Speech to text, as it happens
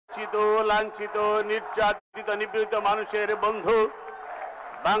বঞ্চিত লাঞ্ছিত নির্যাতিত নিপীড়িত মানুষের বন্ধু,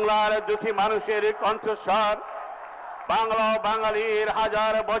 বাংলার দুঃখী মানুষের কণ্ঠস্বর, বাংলা বাঙালির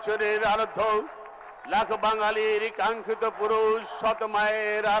হাজার বছরের আরাধ্য, লাখ বাঙালির কাঙ্ক্ষিত পুরুষ, শত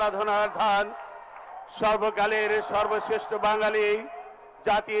মায়ের আরাধনার ধান, সর্বকালের সর্বশ্রেষ্ঠ বাঙালি,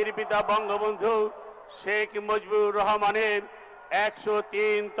 জাতির পিতা বঙ্গবন্ধু শেখ মুজিবুর রহমানের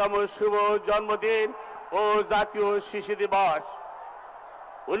 103তম শুভ জন্মদিন ও জাতীয় শিশু দিবস।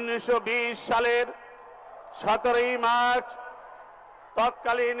 1920 সালের 17 মার্চ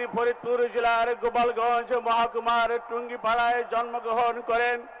তৎকালীন ফরিদপুর জেলার গোপালগঞ্জ মহকুমার টুঙ্গিপাড়ায় জন্মগ্রহণ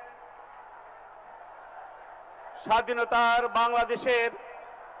করেন স্বাধীনতার বাংলাদেশের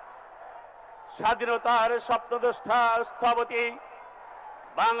স্বাধীনতার স্বপ্নদ্রষ্টা স্থপতি,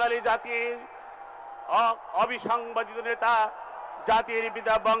 বাঙালি জাতির অবিসংবাদিত নেতা, জাতির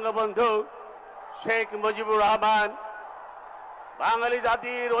পিতা বঙ্গবন্ধু শেখ মুজিবুর রহমান। বাঙালি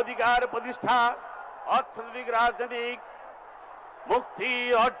জাতির অধিকার প্রতিষ্ঠা, অর্থনৈতিক রাজনৈতিক মুক্তি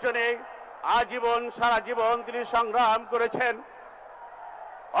অর্জনে আজীবন সারা জীবন তিনি সংগ্রাম করেছেন।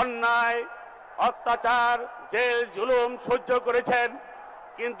 অন্যায় অত্যাচার জেল জুলুম সহ্য করেছেন,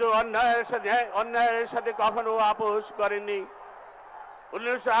 কিন্তু অন্যায়ের সাথে কখনো আপোষ করেননি।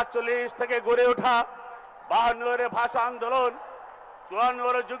 1948 থেকে গড়ে ওঠা 52 ভাষা আন্দোলন,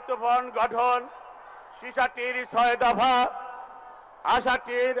 54 যুক্তফ্রন্ট গঠন, 66 6 দফা,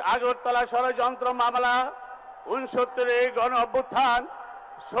 68 আগরতলা ষড়যন্ত্র মামলা, 69 গণ অভ্যুত্থান,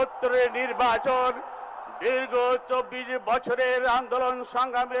 70 নির্বাচন, দীর্ঘ 24 বছরের আন্দোলন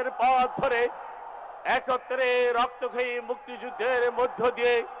সংগ্রামের পথ ধরে 71 রক্তক্ষয়ী মুক্তিযুদ্ধের মধ্য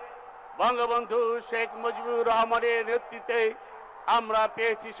দিয়ে বঙ্গবন্ধু শেখ মুজিবুর রহমানের নেতৃত্বে আমরা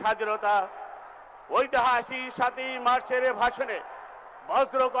পেয়েছি স্বাধীনতা। ঐতিহাসিক 7 মার্চের ভাষণে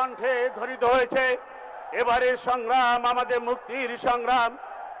বজ্রকণ্ঠে ধ্বনিত হয়েছে, এবারের সংগ্রাম আমাদের মুক্তির সংগ্রাম,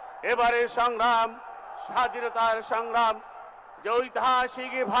 এবারের সংগ্রাম স্বাধীনতার সংগ্রাম। যে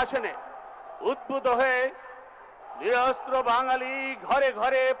ঐতিহাসিক ভাষণে উদ্বুদ্ধ হয়ে নিরস্ত্র বাঙালি ঘরে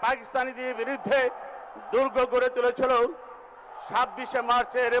ঘরে পাকিস্তানিদের বিরুদ্ধে দুর্গ গড়ে তুলেছিল, 26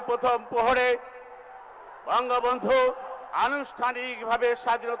 মার্চের প্রথম প্রহরে বঙ্গবন্ধু আনুষ্ঠানিকভাবে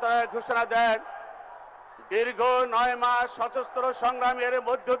স্বাধীনতার ঘোষণা দেন। দীর্ঘ 9 মাস সশস্ত্র সংগ্রামের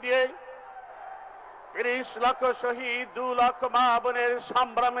মধ্য দিয়ে 30 লক্ষ শহীদ, 2 লক্ষ মা বোনের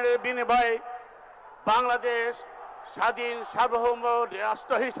সংগ্রামের বিনিময়ে বাংলাদেশ স্বাধীন সার্বভৌম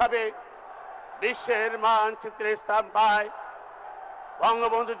রাষ্ট্র হিসাবে বিশ্বের মানচিত্রে স্থান পায়।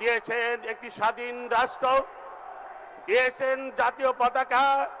 বঙ্গবন্ধু দিয়েছেন একটি স্বাধীন রাষ্ট্র, দিয়েছেন জাতীয় পতাকা,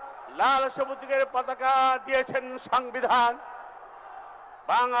 লাল সবুজের পতাকা, দিয়েছেন সংবিধান।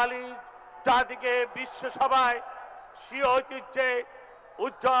 বাঙালি জাতিকে বিশ্ব সভায় স্বীয় ঐতিহ্যে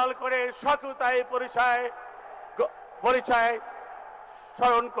উজ্জ্বল করে সততায় পরিচয়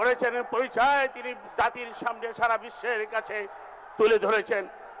স্মরণ করেছেন, পরিচয় তিনি জাতির সামনে সারা বিশ্বের কাছে তুলে ধরেছেন।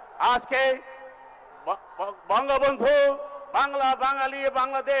 আজকে বঙ্গবন্ধু বাংলা বাঙালি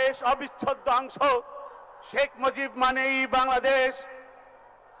বাংলাদেশ অবিচ্ছেদ্য অংশ, শেখ মুজিব মানেই বাংলাদেশ।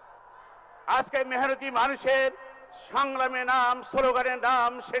 আজকে মেহনতি মানুষের সংগ্রামের নাম, স্লোগানের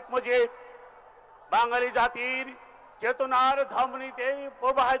নাম শেখ মুজিব। বাঙালি জাতির চেতনার ধমনীতে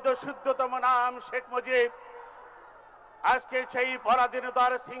প্রবাহিত শুদ্ধতম নাম শেখ মুজিব। আজকে সেই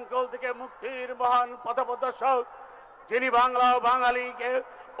পরাধীনতার শৃঙ্খল থেকে মুক্তির মহান পথপ্রদর্শক, যিনি বাংলা ও বাঙালিকে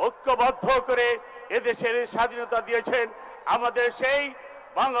ঐক্যবদ্ধ করে এদেশের স্বাধীনতা দিয়েছেন, আমাদের সেই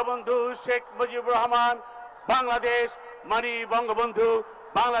বঙ্গবন্ধু শেখ মুজিবুর রহমান। বাংলাদেশ মানি বঙ্গবন্ধু,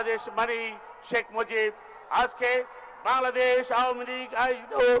 বাংলাদেশ মানি শেখ মুজিব। আজকে বাংলাদেশ আওয়ামী লীগ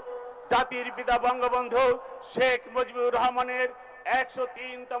আয়োজিত জাতির পিতা বঙ্গবন্ধু শেখ মুজিবুর রহমানের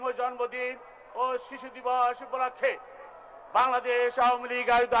 103তম জন্মদিন ও শিশু দিবস উপলক্ষে বাংলাদেশ আওয়ামী লীগ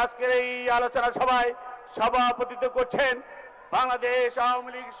আয়োজিত আজকের এই আলোচনা সভায় সভাপতিত্ব করছেন বাংলাদেশ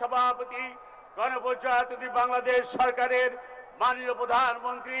আওয়ামী লীগ সভাপতি, গণপ্রজাতন্ত্রী বাংলাদেশ সরকারের মাননীয়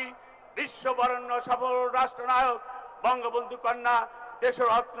প্রধানমন্ত্রী, বিশ্ববরেণ্য সফল রাষ্ট্রনায়ক, বঙ্গবন্ধু কন্যা,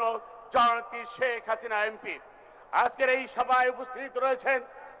 দেশরত্ন জননেত্রী শেখ হাসিনা এমপি। আজকের এই সভায় উপস্থিত রয়েছেন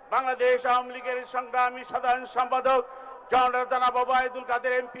বাংলাদেশ আওয়ামী লীগের সংগ্রামী সাধারণ সম্পাদক জনাব ওবায়দুল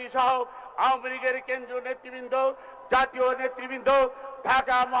কাদের এমপি সহ আওয়ামী লীগের কেন্দ্রীয় নেতৃবৃন্দ, জাতীয় নেতৃবৃন্দ,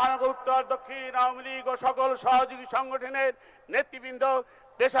 ঢাকা মহানগর উত্তর দক্ষিণ আওয়ামী লীগ ও সকল সহযোগী সংগঠনের নেতৃবৃন্দ,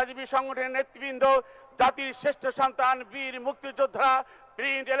 পেশাজীবী সংগঠনের নেতৃবৃন্দ, জাতির শ্রেষ্ঠ সন্তান বীর মুক্তিযোদ্ধা,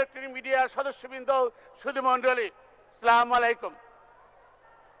 প্রিন্ট ইলেকট্রনিক মিডিয়ার সদস্যবৃন্দ, সুধী মণ্ডলী, আসসালামু আলাইকুম।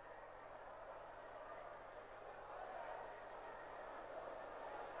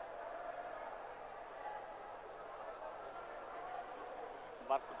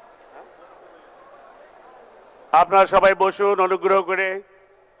 আপনারা সবাই বসুন অনুগ্রহ করে।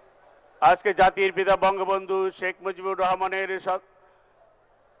 আজকে জাতির পিতা বঙ্গবন্ধু শেখ মুজিবুর রহমানের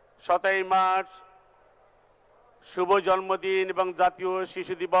 7ই মার্চ শুভ জন্মদিন এবং জাতীয়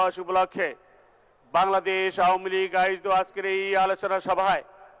শিশু দিবস উপলক্ষে বাংলাদেশ আওয়ামী লীগ আয়োজিত আজকের এই আলোচনা সভায়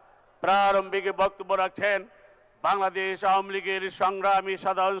প্রারম্ভিক বক্তব্য রাখছেন বাংলাদেশ আওয়ামী লীগের সংগ্রামী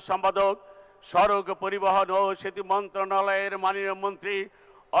সাধারণ সম্পাদক, সড়ক পরিবহন ও সেতু মন্ত্রণালয়ের মাননীয় মন্ত্রী,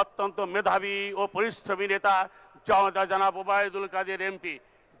 অত্যন্ত মেধাবী ও পরিশ্রমী নেতা জনতা জনাব ওবায়দুল কাদের এমপি।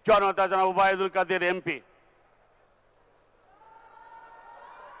 জনতা জনাব ওবায়দুল কাদের এমপি।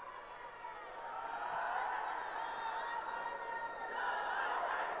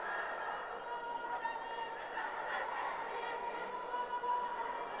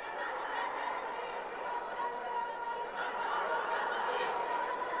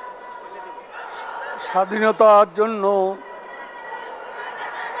 স্বাধীনতার জন্য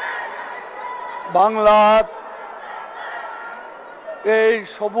বাংলার এই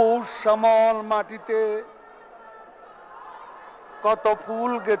সবুজ শ্যামল মাটিতে কত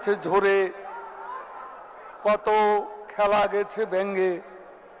ফুল গেছে ঝরে, কত খেলা গেছে ব্যঙ্গে,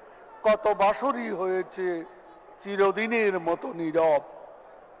 কত বাঁশরি হয়েছে চিরদিনের মতো নীরব।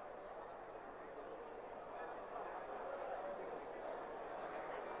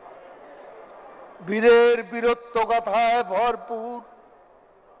 বীরের বীরত্ব গাথায় ভরপুর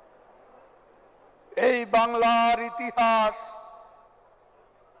এই বাংলার ইতিহাস,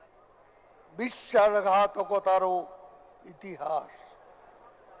 বিশ্বাসঘাতকতারও ইতিহাস।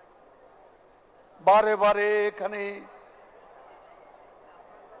 বারে বারে এখানে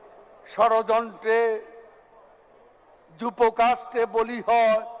ষড়যন্ত্রে যুপকাষ্টে বলি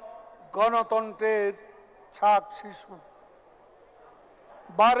হয় গণতন্ত্রের ছাক শিশু।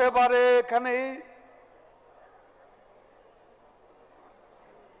 বারে বারে এখানে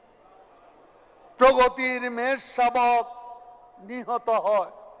প্রগতির মেষ শাবক নিহত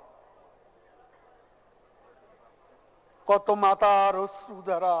হয়। কত মাতার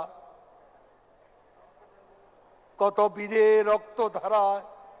অশ্রুধারা, কত বীরের রক্তধারায়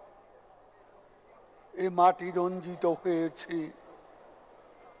এ মাটি রঞ্জিত হয়েছে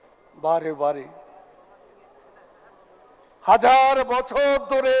বারে বারে। হাজার বছর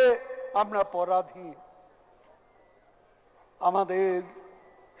ধরে আমরা পরাধীন। আমাদের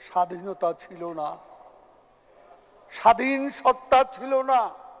স্বাধীনতা ছিল না, স্বাধীন সত্তা ছিল না।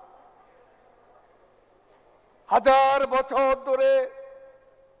 হাজার বছর ধরে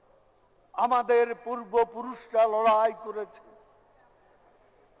আমাদের পূর্বপুরুষরা লড়াই করেছে,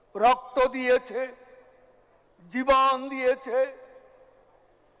 রক্ত দিয়েছে, জীবন দিয়েছে।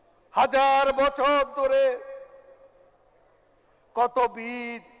 হাজার বছর ধরে কত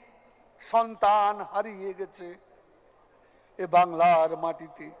বীর সন্তান হারিয়ে গেছে এ বাংলার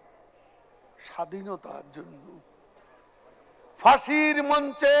মাটিতে স্বাধীনতার জন্য। ফাঁসির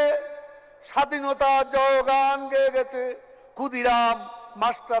মঞ্চে স্বাধীনতা জয়গান গেয়ে গেছে ক্ষুদিরাম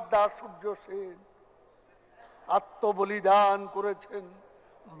মাস্টারদা সূর্য সেন। আত্মবলিদান করেছেন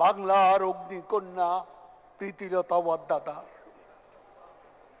বাংলার অগ্নিকন্যা প্রীতিলতা ওয়াদ্দেদার।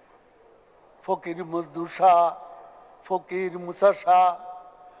 ফকির মজদুর শাহ, ফকির মুসা শাহ,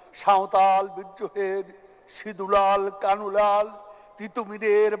 সাঁওতাল বিদ্রোহের সিদুলাল কানুলাল,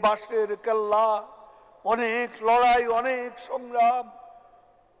 তিতুমিরের বাঁশের কেল্লা, অনেক লড়াই, অনেক সংগ্রাম,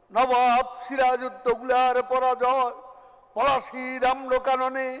 নবাব সিরাজউদ্দৌলার পরাজয়, পলাশীর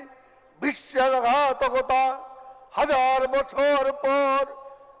আম্রকাননে বিশ্বাসঘাতকতা। হাজার বছর পর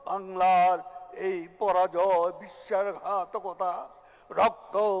বাংলার এই পরাজয়, বিশ্বাসঘাতকতা,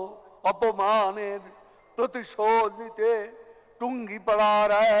 রক্ত অপমানের প্রতিশোধ নিতে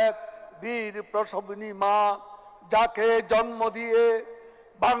টুঙ্গিপাড়ার এক বীর প্রসবিনী মা, যাকে জন্ম দিয়ে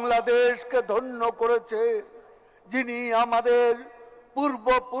বাংলাদেশকে ধন্য করেছে, যিনি আমাদের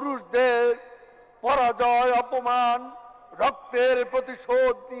পূর্বপুরুষদের পরাজয়, অপমান, রক্তের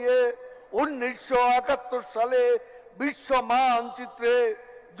প্রতিশোধ নিয়ে 1971 সালে বিশ্ব মানচিত্রে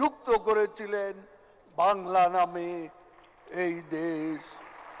যুক্ত করেছিলেন বাংলা নামে এই দেশ।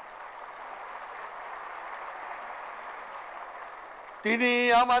 তিনি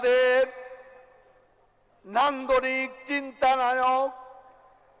আমাদের নান্দনিক চিন্তানায়ক,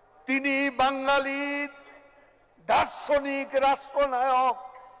 তিনি বাঙালির দার্শনিক রাষ্ট্রনায়ক,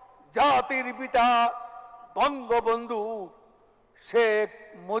 জাতির পিতা বঙ্গবন্ধু শেখ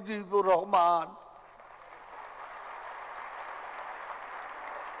মুজিবুর রহমান।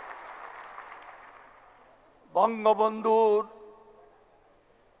 বঙ্গবন্ধুর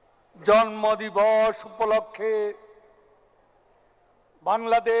জন্মদিবস উপলক্ষে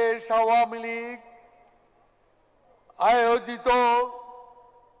বাংলাদেশ আওয়ামী লীগ আয়োজিত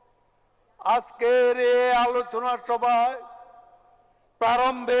আজকের এই আলোচনা সভায়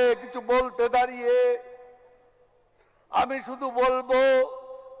প্রারম্ভে কিছু বলতে দাঁড়িয়ে আমি শুধু বলবো,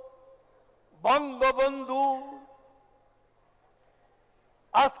 বঙ্গবন্ধু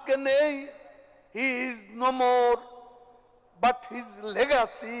আজকে নেই, he is no more, but his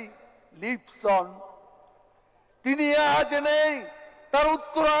legacy leaves on. তিনি আজ নেই, তার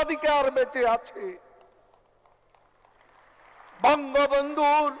উত্তরাধিকার বেঁচে আছে।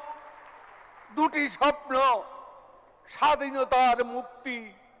 বঙ্গবন্ধুর দুটি স্বপ্ন, স্বাধীনতার মুক্তি।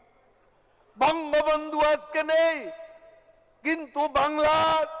 বঙ্গবন্ধু আজকে নেই, কিন্তু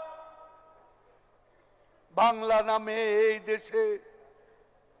বাংলা নামে এই দেশে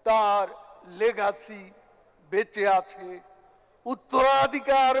তার লেগাসি বেঁচে আছে,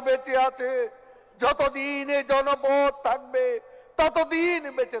 উত্তরাধিকার বেঁচে আছে। যতদিন এই জনপদ থাকবে ততদিন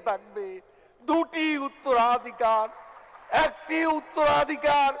বেঁচে থাকবে। দুটি উত্তরাধিকার, একটি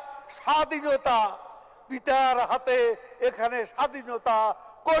উত্তরাধিকার স্বাধীনতা, পিতার হাতে এখানে স্বাধীনতা,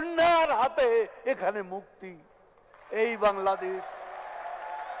 কন্যার হাতে এখানে মুক্তি। এই বাংলাদেশ,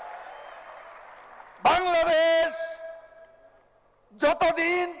 বাংলাদেশ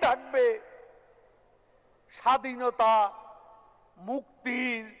যতদিন থাকবে স্বাধীনতা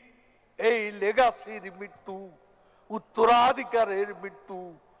মুক্তির এই লেগাসির মৃত্যু, উত্তরাধিকারের মৃত্যু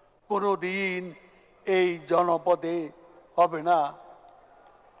কোনদিন এই জনপদে হবে না।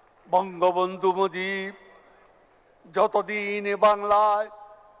 বঙ্গবন্ধু মুজিব যতদিন বাংলায়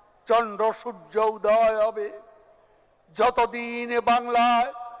চন্দ্র সূর্য উদয় হবে, যতদিন বাংলায়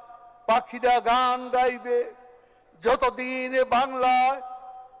পাখিরা গান গাইবে, যতদিন বাংলায়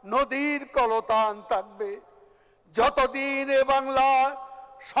নদীর কলতান থাকবে, যতদিন বাংলায়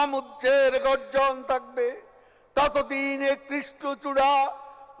সমুদ্রের গর্জন থাকবে, ততদিন কৃষ্ণচূড়া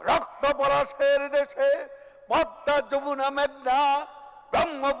রক্ত পলাশের দেশে পদ্মা যমুনা মেঘনা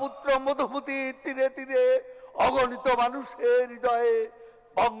ব্রহ্মপুত্র মধুমতির তীরে তীরে অগণিত মানুষের হৃদয়ে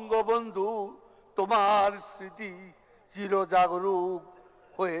বঙ্গবন্ধু তোমার স্মৃতি চিরজাগরুক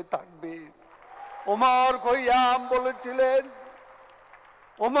হয়ে থাকবে। ওমর খৈয়াম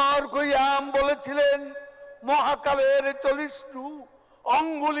বলেছিলেন মহাকালের 40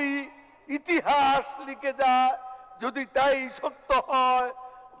 অঙ্গুলি ইতিহাস লিখে যায়। যদি তাই সত্য হয়,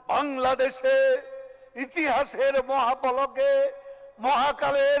 বাংলাদেশে ইতিহাসের মহাপলকে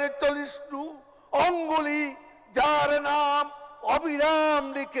মহাকালের 40 অঙ্গুলি যার নাম অবিরাম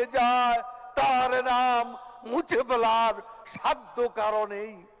লিখে যায়, তার নাম মুছে ফেলার সাধ্য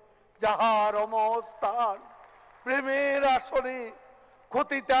কারণেই। যাহার অমস্থান প্রেমের আসনে,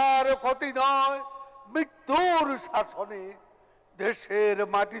 ক্ষতি তার ক্ষতি নয় মৃত্যুর শাসনে। দেশের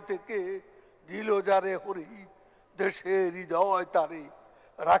মাটি থেকে দিল যারে হরি, দেশের হৃদয় তারে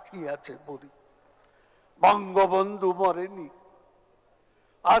রাখিয়াছে বলি। বঙ্গবন্ধু মরেনি।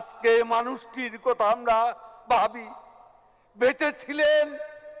 আজকে মানুষটির কথা আমরা ভাবি, বেঁচে ছিলেন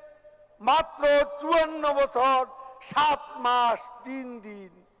মাত্র 54 বছর 7 মাস 3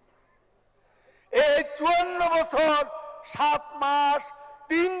 দিন। এই 54 বছর 7 মাস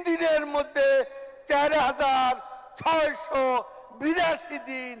 3 দিনের মধ্যে 4682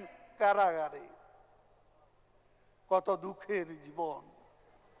 দিন কারাগারে। কত দুঃখের জীবন,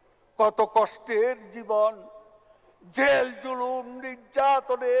 কত কষ্টের জীবন, জেল জুলুম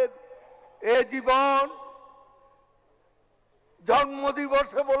নির্যাতনের এ জীবন।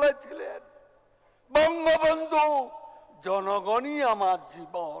 জন্মদিবসে বলেছিলেন বঙ্গবন্ধু, জনগণই আমার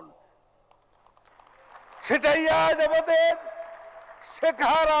জীবন। সেটাই আজ আমাদের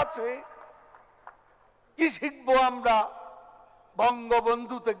শেখার আছে। কি শিখবো আমরা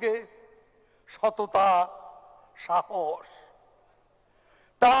বঙ্গবন্ধু থেকে? সততা, সাহস,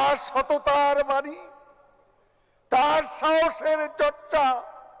 তার সততার বাণী, তার সাহসের চর্চা।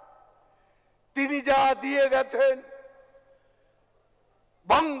 তিনি যা দিয়ে গেছেন,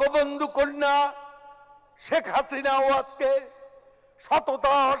 বঙ্গবন্ধু কন্যা শেখ হাসিনাও আজকে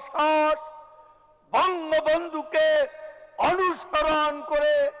সততা সাহস বঙ্গবন্ধুকে অনুসরণ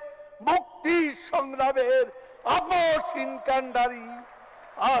করে মুক্তি সংগ্রামের আপসহীন কান্ডারি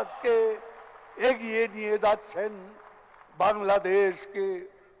আজকে এগিয়ে নিয়ে যাচ্ছেন বাংলাদেশকে।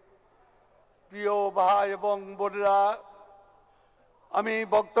 প্রিয় ভাই এবং বোনেরা, আমি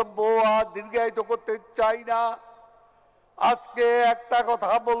বক্তব্য আর দীর্ঘায়িত করতে চাই না। আজকে একটা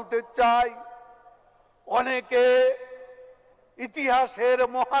কথা বলতে চাই। অনেকে ইতিহাসের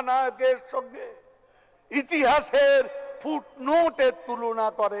মহানায়কের সঙ্গে ইতিহাসের ফুটনোটের তুলনা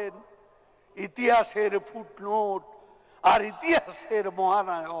করেন। ইতিহাসের ফুটনোট আর ইতিহাসের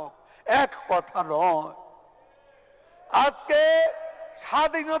মহানায়ক এক কথা নয়। আজকে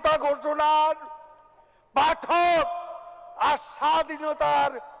স্বাধীনতা ঘোষণার পাঠক আর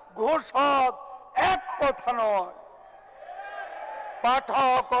স্বাধীনতার ঘোষক এক কথা নয়।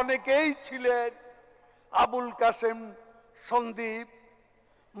 পাঠক অনেকেই ছিলেন। আবুল কাসেম সন্দীপ,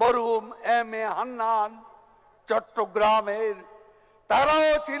 মরহুম এম এ হান্নান চট্টগ্রামের,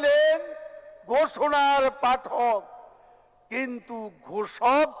 তারাও ছিলেন ঘোষণার পাঠক, কিন্তু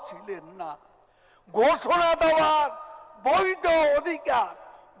ঘোষক ছিলেন না। ঘোষণা দেওয়ার বৈধ অধিকার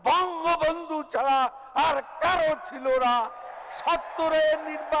বঙ্গবন্ধু ছাড়া আর কারো ছিল না। ৭০-এর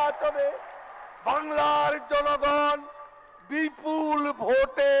নির্বাচনে বাংলার জনগণ বিপুল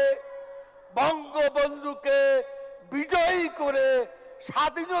ভোটে বঙ্গবন্ধুকে বিজয়ী করে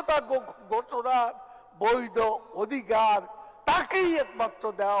স্বাধীনতা ঘোষণার বৈধ অধিকার তাকেই একমাত্র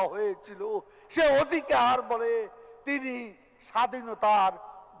দেওয়া হয়েছিল। সে অধিকার বলে তিনি স্বাধীনতার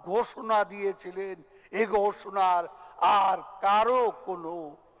ঘোষণা দিয়েছিলেন। এ ঘোষণার আর কারো কোনো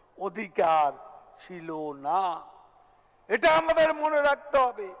অধিকার ছিল না। এটা আমাদের মনে রাখতে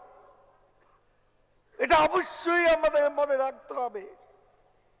হবে, এটা অবশ্যই আমাদের মনে রাখতে হবে।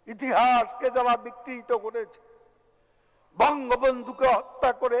 ইতিহাসকে যারা বিকৃত করেছে, বঙ্গবন্ধুকে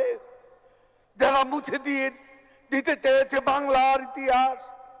হত্যা করে যারা মুছে দিতে চেয়েছে বাংলার ইতিহাস,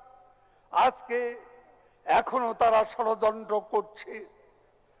 আজকে এখনো তারা ষড়যন্ত্র করছে।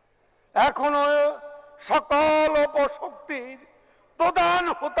 এখনো সকল অপশক্তির প্রধান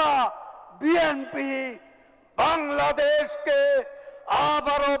হোতা বিএনপি বাংলাদেশকে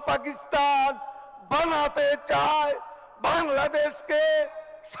আবারও পাকিস্তান বানাতে চায়, বাংলাদেশকে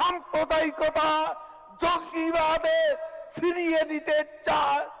সাম্প্রদায়িকতা জঙ্গিবাদে ফিরিয়ে দিতে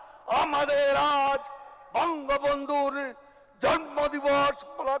চায়। আমাদের আজ বঙ্গবন্ধুর জন্মদিবস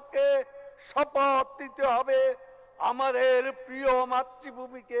উপলক্ষে শপথ নিতে হবে আমাদের প্রিয়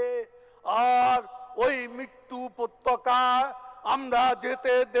মাতৃভূমিকে আর ওই মৃত্যু উপত্যকা আমরা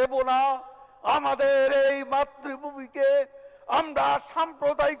যেতে দেব না। আমাদের এই মাতৃভূমিকে আমরা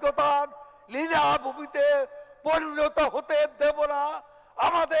সাম্প্রদায়িকতার লীলাভূমিতে পরিণত হতে দেব না।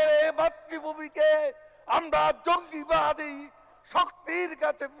 আমাদের এই মাতৃভূমিকে আমরা জঙ্গিবাদী শক্তির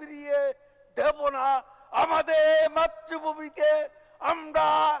কাছে ফিরিয়ে দেব না। আমাদের এই মাতৃভূমিকে আমরা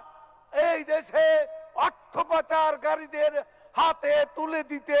এই দেশে অর্থ পাচারকারীদের হাতে তুলে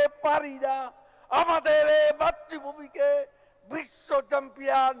দিতে পারি না। আমাদের এই মাতৃভূমিকে বিশ্ব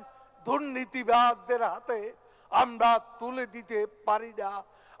চ্যাম্পিয়ন দুর্নীতিবাজদের হাতে আমরা তুলে দিতে পারি না।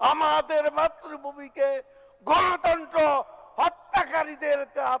 আমাদের মাতৃভূমিকে গণতন্ত্র হত্যাকারীদের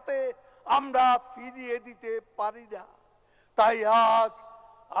হাতে আমরা ফিরিয়ে দিতে পারি না। তাই আজ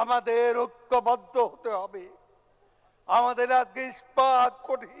আমাদের ঐক্যবদ্ধ হতে হবে। আমাদের আজকে ইস্পাত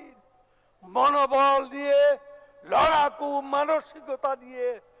কঠিন মনোবল নিয়ে, লড়াকু মানসিকতা নিয়ে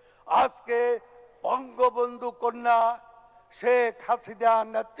আজকে বঙ্গবন্ধু কন্যা শেখ হাসিনার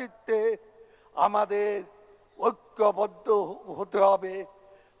নেতৃত্বে আমাদের ঐক্যবদ্ধ হতে হবে।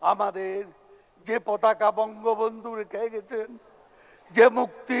 আমাদের যে পতাকা বঙ্গবন্ধু রেখে গেছেন, যে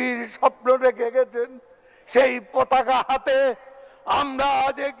মুক্তির স্বপ্ন রেখে গেছেন, সেই পতাকা হাতে আমরা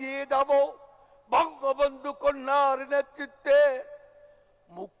আজ এগিয়ে যাব। বঙ্গবন্ধু কন্যার নেতৃত্বে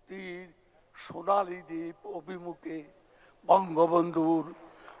মুক্তির সোনালী দ্বীপ অভিমুখে বঙ্গবন্ধুর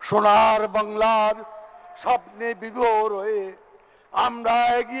সোনার বাংলার স্বপ্নে বিভোর হয়ে আমরা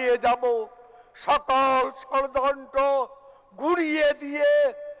এগিয়ে যাব। সকল ষড়যন্ত্র গুড়িয়ে দিয়ে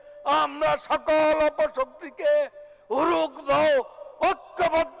আমরা সকল অপশক্তিকে রুখব।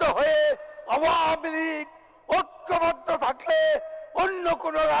 ঐক্যবদ্ধ হয়ে আওয়ামী লীগ ঐক্যবদ্ধ থাকলে অন্য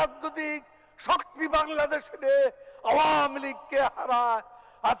কোন রাজনৈতিক শক্তি বাংলাদেশে আওয়ামী লীগকে হারায়।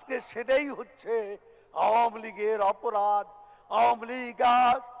 আজকে সেটাই হচ্ছে আওয়ামী লীগের অপরাধ। আওয়ামী লীগ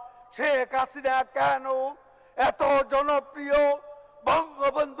আজ শেখ হাসিনা কেন এত জনপ্রিয়?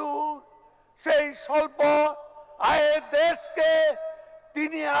 বঙ্গবন্ধু সেই স্বল্প আয়ের দেশকে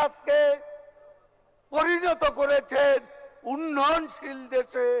তিনি আজকে পরিণত করেছেন উন্নয়নশীল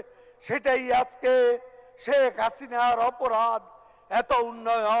দেশে। সেটাই আজকে শেখ হাসিনার অপরাধ। এত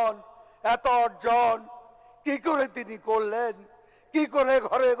উন্নয়ন, এত অর্জন কি করে তিনি করলেন? কি করে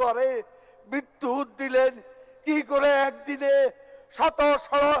ঘরে ঘরে বিদ্যুৎ দিলেন? কি করে একদিনে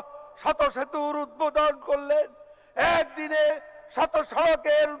শত সেতুর উদ্বোধন করলেন? একদিনে শত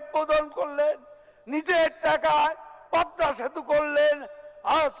সড়কের উদ্বোধন করলেন? নিজের টাকায় পদ্মা সেতু করলেন।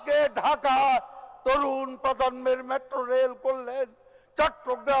 আজকে ঢাকা তরুণ প্রজন্মের মেট্রো রেল করলেন।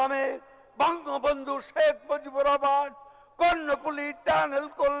 চট্টগ্রামে বঙ্গবন্ধু শেখ মুজিবুর রহমান কর্ণফুলী টানেল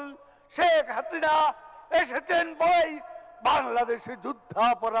করলেন। শেখ হাসিনা এসেছেন বলেই বাংলাদেশে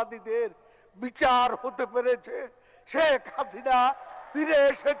যুদ্ধাপরাধীদের বিচার হতে পেরেছে। শেখ হাসিনা ফিরে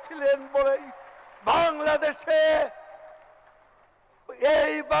এসেছিলেন বলেই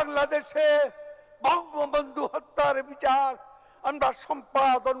বাংলাদেশে বঙ্গবন্ধু হত্যার বিচার আমরা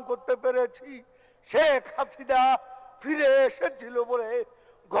সম্পাদন করতে পেরেছি। শেখ হাসিনা ফিরে এসেছিল বলে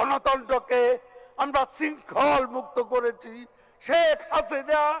গণতন্ত্রকে আমরা শৃঙ্খল মুক্ত করেছি। শেখ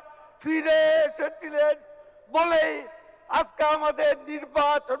হাসিনা ফিরে এসেছিলেন বলে আজকে আমাদের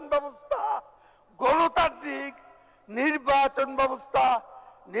নির্বাচন ব্যবস্থা গণতান্ত্রিক নির্বাচন ব্যবস্থা,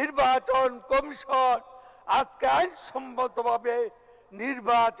 নির্বাচন কমিশন আজকে আইনসম্মতভাবে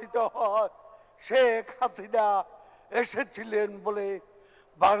নির্বাচিত হয়। শেখ হাসিনা এসেছিলেন বলে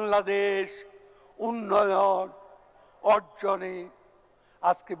বাংলাদেশ উন্নয়ন অর্জনে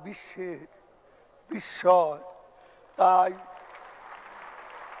আজকে বিস্ময়। তাই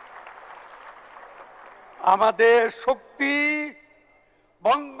আমাদের শক্তি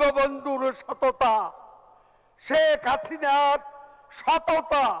বঙ্গবন্ধুর সততা, শেখ হাসিনার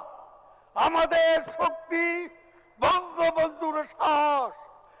সততা। আমাদের শক্তি বঙ্গবন্ধুর সাহস,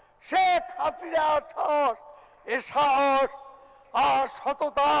 শেখ হাসিনার সাহস। এ সাহস আর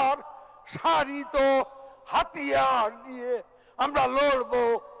সততার সারিত হাতিয়ার নিয়ে আমরা লড়বো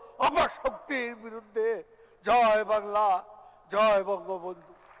অপশক্তির বিরুদ্ধে। জয় বাংলা, জয়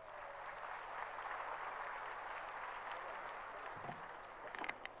বঙ্গবন্ধু।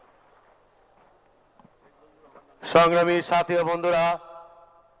 সংগ্রামী সাথী ও বন্ধুরা,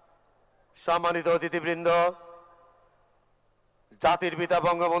 সম্মানিত অতিথিবৃন্দ, জাতির পিতা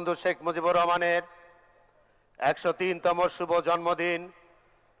বঙ্গবন্ধু শেখ মুজিবুর রহমানের 103তম শুভ জন্মদিন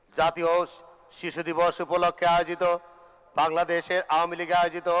জাতীয় শিশু দিবস উপলক্ষে আয়োজিত বাংলাদেশের আওয়ামী লীগে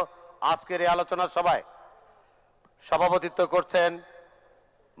আয়োজিত আজকের এই আলোচনা সভায় সভাপতিত্ব করছেন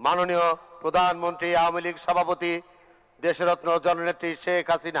মাননীয় প্রধানমন্ত্রী, আওয়ামী লীগ সভাপতি, দেশরত্ন জননেত্রী শেখ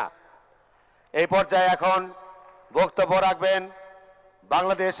হাসিনা। এই পর্যায়ে এখন বক্তব্য রাখবেন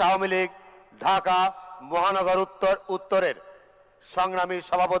বাংলাদেশ আওয়ামী লীগ ঢাকা মহানগর উত্তরের সংগ্রামী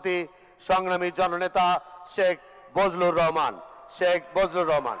সভাপতি, সংগ্রামী জননেতা শেখ বজলুর রহমান।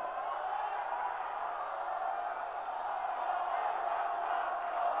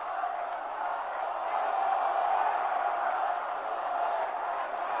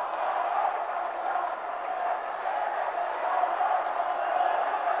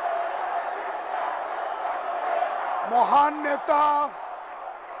 মহান নেতা,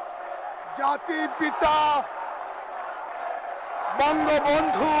 জাতির পিতা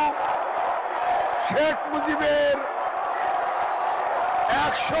বঙ্গবন্ধু শেখ মুজিবের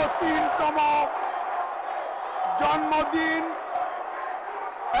 103তম জন্মদিন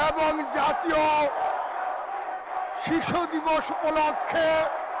এবং জাতীয় শিশু দিবস উপলক্ষে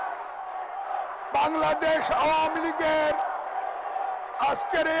বাংলাদেশ আওয়ামী লীগের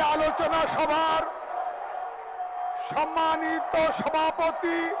আজকের এই আলোচনা সভার সম্মানিত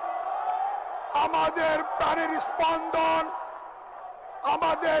সভাপতি, আমাদের প্রাণের স্পন্দন,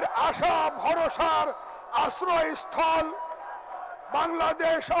 আমাদের আশা ভরসার আশ্রয়স্থল,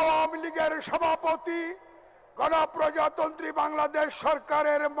 বাংলাদেশ আওয়ামী লীগের সভাপতি, গণপ্রজাতন্ত্রী বাংলাদেশ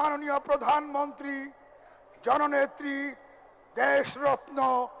সরকারের মাননীয় প্রধানমন্ত্রী, জননেত্রী, দেশরত্ন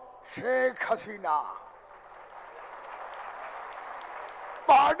শেখ হাসিনা,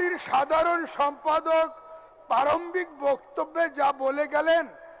 পার্টির সাধারণ সম্পাদক প্রারম্ভিক বক্তব্যে যা বলে গেলেন,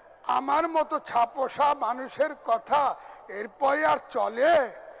 আমার মতো ছাপোষা মানুষের কথা এরপরে আর চলে?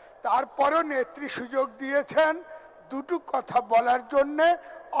 তারপরেও নেত্রী সুযোগ দিয়েছেন দুটো কথা বলার জন্য,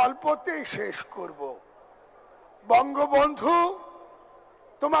 অল্পতেই শেষ করব। বঙ্গবন্ধু,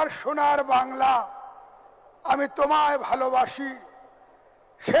 তোমার সোনার বাংলা, আমি তোমায় ভালোবাসি।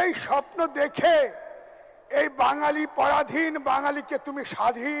 সেই স্বপ্ন দেখে এই বাঙালি পরাধীন বাঙালিকে তুমি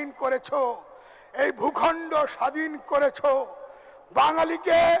স্বাধীন করেছো, এই ভূখণ্ড স্বাধীন করেছো,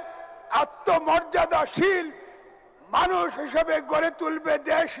 বাঙালিকে আত্মমর্যাদাশীল মানুষ হিসেবে গড়ে তুলবে,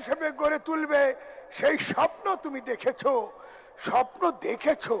 দেশ হিসেবে গড়ে তুলবে, সেই স্বপ্ন তুমি দেখেছো।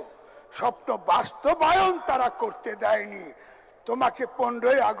 স্বপ্ন বাস্তবায়ন তারা করতে দেয়নি, তোমাকে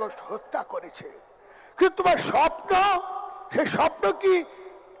 15ই আগস্ট হত্যা করেছে। কিন্তু তোমার স্বপ্ন, সেই স্বপ্ন কি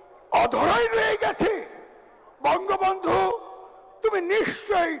অধরাই রয়ে গেছে? বঙ্গবন্ধু, তুমি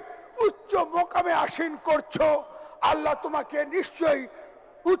নিশ্চয়ই উচ্চ মোকামে আসীন করছো, আল্লাহ তোমাকে নিশ্চয়ই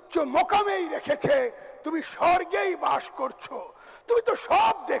উচ্চ মোকামেই রেখেছে, তুমি স্বর্গেই বাস করছো। তুমি তো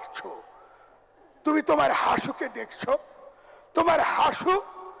সব দেখছো, তুমি তোমার হাসুকে দেখছো, তোমার হাসু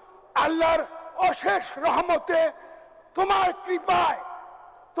আল্লাহর অশেষ রহমতে, তোমার কৃপায়,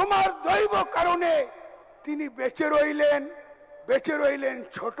 তোমার দৈব কারণে তিনি বেঁচে রইলেন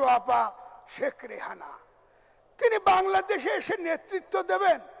ছোট আপা শেখ রেহানা। তিনি বাংলাদেশে এসে নেতৃত্ব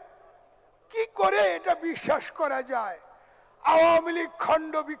দেবেন কি করে এটা বিশ্বাস করা যায়? আওয়ামী লীগ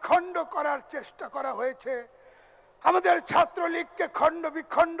খণ্ড বিখণ্ড করার চেষ্টা করা হয়েছে, আমাদের ছাত্রলীগকে খণ্ড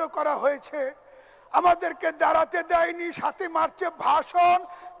বিখণ্ড করা হয়েছে, আমাদেরকে দাঁড়াতে দেয়নি, 7 মার্চে ভাষণ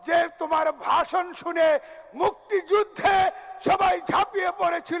যে তোমার ভাষণ শুনে মুক্তিযুদ্ধে সবাই ঝাঁপিয়ে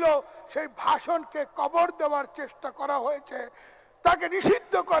পড়েছিল, সেই ভাষণকে কবর দেওয়ার চেষ্টা করা হয়েছে, তাকে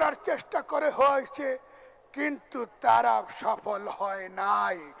নিষিদ্ধ করার চেষ্টা করে হয়েছে, কিন্তু তারা সফল হয়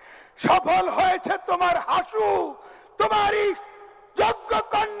নাই। সফল হয়েছে তোমার হাসু, তোমারই যোগ্য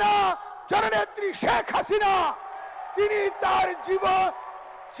কন্যা জননেত্রী শেখ হাসিনা। তিনি তার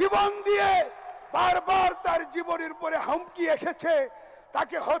জীবন দিয়ে বারবার তার জীবনের উপরে হুমকি এসেছে,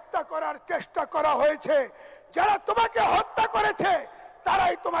 তাকে হত্যা করার চেষ্টা করা হয়েছে। যারা তোমাকে হত্যা করেছে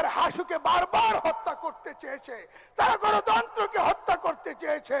তারাই তোমার হাসুকে বারবার হত্যা করতে চেয়েছে, তারা গণতন্ত্রকে হত্যা করতে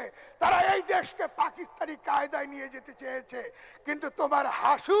চেয়েছে, তারা এই দেশকে পাকিস্তানি কায়দায় নিয়ে যেতে চেয়েছে। কিন্তু তোমার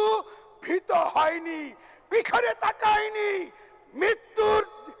হাসু ভীত হয়নি, পিছনে তাকায়নি,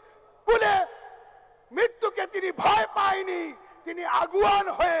 মৃত্যুকে তিনি ভয় পায়নি, তিনি আগুয়ান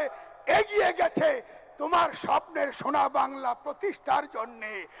হয়ে এগিয়ে গেছে তোমার স্বপ্নের সোনা বাংলা প্রতিষ্ঠার জন্য।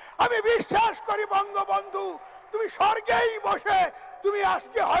 আমি বিশ্বাস করি বঙ্গবন্ধু, তুমি স্বর্গেই বসে তুমি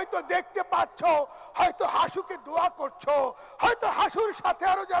আজকে হয়তো দেখতে পাচ্ছ, হয়তো হাসুকে দোয়া করছো, হয়তো হাসুর সাথে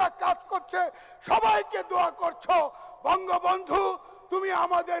আরো যারা কাজ করছে সবাইকে দোয়া করছো। বঙ্গবন্ধু, তুমি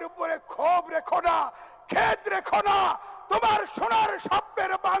আমাদের উপরে ক্ষোভ রেখো না, খেদ রেখো না। তোমার সোনার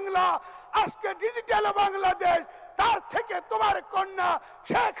স্বপ্নের বাংলা আজকে ডিজিটাল বাংলাদেশ, তার থেকে তোমার কন্যা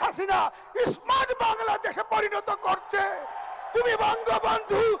শেখ হাসিনা স্মার্ট বাংলাদেশে পরিণত করছে। তুমি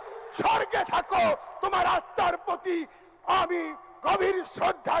বঙ্গবন্ধু স্বর্গে থাকো। তোমার আত্মার প্রতি আমি গভীর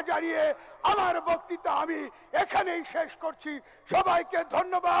শ্রদ্ধা জানিয়ে আমার বক্তৃতা আমি এখানেই শেষ করছি। সবাইকে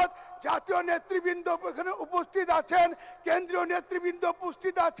ধন্যবাদ। জাতীয় নেতৃবৃন্দ এখানে উপস্থিত আছেন, কেন্দ্রীয় নেতৃবৃন্দ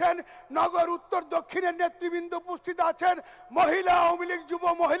উপস্থিত আছেন, নগর উত্তর দক্ষিণের নেতৃবৃন্দ উপস্থিত আছেন, মহিলা আওয়ামী লীগ, যুব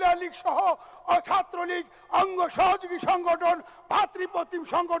মহিলা লীগ সহ ছাত্রলীগ, অঙ্গ সহযোগী সংগঠন, ভাতৃপ্রতিম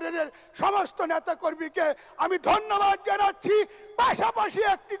সংগঠনের সমস্ত নেতা কর্মীকে আমি ধন্যবাদ জানাচ্ছি। পাশাপাশি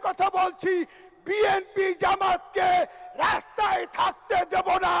একটি কথা বলছি, বিএনপি জামাতকে রাস্তায় থাকতে দেব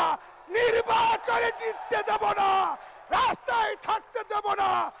না, নির্বাচনে জিততে দেব না, রাস্তায় থাকতে দেব না।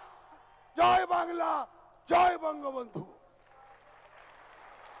 জয় বাংলা, জয় বঙ্গবন্ধু।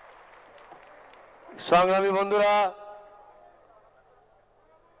 সংগ্রামী বন্ধুরা,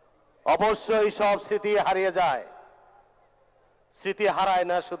 অবশ্যই সব স্মৃতি হারিয়ে যায়, স্মৃতি হারায়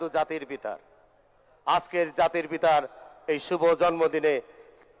না শুধু জাতির পিতার। আজকের জাতির পিতার এই শুভ জন্মদিনে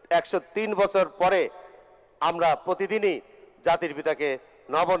 103 বছর পরে আমরা প্রতিদিনই জাতির পিতাকে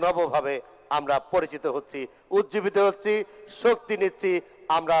নবভাবে আমরা পরিচিত হচ্ছি, উজ্জীবিত হচ্ছি, শক্তি নিচ্ছি,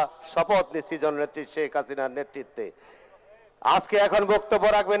 আমরা শপথ নিচ্ছি জননেত্রী শেখ হাসিনার নেতৃত্বে। আজকে এখন বক্তব্য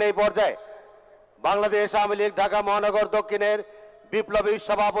রাখবেন এই পর্যায়ে বাংলাদেশ আওয়ামী লীগ ঢাকা মহানগর দক্ষিণের বিপ্লবী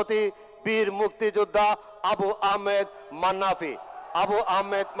সভাপতি বীর মুক্তিযোদ্ধা আবু আহমেদ মান্নাফি। আবু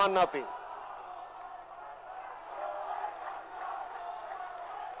আহমেদ মান্নাফি।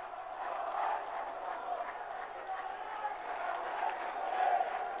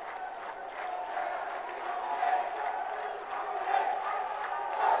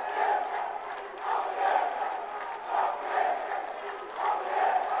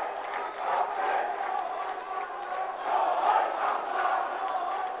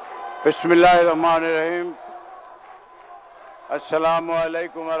 बिस्मिल्लाहिर रहमानिर रहीम। अस्सलामु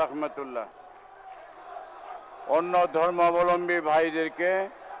आलैकुम व रहमतुल्लाह। অন্য ধর্মাবলম্বী ভাইদেরকে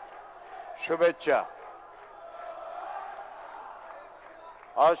শুভেচ্ছা।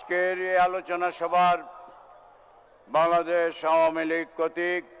 আজকের এই আলোচনা সভার বাংলাদেশ আওয়ামী লীগ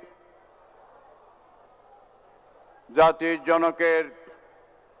কর্তৃক জাতির জনকের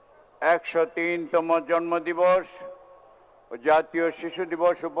 103তম জন্মদিবস ও জাতীয় শিশু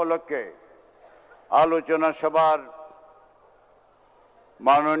দিবস উপলক্ষে আলোচনা সভার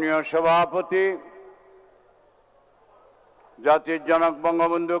মাননীয় সভাপতি জাতির জনক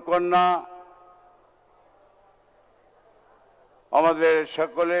বঙ্গবন্ধু কন্যা, আমাদের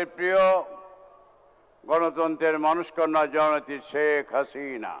সকলের প্রিয় গণতন্ত্রের মানুষ কন্যা জননেত্রী শেখ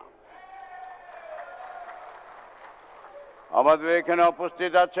হাসিনা, আমাদের এখানে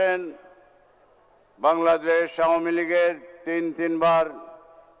উপস্থিত আছেন বাংলাদেশ আওয়ামী লীগের তিনবার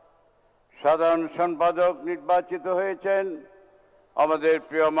সাধারণ সম্পাদক নির্বাচিত হয়েছেন আমাদের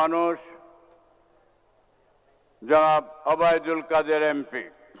প্রিয় মানুষ জনাব ওবায়দুল কাদের এমপি,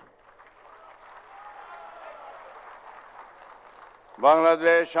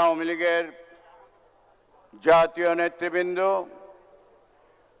 বাংলাদেশ আওয়ামী লীগের জাতীয় নেতৃবৃন্দ,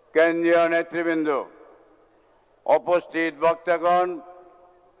 কেন্দ্রীয় নেতৃবৃন্দ, উপস্থিত বক্তাগণ,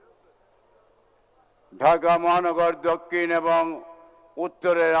 ঢাকা মহানগর দক্ষিণ এবং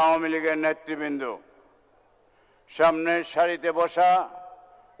উত্তরের আওয়ামী লীগের নেতৃবৃন্দ, সামনের সারিতে বসা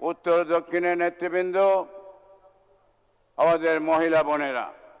উত্তর দক্ষিণের নেতৃবৃন্দ, আমাদের মহিলা বোনেরা,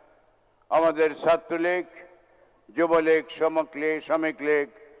 আমাদের ছাত্রলীগ, যুবলীগ, শ্রমিক লীগ,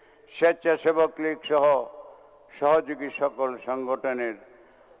 স্বেচ্ছাসেবক লীগ সহ সহযোগী সকল সংগঠনের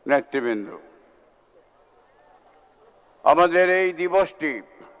নেতৃবৃন্দ, আমাদের এই দিবসটি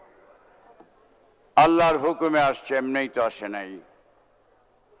আল্লাহর হুকুমে আসছে, এমনিই তো আসে নাই।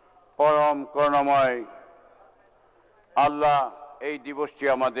 পরম করুণাময় আল্লাহ এই দিবসটি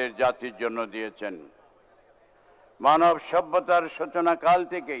আমাদের জাতির জন্য দিয়েছেন। মানব সভ্যতার সূচনা কাল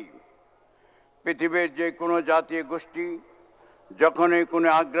থেকেই পৃথিবীর যে কোনো জাতি গোষ্ঠী যখনই কোনো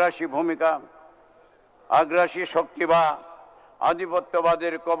আগ্রাসী শক্তি বা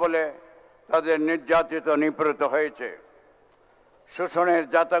আধিপত্যবাদের কবলে তাদের নির্যাতিত নিপীড়িত হয়েছে, শোষণের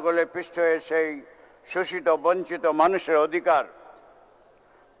জাতাকলে পিষ্ট হয়ে সেই শোষিত বঞ্চিত মানুষের অধিকার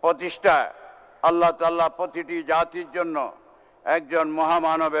প্রতিষ্ঠা আল্লাহ তাআলা প্রতিটি জাতির জন্য একজন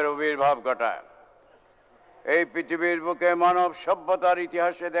মহামানবের আবির্ভাব ঘটায়। এই পৃথিবীর বুকে মানব সভ্যতার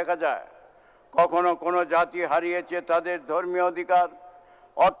ইতিহাসে দেখা যায় কখনো কোনো জাতি হারিয়েছে তাদের ধর্মীয় অধিকার,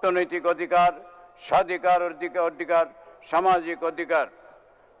 অর্থনৈতিক অধিকার, স্বাধিকার অধিকার, সামাজিক অধিকার,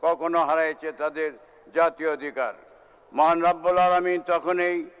 কখনো হারিয়েছে তাদের জাতীয় অধিকার। মহান রব্বুল আলামিন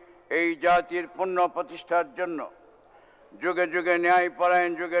তখনই এই জাতির পূর্ণ প্রতিষ্ঠার জন্য যুগে যুগে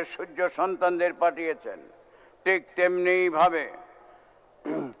ন্যায়পরায়ণ যুগের সূর্য সন্তানদের পাঠিয়েছেন। ঠিক তেমনি ভাবে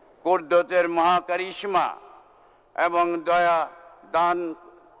কুদরতের মহাকারিশমা এবং দয়া দান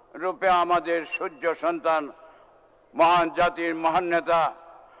রূপে আমাদের সূর্য সন্তান মহান জাতির মহান নেতা,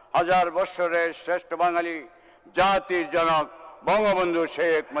 হাজার বৎসরের শ্রেষ্ঠ বাঙালি জাতির জনক বঙ্গবন্ধু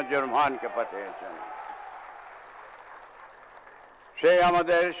শেখ মুজিবুর রহমানকে পাঠিয়েছেন। সেই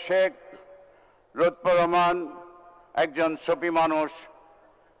আমাদের শেখ লুৎফর রহমান একজন সফি মানুষ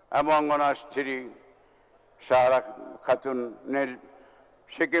এবং ওনার স্ত্রী সাহারা খাতুনের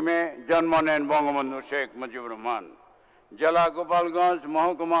সিকিমে জন্ম নেন বঙ্গবন্ধু শেখ মুজিবুর রহমান। জেলা গোপালগঞ্জ,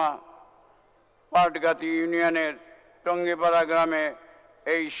 মহকুমা পাটগাতি ইউনিয়নের টঙ্গিপাড়া গ্রামে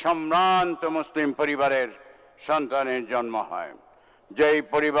এই সম্ভ্রান্ত মুসলিম পরিবারের সন্তানের জন্ম হয়। যেই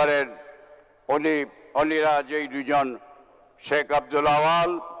পরিবারের অলিরা যেই দুজন শেখ আব্দুল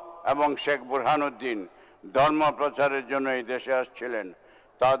আওয়াল এবং শেখ বুরহানুদ্দিন ধর্ম প্রচারের জন্য এই দেশে আসছিলেন,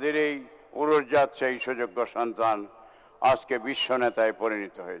 তাদের এই উড়োজাত সেই সুযোগ্য সন্তান আজকে বিশ্ব নেতায়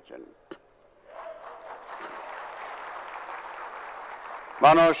পরিণত হয়েছেন।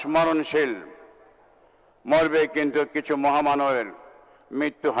 মানুষ মরণশীল, মরবে, কিন্তু কিছু মহামানবের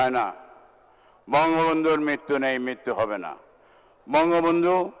মৃত্যু হয় না। বঙ্গবন্ধুর মৃত্যু নেই, মৃত্যু হবে না।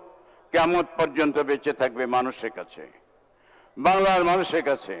 বঙ্গবন্ধু কিয়ামত পর্যন্ত বেঁচে থাকবে মানুষের কাছে, বাংলার মানুষের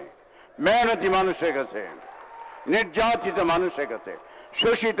কাছে, মেহনতি মানুষের কাছে, নির্যাতিত মানুষের কাছে,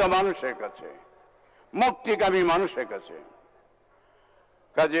 শোষিত মানুষের কাছে, মুক্তিকামী মানুষের কাছে।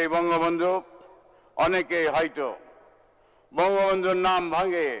 কাজেই বঙ্গবন্ধু, অনেকে হয়তো বঙ্গবন্ধুর নাম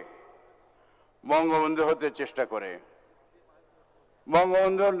ভাঙে বঙ্গবন্ধু হতে চেষ্টা করে,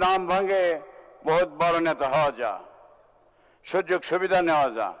 বঙ্গবন্ধুর নাম ভাঙে বহুত বড় নেতা হওয়া যায়, সুযোগ সুবিধা নেওয়া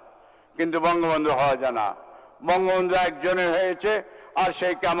যায়, কিন্তু বঙ্গবন্ধু হওয়া যায় না। বঙ্গবন্ধু একজনের হয়েছে, আর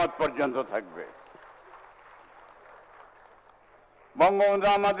সেই কিয়ামত পর্যন্ত থাকবে। বঙ্গবন্ধু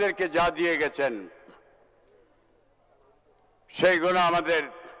আমাদেরকে যা দিয়ে গেছেন সেইগুলো আমাদের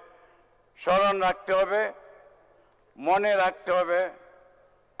স্মরণ রাখতে হবে, মনে রাখতে হবে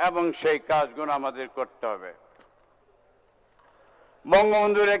এবং সেই কাজগুলো আমাদের করতে হবে।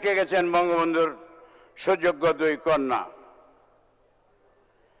 বঙ্গবন্ধু রেখে গেছেন বঙ্গবন্ধুর সুযোগ্য দুই কন্যা,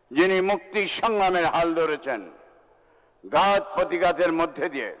 যিনি মুক্তি সংগ্রামের হাল ধরেছেন, ঘাত প্রতিঘাতের মধ্যে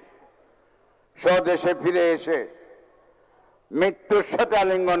দিয়ে স্বদেশে ফিরে এসে মৃত্যুর সাথে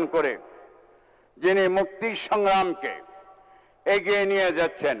আলিঙ্গন করে যিনি মুক্তি সংগ্রামকে এগিয়ে নিয়ে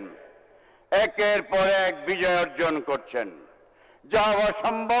যাচ্ছেন, একের পর এক বিজয় অর্জন করছেন। যা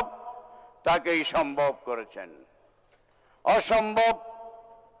অসম্ভব তাকেই সম্ভব করেছেন। অসম্ভব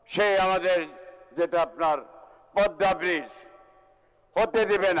সে আমাদের যেটা আপনার পদ্মা ব্রিজ হতে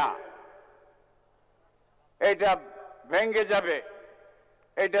দেবে না, এটা ভেঙে যাবে,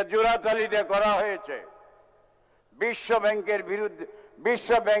 এটা জোড়াতালিতে করা হয়েছে। বিশ্ব ব্যাংকের বিরুদ্ধে, বিশ্ব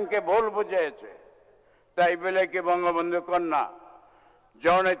ব্যাংকে ভুল বুঝিয়েছে, তাই বলে কি বঙ্গবন্ধু কন্যা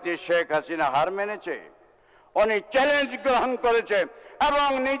জননেত্রী শেখ হাসিনা হার মেনেছে? উনি চ্যালেঞ্জ গ্রহণ করেছে এবং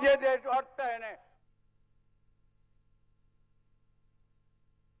নিজেদের অর্থায়নে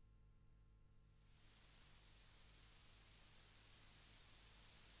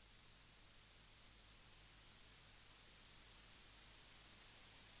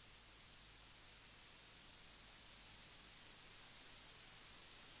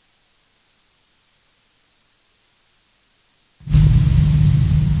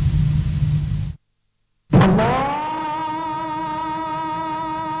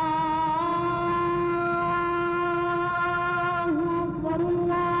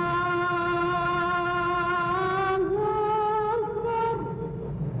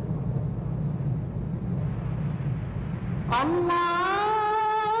أشهد أن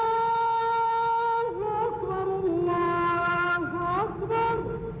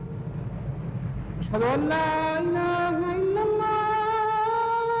لا إله إلا الله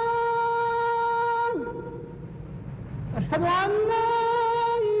أشهد أن لا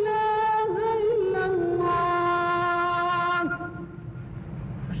إله إلا الله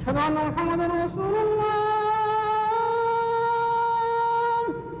أشهد أن محمدا رسول الله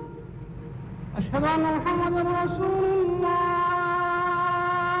أشهد أن محمدا رسول الله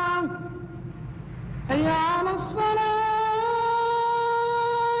حي على الصلاة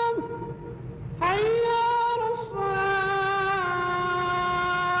حي على الصلاة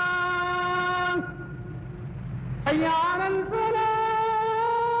حي على الفلاح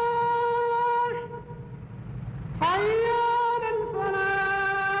حي على الفلاح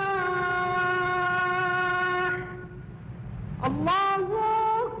الله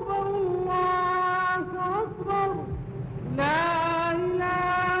أكبر الله أكبر لا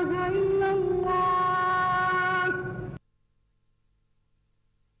إله إلا الله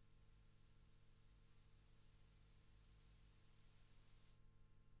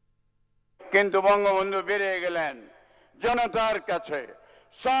কিন্তু বঙ্গবন্ধু বেরিয়ে গেলেন জনতার কাছে।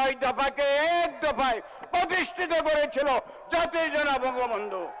 6 দফাকে 1 দফায় প্রতিষ্ঠিত করেছিল জাতির জনক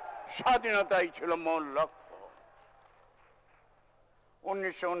বঙ্গবন্ধু। স্বাধীনতাই ছিল মূল লক্ষ্য।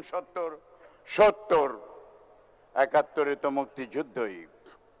 1969, 70, 71 তো মুক্তিযুদ্ধই।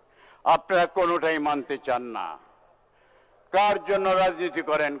 আপনারা কোনোটাই মানতে চান না। কার জন্য রাজনীতি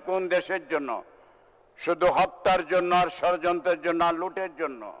করেন? কোন দেশের জন্য? শুধু হত্যার জন্য আর ষড়যন্ত্রের জন্য আর লুটের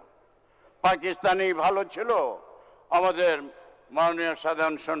জন্য? পাকিস্তানি ভালো ছিল? আমাদের মাননীয়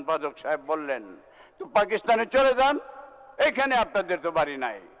সাধারণ সম্পাদক সাহেব বললেন তো পাকিস্তানে চলে যান, এখানে আপনাদের তো বাড়ি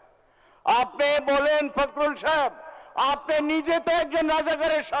নাই। আপনি বলেন ফখরুল সাহেব, আপনি নিজে তো একজন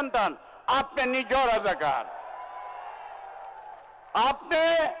রাজাকারের সন্তান, আপনি নিজেও রাজাকার। আপনি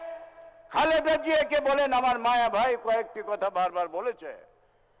খালেদা জিয়াকে বলেন, আমার মায়া ভাই কয়েকটি কথা বারবার বলেছে,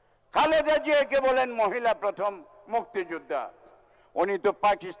 খালেদা জিয়াকে বলেন মহিলা প্রথম মুক্তিযোদ্ধা। উনি তো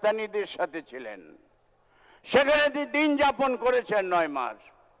পাকিস্তানিদের সাথে ছিলেন, সেখানে দিন যাপন করেছেন 9 মাস।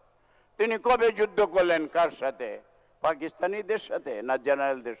 তিনি কবে যুদ্ধ করলেন? কার সাথে? পাকিস্তানিদের সাথে না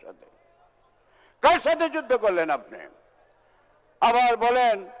জেনারেলদের সাথে? কার সাথে যুদ্ধ করলেন আপনি? আবার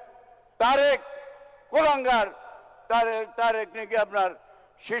বলেন তারেক কুলাঙ্গার, তারেক নাকি আপনার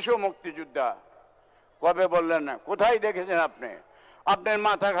শিশু মুক্তিযোদ্ধা। কবে বললেন না? কোথায় দেখেছেন আপনি? আপনার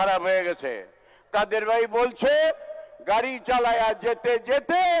মাথা খারাপ হয়ে গেছে। কাদের ভাই বলছে গাড়ি চালায়া যেতে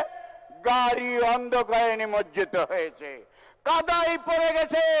যেতে গাড়ি অন্ধকারে নিমজ্জিত হয়েছে, কাদাই পড়ে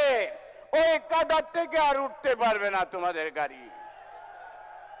গেছে, ওই কাদার থেকে আর উঠতে পারবে না তোমাদের গাড়ি।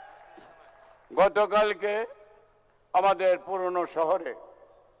 গতকালকে আমাদের পুরনো শহরে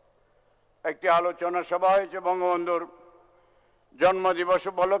একটি আলোচনা সভা হয়েছে বঙ্গবন্ধুর জন্মদিবস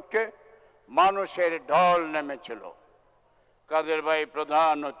উপলক্ষে। মানুষের ঢল নেমেছিল, কাদের ভাই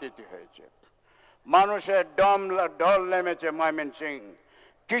প্রধান অতিথি হয়েছে। মানুষের ঢল নেমেছে ময়মনসিংহ,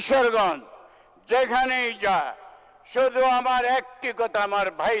 কিশোরগঞ্জ, যেখানেই যা শুধু আমার একটি কথা আমার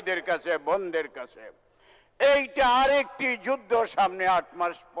ভাইদের কাছে, বোনদের কাছে, এইটা আরেকটি যুদ্ধ সামনে 8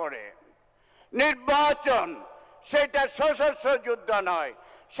 মাস পরে। নির্বাচন সেটা সশস্ত্র যুদ্ধ নয়,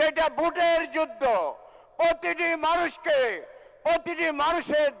 সেটা ভোটের যুদ্ধ। প্রতিটি মানুষকে, প্রতিটি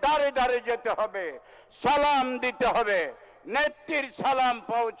মানুষের দ্বারে দ্বারে যেতে হবে, সালাম দিতে হবে, নেত্রীর সালাম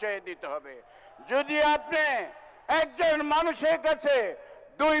পৌঁছে দিতে হবে। যদি আপনি একজন মানুষের কাছে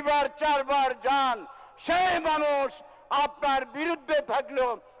 2 বার 4 বার যান, সেই মানুষ আপনার বিরুদ্ধে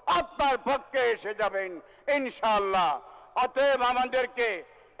থাকলেও আপনার পক্ষে এসে যাবেন ইনশাআল্লাহ। অতএব আমাদেরকে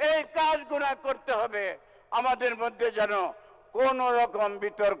এই কাজগুলো করতে হবে। আমাদের মধ্যে যেন কোন রকম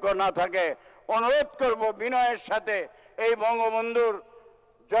বিতর্ক না থাকে। অনুরোধ করব বিনয়ের সাথে এই বঙ্গবন্ধুর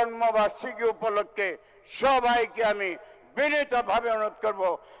জন্মবার্ষিকী উপলক্ষে সবাইকে আমি বিনীতভাবে অনুরোধ করব,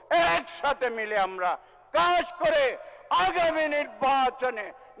 একসাথে মিলে আমরা কাজ করে আগামী নির্বাচনে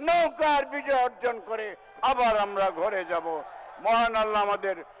নৌকার বিজয় অর্জন করে আবার আমরা ঘরে যাব। মহান আল্লাহ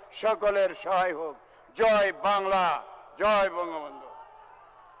আমাদের সকলের সহায় হোক। জয় বাংলা, জয় বঙ্গবন্ধু।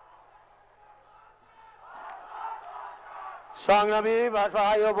 সংগ্রামী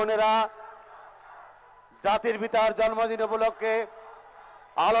ভাই ও বোনেরা, জাতির পিতার জন্মদিন উপলক্ষে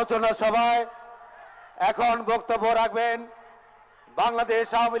আলোচনা সভায় এখন বক্তব্য রাখবেন বাংলাদেশ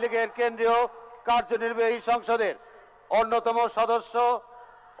আওয়ামী লীগের কেন্দ্রীয় কার্যনির্বাহী সংসদের অন্যতম সদস্য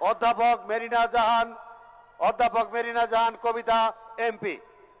অধ্যাপক মেরিনা জাহান কবিতা এমপি।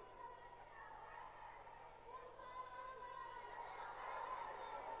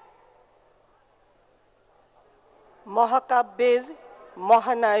 মহাকাব্যের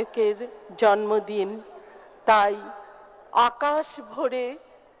মহানায়কের জন্মদিন, তাই আকাশ ভরে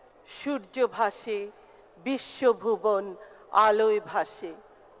সূর্য ভাসে, বিশ্বভুবন আলোয় ভাসে।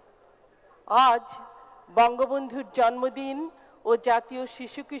 আজ বঙ্গবন্ধুর জন্মদিন ও জাতীয়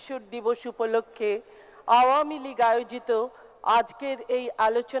শিশু কিশোর দিবস উপলক্ষে আওয়ামী লীগ আয়োজিত আজকের এই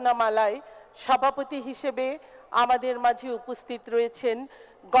আলোচনামালায় সভাপতি হিসেবে আমাদের মাঝে উপস্থিত রয়েছেন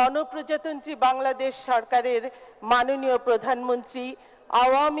গণপ্রজাতন্ত্রী বাংলাদেশ সরকারের মাননীয় প্রধানমন্ত্রী,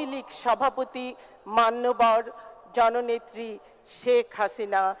 আওয়ামী লীগ সভাপতি, মান্যবর জননেত্রী শেখ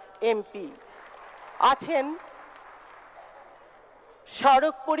হাসিনা এমপি। আছেন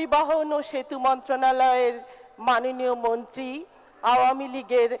সড়ক পরিবহন ও সেতু মন্ত্রণালয়ের মাননীয় মন্ত্রী, আওয়ামী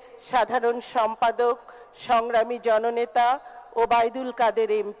লীগের সাধারণ সম্পাদক, সংগ্রামী জননেতা ওবায়দুল কাদের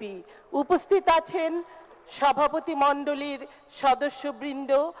এমপি। উপস্থিত আছেন সভাপতি মণ্ডলীর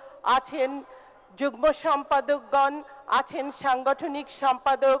সদস্যবৃন্দ, আছেন যুগ্ম সম্পাদকগণ, আছেন সাংগঠনিক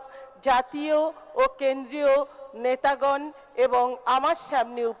সম্পাদক, জাতীয় ও কেন্দ্রীয় নেতাগণ এবং আমার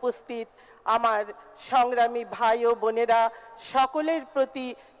সামনে উপস্থিত আমার সংগ্রামী ভাই ও বোনেরা, সকলের প্রতি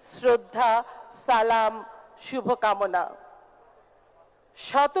শ্রদ্ধা, সালাম, শুভকামনা।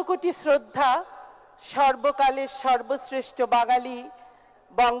 শতকোটি শ্রদ্ধা সর্বকালের সর্বশ্রেষ্ঠ বাঙালি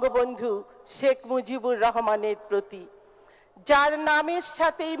বঙ্গবন্ধু শেখ মুজিবুর রহমানের প্রতি, যার নামের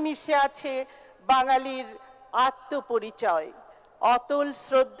সাথেই মিশে আছে বাঙালির আত্মপরিচয়। অতল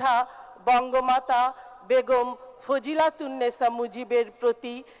শ্রদ্ধা বঙ্গমাতা বেগম ফজিলাতুন্নেসা মুজিবের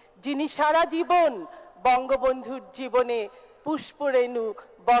প্রতি, যিনি সারা জীবন বঙ্গবন্ধুর জীবনে পুষ্পরেণু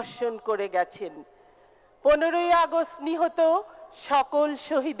বর্ষণ করে গেছেন। 15ই আগস্ট নিহত সকল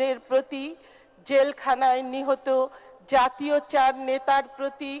শহীদের প্রতি, জেলখানায় নিহত জাতীয় 4 নেতার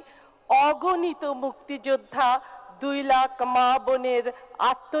প্রতি, অগণিত মুক্তিযোদ্ধা 2 লাখ মা বোনের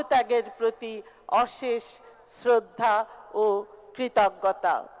আত্মত্যাগের প্রতি অশেষ শ্রদ্ধা ও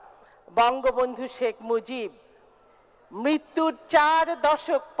কৃতজ্ঞতা। বঙ্গবন্ধু শেখ মুজিব মৃত্যুর 4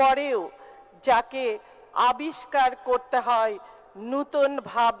 দশক পরেও যাকে আবিষ্কার করতে হয় নূতন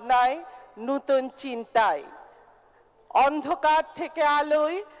ভাবনায়, নূতন চিন্তায়, অন্ধকার থেকে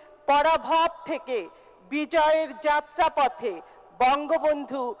আলোয়, পরাভব থেকে বিজয়ের যাত্রাপথে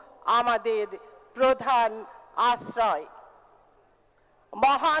বঙ্গবন্ধু আমাদের প্রধান আশ্রয়।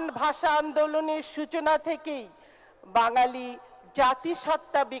 মহান ভাষা আন্দোলনের সূচনা থেকেই বাঙালি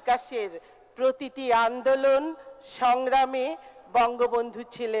জাতিসত্তা বিকাশের প্রতিটি আন্দোলন সংগ্রামে বঙ্গবন্ধু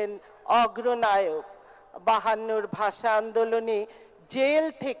ছিলেন অগ্রনায়ক। 52 ভাষা আন্দোলনে জেল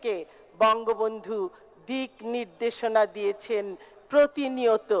থেকে বঙ্গবন্ধু দিক নির্দেশনা দিয়েছেন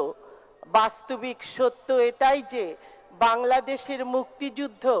প্রতিনিয়ত। বাস্তবিক সত্য এটাই যে বাংলাদেশের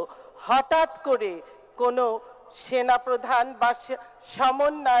মুক্তিযুদ্ধ হঠাৎ করে কোনো সেনাপ্রধান বা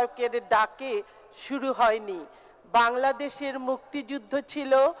সমন্বয়কের ডাকে শুরু হয়নি। বাংলাদেশের মুক্তিযুদ্ধ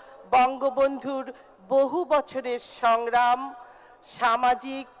ছিল বঙ্গবন্ধুর বহু বছরের সংগ্রাম,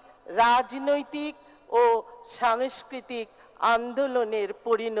 সামাজিক, রাজনৈতিক ও সাংস্কৃতিক আন্দোলনের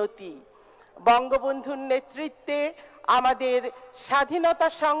পরিণতি। বঙ্গবন্ধুর নেতৃত্বে আমাদের স্বাধীনতা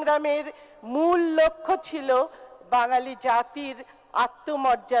সংগ্রামের মূল লক্ষ্য ছিল বাঙালি জাতির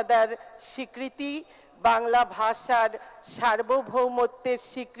আত্মমর্যাদার স্বীকৃতি, বাংলা ভাষার সার্বভৌমত্বের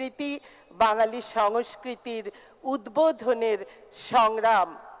স্বীকৃতি, বাঙালি সংস্কৃতির উদ্বোধনের সংগ্রাম।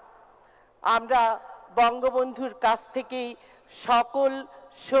 আমরা বঙ্গবন্ধুর কাছ থেকেই সকল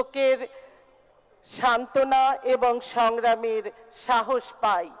শোকের সান্ত্বনা এবং সংগ্রামের সাহস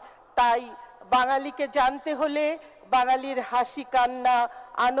পাই। তাই বাঙালিকে জানতে হলে, বাঙালির হাসি কান্না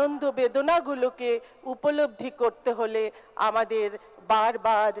আনন্দ বেদনাগুলোকে উপলব্ধি করতে হলে আমাদের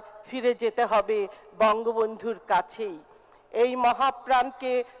বারবার ফিরে যেতে হবে বঙ্গবন্ধুর কাছেই। এই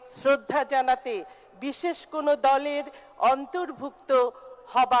মহাপ্রাণকে শ্রদ্ধা জানাতে বিশেষ কোনো দলের অন্তর্ভুক্ত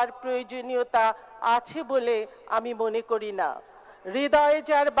হবার প্রয়োজনীয়তা আছে বলে আমি মনে করি না। হৃদয়ে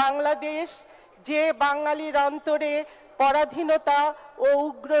যার বাংলাদেশ, যে বাঙালির অন্তরে পরাধীনতা ও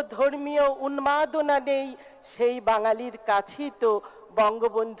উগ্র ধর্মীয় উন্মাদনা নেই, সেই বাঙালির কাছেই তো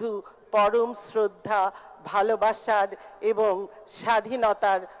বঙ্গবন্ধু পরম শ্রদ্ধা, ভালোবাসার এবং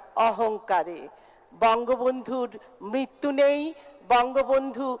স্বাধীনতার অহংকারে। বঙ্গবন্ধুর মৃত্যু নেই,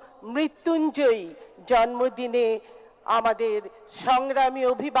 বঙ্গবন্ধু মৃত্যুঞ্জয়ী। জন্মদিনে আমাদের সংগ্রামী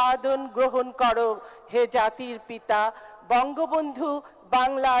অভিবাদন গ্রহণ করো হে জাতির পিতা। বঙ্গবন্ধু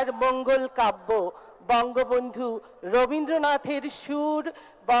বাংলার মঙ্গল কাব্য, বঙ্গবন্ধু রবীন্দ্রনাথের সুর,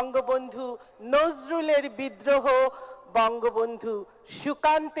 বঙ্গবন্ধু নজরুলের বিদ্রোহ, বঙ্গবন্ধু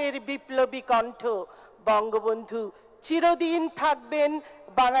সুকান্তের বিপ্লবী কণ্ঠ। বঙ্গবন্ধু চিরদিন থাকবেন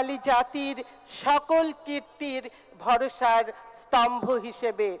বাঙালি জাতির সকল কীর্তির ভরসার স্তম্ভ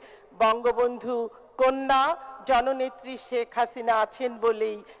হিসেবে। বঙ্গবন্ধু কন্যা জননেত্রী শেখ হাসিনা আছেন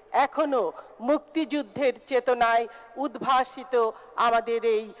বলেই এখনো মুক্তিযুদ্ধের চেতনায় উদ্ভাসিত আমাদের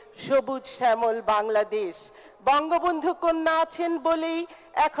এই সবুজ শ্যামল বাংলাদেশ। বঙ্গবন্ধু কন্যা আছেন বলেই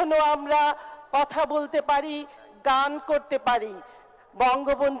এখনো আমরা কথা বলতে পারি, গান করতে পারি।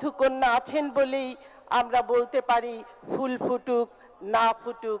 বঙ্গবন্ধু কন্যা আছেন বলেই আমরা বলতে পারি ফুল ফুটুক না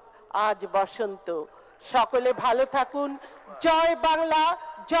ফুটুক আজ বসন্ত। সকলে ভালো থাকুন। জয় বাংলা,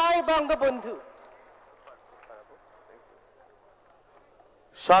 জয় বঙ্গবন্ধু।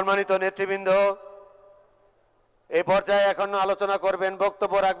 সম্মানিত নেতৃবৃন্দ, এই পর্যায়ে এখন আলোচনা করবেন,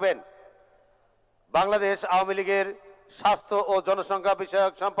 বক্তব্য রাখবেন বাংলাদেশ আওয়ামী লীগের স্বাস্থ্য ও জনসংখ্যা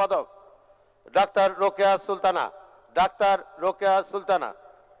বিষয়ক সম্পাদক ডাক্তার রোকেয়া সুলতানা। ডাক্তার রোকেয়া সুলতানা।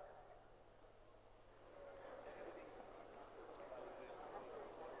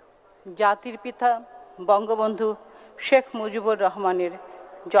 জাতির পিতা বঙ্গবন্ধু শেখ মুজিবুর রহমানের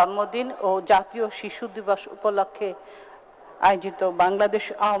জন্মদিন ও জাতীয় শিশু দিবস উপলক্ষে আয়োজিত বাংলাদেশ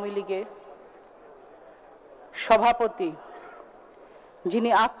আওয়ামী লীগের সভাপতি, যিনি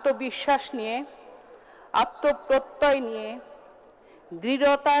আত্মবিশ্বাস নিয়ে, আত্মপ্রত্যয় নিয়ে,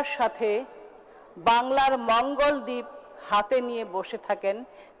 দৃঢ়তার সাথে বাংলার মঙ্গল দ্বীপ হাতে নিয়ে বসে থাকেন,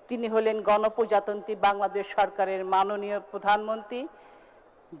 তিনি হলেন গণপ্রজাতন্ত্রী বাংলাদেশ সরকারের মাননীয় প্রধানমন্ত্রী,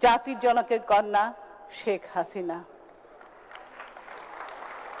 জাতির জনকের কন্যা শেখ হাসিনা।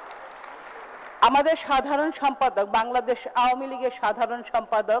 আমাদের সাধারণ সম্পাদক, বাংলাদেশ আওয়ামী লীগের সাধারণ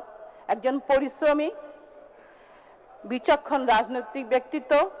সম্পাদক, একজন পরিশ্রমী বিচক্ষণ রাজনৈতিক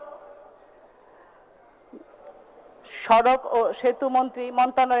ব্যক্তিত্ব, সড়ক ও সেতু মন্ত্রী,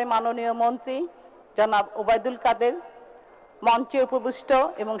 মন্ত্রণালয়ের মাননীয় মন্ত্রী জনাব ওবায়দুল কাদের, মঞ্চে উপবিষ্ট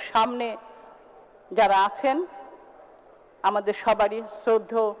এবং সামনে যারা আছেন আমাদের সবারই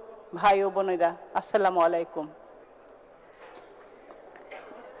শ্রদ্ধেয় ভাই ও বোনেরা, আসসালামু আলাইকুম।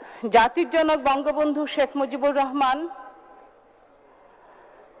 জাতির জনক বঙ্গবন্ধু শেখ মুজিবুর রহমান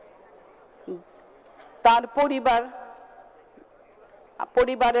তার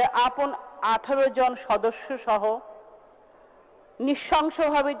পরিবারের আপন 18 জন সদস্য সহ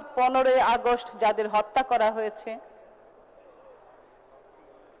নৃশংসভাবে 15 আগস্ট যাদের হত্যা করা হয়েছে,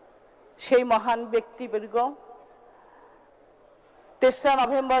 সেই মহান ব্যক্তিবর্গ, 3রা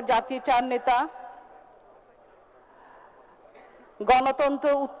নভেম্বর জাতির 4 নেতা, গণতন্ত্র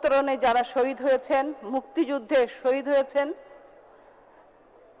উত্তরণে যারা শহীদ হয়েছেন, মুক্তিযুদ্ধে শহীদ হয়েছেন,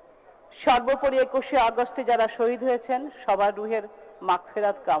 সর্বোপরি 21শে আগস্টে যারা শহীদ হয়েছেন, সবার রুহের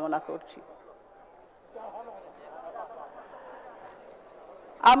মাগফিরাত কামনা করছি।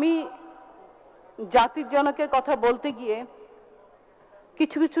 আমি জাতির জনকের কথা বলতে গিয়ে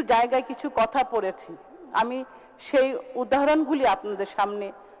কিছু কিছু জায়গায় কিছু কথা পড়েছি। আমি সেই উদাহরণগুলি আপনাদের সামনে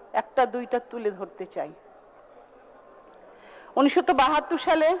একটা দুইটা তুলে ধরতে চাই। 1972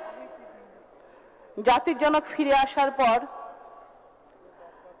 সালে জাতির জনক ফিরে আসার পর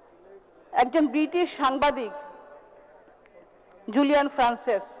একজন ব্রিটিশ সাংবাদিক জুলিয়ান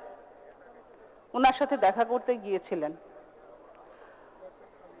ফ্রান্সেস ওনার সাথে দেখা করতে গিয়েছিলেন।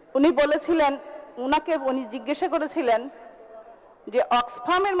 উনি বলেছিলেন, উনি জিজ্ঞাসা করেছিলেন যে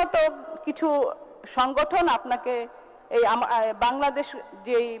অক্সফামের মতো কিছু সংগঠন আপনাকে এই বাংলাদেশ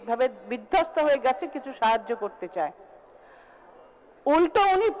যেভাবে বিধ্বস্ত হয়ে গেছে কিছু সাহায্য করতে চায়। উল্টো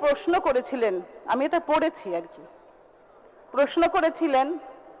উনি প্রশ্ন করেছিলেন, আমি এটা পড়েছি আর কি, প্রশ্ন করেছিলেন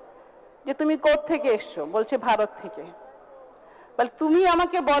যে তুমি কোথা থেকে এসছো? বলছে ভারত থেকে। বলে তুমি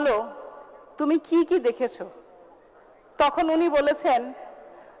আমাকে বলো তুমি কি কি দেখেছো? তখন উনি বলেছেন,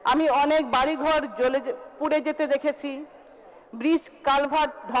 আমি অনেক বাড়িঘর পুড়ে যেতে দেখেছি, ব্রিজ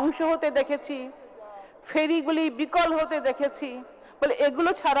কালভার্ট ধ্বংস হতে দেখেছি, ফেরিগুলি বিকল হতে দেখেছি। বলে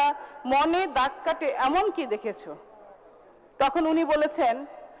এগুলো ছাড়া মনে দাগ কাটে এমন কি দেখেছো? তখন উনি বলেছেন,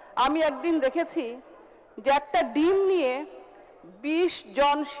 আমি একদিন দেখেছি যে একটা ডিম নিয়ে 20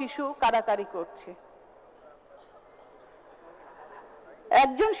 জন শিশু কাড়াকাড়ি করছে।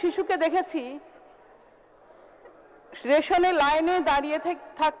 একজন শিশুকে দেখেছি রেশনের লাইনে দাঁড়িয়ে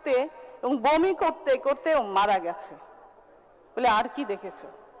থাকতে এবং বমি করতে করতে মারা গেছে। বলে আর কি দেখেছো?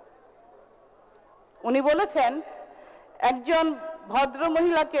 উনি বলেছেন, একজন ভদ্র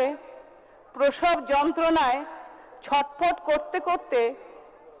মহিলাকে প্রসব যন্ত্রণায় ছটফট করতে করতে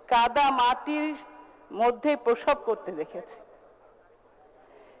কাদা মাটির মধ্যে প্রসব করতে দেখেছে।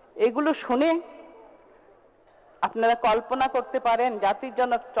 এগুলো শুনে আপনারা কল্পনা করতে পারেন জাতির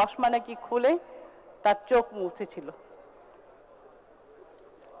জনক চশমা নাকি খুলে তার চোখ মুছেছিল।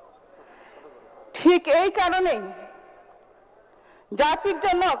 ঠিক এই কারণেই জাতির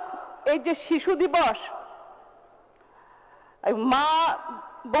জনক এই যে শিশু দিবস, মা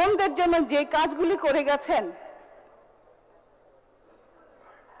বোনদের জন্য যে কাজগুলি করে গেছেন,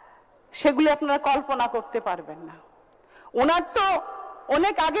 সেগুলি আপনারা কল্পনা করতে পারবেন না। ওনার তো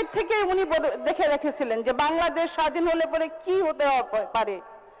অনেক আগের থেকে উনি দেখে রেখেছিলেন যে বাংলাদেশ স্বাধীন হলে পরে কি হতে পারে,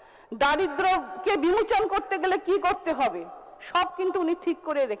 দারিদ্র্যকে বিমোচন করতে গেলে কি করতে হবে, সব কিন্তু উনি ঠিক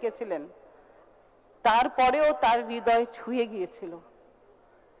করে রেখেছিলেন। তারপরেও তার হৃদয় ছুঁয়ে গিয়েছিল।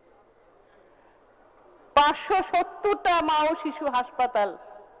 570টা মা ও শিশু হাসপাতাল,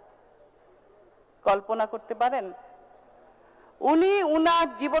 কল্পনা করতে পারেন? উনি উনার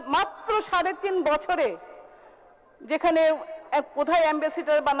জীবন মাত্র 3.5 বছরে, যেখানে কোথায়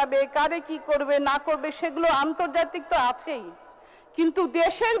অ্যাম্বাসেডর বানাবে, কারে কি করবে না করবে সেগুলো আন্তর্জাতিক তো আছেই, কিন্তু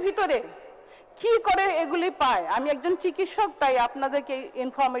দেশের ভিতরে কি করে এগুলি পায়, আমি একজন চিকিৎসক তাই আপনাদেরকে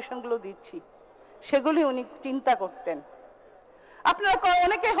ইনফরমেশনগুলো দিচ্ছি, সেগুলি উনি চিন্তা করতেন। আপনারা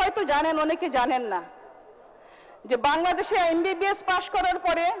অনেকে হয়তো জানেন, অনেকে জানেন না যে বাংলাদেশে এমবিবিএস পাশ করার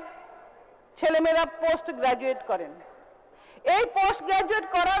পরে ছেলেমেয়েরা পোস্ট গ্রাজুয়েট করেন। এই পোস্ট গ্রাজুয়েট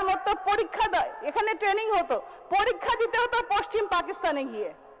করার মতো পরীক্ষা দেয়, এখানে ট্রেনিং হতো, পরীক্ষা দিতে হতো পশ্চিম পাকিস্তানে গিয়ে।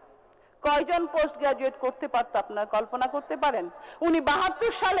 কয়জন পোস্ট গ্রাজুয়েট করতে পারতো আপনারা কল্পনা করতে পারেন? উনি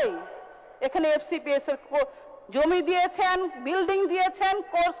 72 সালেই এখানে এফসিপিএস এর জমি দিয়েছেন, বিল্ডিং দিয়েছেন,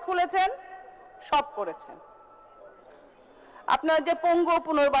 কোর্স খুলেছেন, সব করেছেন। আপনারা যে পঙ্গু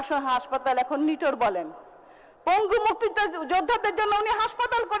পুনর্বাসন হাসপাতাল, এখন নিটোর বলেন, পঙ্গু মুক্তিযোদ্ধাদের জন্য উনি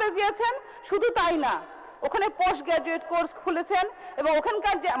হাসপাতাল করে দিয়েছেন। শুধু তাই না, ওখানে পোস্ট গ্রাজুয়েট কোর্স খুলেছেন এবং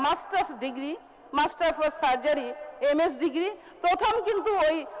ওখানকার যে masters degree, master for surgery, MS degree প্রথম কিন্তু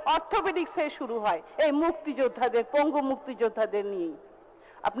ওই অর্থোপেডিক্সে শুরু হয়, এই মুক্তিযোদ্ধাদের, পঙ্গু মুক্তিযোদ্ধাদের নিয়েই।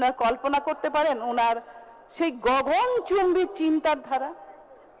 আপনারা কল্পনা করতে পারেন ওনার সেই গগনচুম্বী চিন্তার ধারা?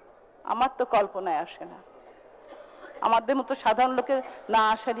 আমার তো কল্পনায় আসে না, আমাদের মতো সাধারণ লোকের না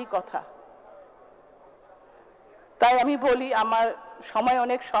আসারই কথা। তাই আমি বলি, আমার সময়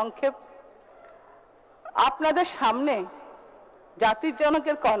অনেক সংক্ষেপ, আপনাদের সামনে জাতির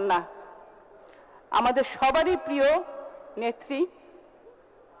জনকের কন্যা, আমাদের সবারই প্রিয় নেত্রী,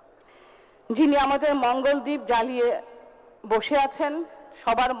 যিনি আমাদের মঙ্গল দ্বীপ জ্বালিয়ে বসে আছেন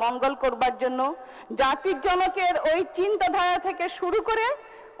সবার মঙ্গল করবার জন্য। জাতির জনকের ওই চিন্তাধারা থেকে শুরু করে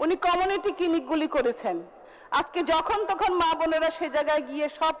উনি কমিউনিটি ক্লিনিকগুলি করেছেন। আজকে যখন তখন মা বোনেরা সে জায়গায় গিয়ে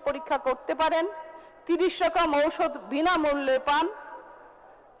সব পরীক্ষা করতে পারেন, 30 রকম ঔষধ বিনামূল্যে পান।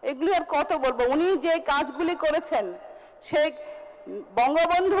 এগুলি আর কত বলবো, উনি যে কাজগুলি করেছেন, সেই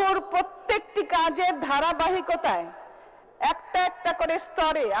বঙ্গবন্ধুর প্রত্যেকটি কাজের ধারাবাহিকতায় একটা একটা করে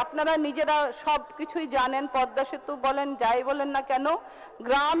স্তরে, আপনারা নিজেরা সব কিছুই জানেন, পদ্মা সেতু বলেন, যাই বলেন না কেন,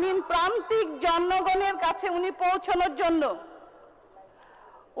 গ্রামীণ প্রান্তিক জনগণের কাছে উনি পৌঁছানোর জন্য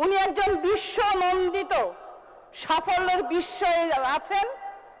উনি একজন বিশ্ব নন্দিত সাফল্যের বিশ্বে আছেন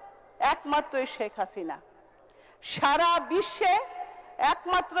একমাত্র শেখ হাসিনা। সারা বিশ্বে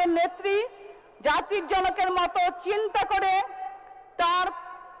একমাত্র নেত্রী, জাতির জনকের মতো চিন্তা করে তার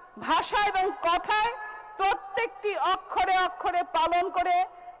ভাষা এবং কথায় প্রত্যেকটি অক্ষরে অক্ষরে পালন করে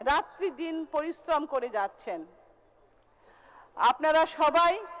রাত্রি দিন পরিশ্রম করে যাচ্ছেন। আপনারা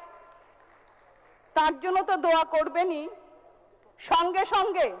সবাই তার জন্য তো দোয়া করবেনই, সঙ্গে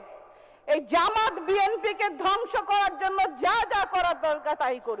সঙ্গে এই জামাত বিএনপিকে ধ্বংস করার জন্য যা যা করার দরকার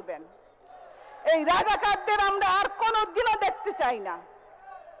তাই করবেন। এই রাজাকারদের আমরা আর কোনোদিনও দেখতে চাই না।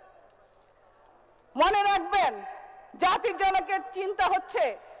 মনে রাখবেন, জাতির জনকের চিন্তা হচ্ছে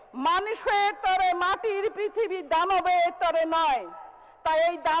মানুষের তরে মাটির পৃথিবী, দানবের তরে নয়। তাই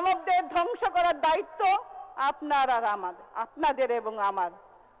এই দানবদের ধ্বংস করার দায়িত্ব আপনার আর আমাদের, আপনাদের এবং আমার।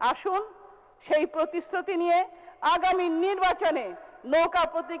 আসুন সেই প্রতিশ্রুতি নিয়ে আগামী নির্বাচনে নৌকা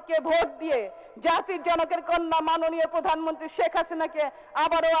প্রতীককে ভোট দিয়ে জাতির জনকের কন্যা মাননীয় প্রধানমন্ত্রী শেখ হাসিনাকে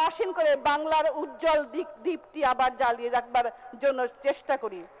আবারও আসীন করে বাংলার উজ্জ্বল দ্বীপটি আবার জ্বালিয়ে রাখবার জন্য চেষ্টা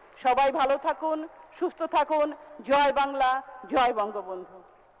করি। সবাই ভালো থাকুন, সুস্থ থাকুন। জয় বাংলা, জয় বঙ্গবন্ধু।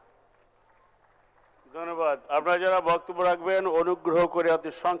 ধন্যবাদ। আপনারা যারা বক্তব্য রাখবেন অনুগ্রহ করে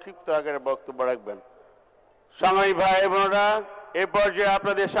অতি সংক্ষিপ্ত আকারে বক্তব্য রাখবেন। সংগ্রামী ভাই বোনেরা, এ পর্যায়ে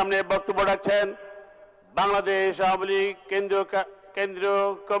আপনাদের সামনে বক্তব্য রাখছেন বাংলাদেশ আওয়ামী লীগ কেন্দ্রীয়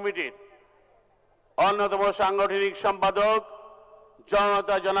কমিটির অন্যতম সাংগঠনিক সম্পাদক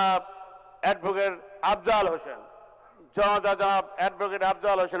জনতা জনাব অ্যাডভোকেট আফজাল হোসেন। জনতা জনাব অ্যাডভোকেট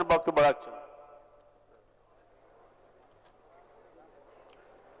আফজাল হোসেন বক্তব্য রাখছেন।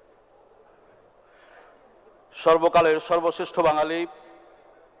 সর্বকালের সর্বশ্রেষ্ঠ বাঙালি,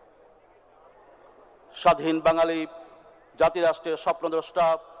 স্বাধীন বাঙালি, জাতিরাষ্ট্রের স্বপ্নদ্রষ্টা,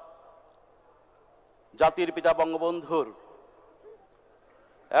 জাতির পিতা বঙ্গবন্ধুর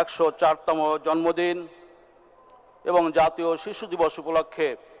 104তম জন্মদিন এবং জাতীয় শিশু দিবস উপলক্ষে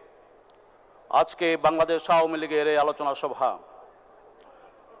আজকে বাংলাদেশ আওয়ামী লীগের এই আলোচনা সভা।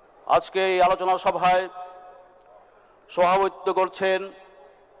 আজকে এই আলোচনা সভায় সভাপতিত্ব করছেন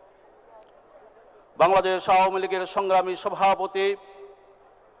বাংলাদেশ আওয়ামী লীগের সংগ্রামী সভাপতি,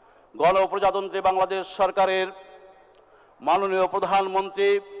 গণপ্রজাতন্ত্রী বাংলাদেশ সরকারের মাননীয় প্রধানমন্ত্রী,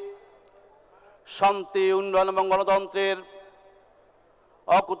 শান্তি, উন্নয়ন এবং গণতন্ত্রের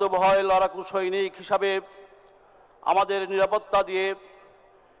অকুতোভয় লড়াকু সৈনিক হিসাবে আমাদের নিরাপত্তা দিয়ে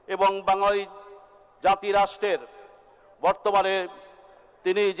এবং বাঙালি জাতি রাষ্ট্রের বর্তমানে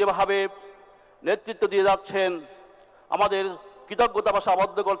তিনি যেভাবে নেতৃত্ব দিয়ে যাচ্ছেন, আমাদের কৃতজ্ঞতা ভাষা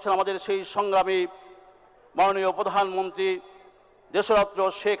আবদ্ধ করছেন আমাদের সেই সংগ্রামী মাননীয় প্রধানমন্ত্রী দেশরত্ন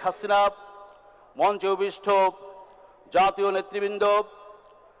শেখ হাসিনা, মঞ্চে উপবিষ্ট জাতীয় নেতৃবৃন্দ,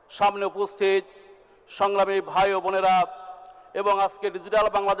 সামনে উপস্থিত সংগ্রামী ভাই ও বোনেরা এবং আজকে ডিজিটাল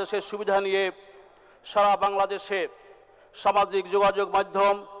বাংলাদেশের সুবিধা নিয়ে সারা বাংলাদেশে সামাজিক যোগাযোগ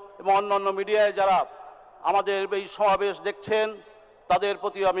মাধ্যম এবং অন্যান্য মিডিয়ায় যারা আমাদের এই সমাবেশ দেখছেন, তাদের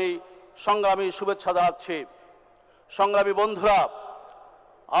প্রতি আমি সংগ্রামী শুভেচ্ছা জানাচ্ছি। সংগ্রামী বন্ধুরা,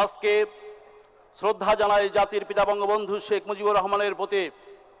 আজকে শ্রদ্ধা জানাই জাতির পিতা বঙ্গবন্ধু শেখ মুজিবুর রহমানের প্রতি,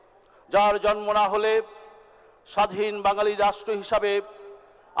 যার জন্ম না হলে স্বাধীন বাঙালি রাষ্ট্র হিসাবে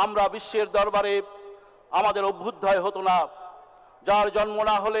আমরা বিশ্বের দরবারে আমাদের অভ্যুদয় হতো না, যার জন্ম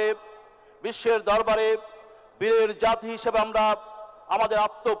না হলে বিশ্বের দরবারে বীরের জাতি হিসেবে আমরা আমাদের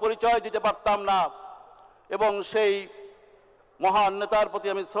আত্মপরিচয় দিতে পারতাম না। এবং সেই মহান নেতার প্রতি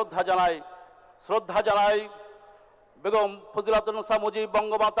আমি শ্রদ্ধা জানাই বেগম ফজিলাতুন্নেসা মুজিব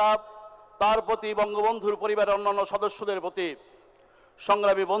বঙ্গমাতা, তার প্রতি, বঙ্গবন্ধুর পরিবারের অন্যান্য সদস্যদের প্রতি।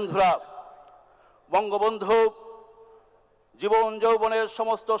 সংগ্রামী বন্ধুরা, বঙ্গবন্ধু জীবন যৌবনের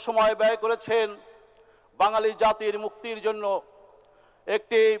সমস্ত সময় ব্যয় করেছেন বাঙালি জাতির মুক্তির জন্য,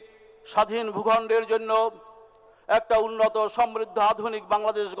 একটি স্বাধীন ভূখণ্ডের জন্য, একটা উন্নত সমৃদ্ধ আধুনিক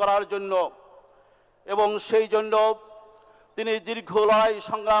বাংলাদেশ গড়ার জন্য। এবং সেই জন্য তিনি দীর্ঘ লড়াই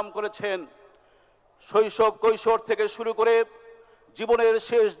সংগ্রাম করেছেন। শৈশব কৈশোর থেকে শুরু করে জীবনের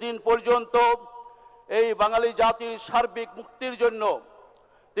শেষ দিন পর্যন্ত এই বাঙালি জাতির সার্বিক মুক্তির জন্য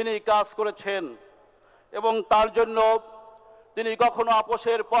তিনি কাজ করেছেন এবং তার জন্য তিনি কখনো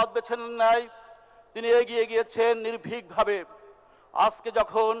আপোষের পথ বেছে নেন নাই। তিনি এগিয়ে গিয়েছেন নির্ভীকভাবে। আজকে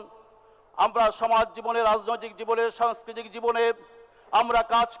যখন আমরা সমাজ জীবনে, রাজনৈতিক জীবনে, সাংস্কৃতিক জীবনে আমরা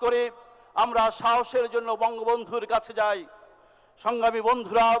কাজ করি, আমরা সাহসের জন্য বঙ্গবন্ধুর কাছে যাই। সংগ্রামী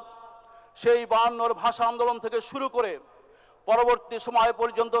বন্ধুরা, সেই 52 ভাষা আন্দোলন থেকে শুরু করে পরবর্তী সময়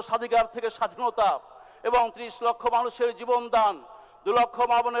পর্যন্ত স্বাধিকার থেকে স্বাধীনতা এবং 30 লক্ষ মানুষের জীবনদান, 2 লক্ষ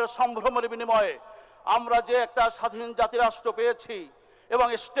মা বোনের সম্ভ্রমের বিনিময়ে আমরা যে একটা স্বাধীন জাতিরাষ্ট্র পেয়েছি এবং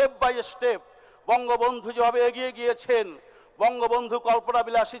স্টেপ বাই স্টেপ বঙ্গবন্ধু যেভাবে এগিয়ে গিয়েছেন, বঙ্গবন্ধু কল্পনা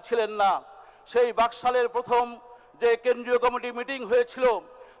বিলাসী ছিলেন না। সেই বাকশালের প্রথম যে কেন্দ্রীয় কমিটি মিটিং হয়েছিল,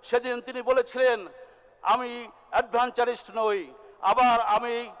 সেদিন তিনি বলেছিলেন, আমি অ্যাডভেঞ্চারিস্ট নই, আবার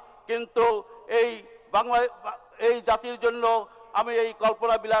আমি কিন্তু এই জাতির জন্য আমি এই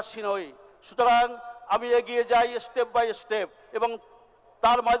কল্পনা বিলাসী নই। সুতরাং আমি এগিয়ে যাই স্টেপ বাই স্টেপ এবং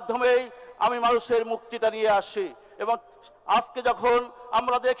তার মাধ্যমেই আমি মানুষের মুক্তিটা নিয়ে আসি। এবং আজকে যখন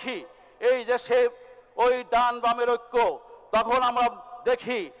আমরা দেখি এই দেশে ওই ডান বামের ঐক্য, তখন আমরা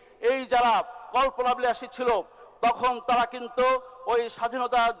দেখি এই যারা কল্পনা বিলাসী ছিল, তখন তারা কিন্তু ওই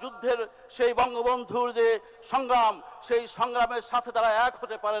স্বাধীনতা যুদ্ধের সেই বঙ্গবন্ধুর যে সংগ্রাম, সেই সংগ্রামের সাথে তারা এক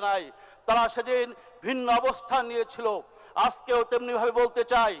হতে পারে নাই। তারা সেদিন ভিন্ন অবস্থান নিয়েছিল। আজকেও তেমনি ভাবে বলতে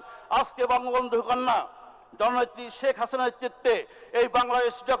চাই, আজকে বঙ্গবন্ধু কন্যা জননেত্রী শেখ হাসিনার নেতৃত্বে এই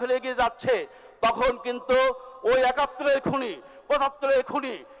বাংলাদেশ যখন এগিয়ে যাচ্ছে, তখন কিন্তু ওই 71-এর খুনি, 75-এর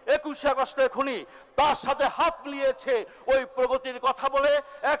খুনি, 21শে আগস্টের খুনি, তার সাথে হাত মিলিয়েছে ওই প্রগতির কথা বলে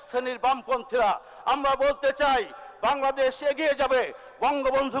এক শ্রেণীর বামপন্থীরা। আমরা বলতে চাই, বাংলাদেশ এগিয়ে যাবে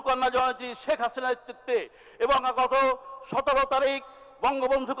বঙ্গবন্ধু কন্যা জননেত্রী শেখ হাসিনার নেতৃত্বে। এবং গত 17 তারিখ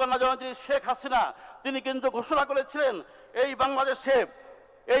বঙ্গবন্ধু কন্যা জননেত্রী শেখ হাসিনা তিনি কিন্তু ঘোষণা করেছিলেন, এই বাংলাদেশে,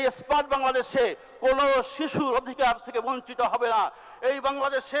 এই স্মার্ট বাংলাদেশে কোনো শিশুর অধিকার থেকে বঞ্চিত হবে না। এই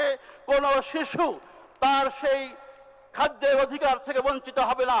বাংলাদেশে কোনো শিশু তার সেই খাদ্যের অধিকার থেকে বঞ্চিত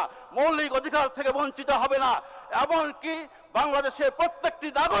হবে না, মৌলিক অধিকার থেকে বঞ্চিত হবে না। এমনকি বাংলাদেশের প্রত্যেকটি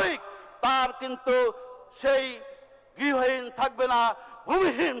নাগরিক তার কিন্তু সেই গৃহহীন থাকবে না,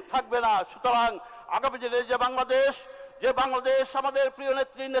 ভূমিহীন থাকবে না। সুতরাং আগামী দিনে যে বাংলাদেশ আমাদের প্রিয়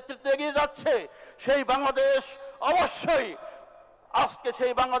নেত্রীর নেতৃত্বে এগিয়ে যাচ্ছে, সেই বাংলাদেশ অবশ্যই আজকে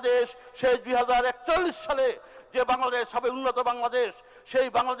সেই বাংলাদেশ, সেই 2041 সালে যে বাংলাদেশ হবে উন্নত বাংলাদেশ, সেই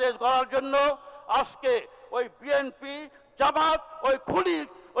বাংলাদেশ গড়ার জন্য আজকে ওই বিএনপি, জামাত, ওই খুনি,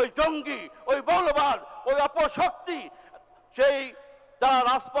 ওই জঙ্গি, ওই মৌলবাদ, ওই অপশক্তি, সেই যারা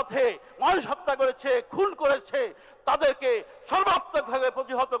রাজপথে মানুষ হত্যা করেছে, খুন করেছে, তাদেরকে সর্বাত্মকভাবে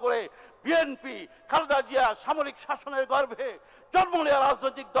প্রতিহত করে বিএনপি, খালেদা জিয়া সামরিক শাসনের গর্ভে জন্ম নেওয়া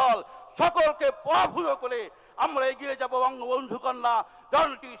রাজনৈতিক দল সকলকে পরাভূত করে আমরা এগিয়ে যাব বঙ্গবন্ধু কন্যা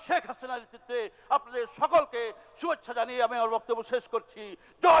জননেত্রী শেখ হাসিনার নেতৃত্বে আপনাদের সকলকে শুভেচ্ছা জানিয়ে আমি আমার বক্তব্য শেষ করছি।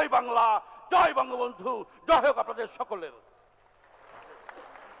 জয় বাংলা, জয় বঙ্গবন্ধু, জয় হোক আপনাদের সকলের।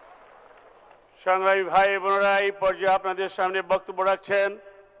 সংগ্রামী ভাই বোনেরা, এই পর্যায়ে আপনাদের সামনে বক্তব্য রাখছেন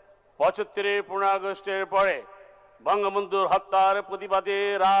 ৭৫ 15 আগস্টের পরে বঙ্গবন্ধুর হত্যার প্রতিবাদে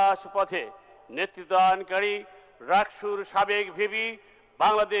রাজপথে নেতৃত্বদানকারী রাকসুর সাবেক ভিপি,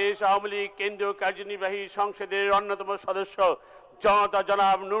 বাংলাদেশ আওয়ামী লীগ কেন্দ্রীয় কার্যনির্বাহী সংসদের অন্যতম সদস্য জনতা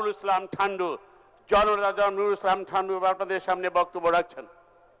জনাব নুরুল ইসলাম ঠান্ডু। জনতা জনাব নুরুল ইসলাম ঠান্ডু আপনাদের সামনে বক্তব্য রাখছেন।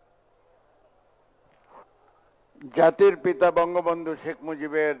 জাতির পিতা বঙ্গবন্ধু শেখ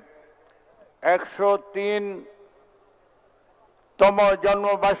মুজিবের 103তম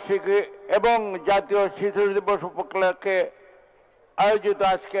জন্মবার্ষিকী এবং জাতীয় শিশু দিবস উপলক্ষে আয়োজিত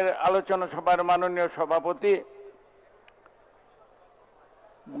আজকের আলোচনা সভার মাননীয় সভাপতি,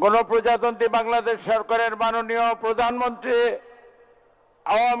 গণপ্রজাতন্ত্রী বাংলাদেশ সরকারের মাননীয় প্রধানমন্ত্রী,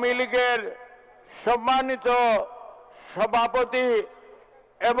 আওয়ামী লীগের সম্মানিত সভাপতি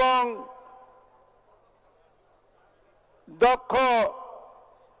এবং দক্ষ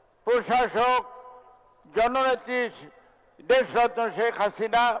প্রশাসক জননেত্রী দেশরত্ন শেখ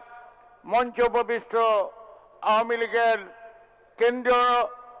হাসিনা, মঞ্চ উপবিষ্ট আওয়ামী লীগের কেন্দ্রীয়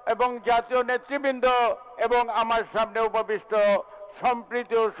এবং জাতীয় নেতৃবৃন্দ এবং আমার সামনে উপবিষ্ট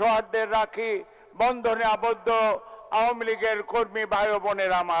সম্প্রীতি ও সৌহার্দ্যের রাখি বন্ধনে আবদ্ধ আওয়ামী লীগের কর্মী ভাই ও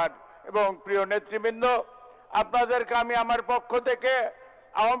বোনের আমার এবং প্রিয় নেতৃবৃন্দ, আপনাদেরকে আমি আমার পক্ষ থেকে,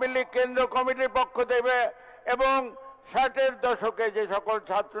 আওয়ামী লীগ কেন্দ্রীয় কমিটির পক্ষ থেকে এবং 60-এর দশকে যে সকল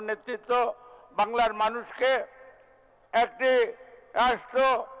ছাত্র নেতৃত্ব বাংলার মানুষকে একটি রাষ্ট্র,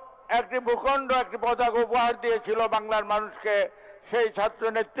 একটি ভূখণ্ড, একটি পতাকা উপহার দিয়েছিল বাংলার মানুষকে, সেই ছাত্র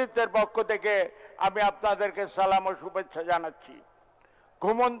নেতৃত্বের পক্ষ থেকে আমি আপনাদেরকে সালাম ও শুভেচ্ছা জানাচ্ছি।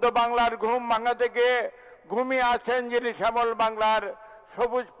 ঘুমন্ত বাংলার ঘুম ভাঙাতে গিয়ে ঘুমিয়ে আছেন যিনি শ্যামল বাংলার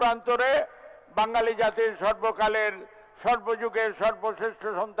সবুজ প্রান্তরে, বাঙালি জাতির সর্বকালের সর্বযুগের সর্বশ্রেষ্ঠ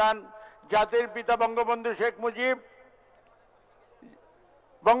সন্তান জাতির পিতা বঙ্গবন্ধু শেখ মুজিব,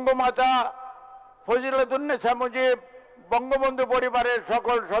 বঙ্গমাতা ফজিলাতুন্নেসা মুজিব, বঙ্গবন্ধু পরিবারের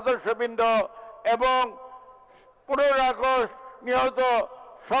সকল সদস্যবৃন্দ এবং 15 আগস্ট নিহত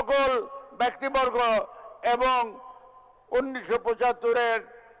সকল ব্যক্তিবর্গ এবং 1975-এর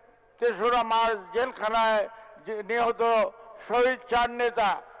 3রা মার্চ জেলখানায় নিহত শহীদ 4 নেতা,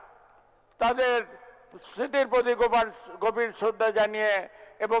 তাদের স্মৃতির প্রতি গভীর শ্রদ্ধা জানিয়ে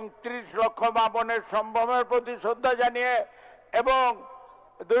এবং 30 লক্ষ মা বোনের সম্ভ্রমের প্রতি শ্রদ্ধা জানিয়ে এবং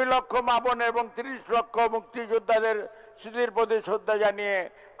 2 লক্ষ মা বোন এবং 30 লক্ষ মুক্তিযোদ্ধাদের স্মৃতির প্রতি শ্রদ্ধা জানিয়ে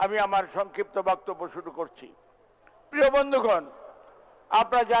আমি আমার সংক্ষিপ্ত বক্তব্য শুরু করছি। প্রিয় বন্ধুগণ,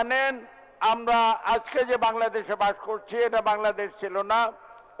 আপনারা জানেন আমরা আজকে যে বাংলাদেশে বাস করছি এটা বাংলাদেশ ছিল না,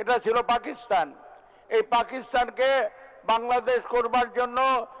 এটা ছিল পাকিস্তান। এই পাকিস্তানকে বাংলাদেশ করবার জন্য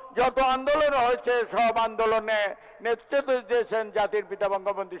যত আন্দোলন হয়েছে সব আন্দোলনে নেতৃত্ব দিয়েছেন জাতির পিতা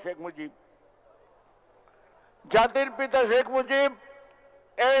বঙ্গবন্ধু শেখ মুজিব। জাতির পিতা শেখ মুজিব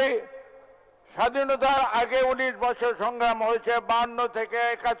এই স্বাধীনতার আগে 19 বছর সংগ্রাম হয়েছে, 52 থেকে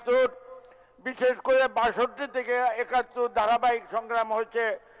 71, বিশেষ করে 62 থেকে 71 ধারাবাহিক সংগ্রাম হয়েছে,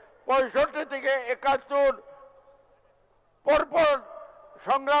 65 থেকে 71 পরপর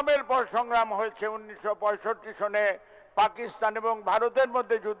সংগ্রামের পর সংগ্রাম হয়েছে। 1965 সনে পাকিস্তান এবং ভারতের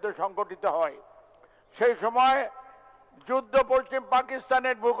মধ্যে যুদ্ধ সংঘটিত হয়। সেই সময় যুদ্ধ পশ্চিম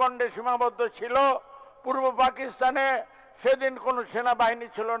পাকিস্তানের ভূখণ্ডে সীমাবদ্ধ ছিল। পূর্ব পাকিস্তানে সেদিন কোনো সেনাবাহিনী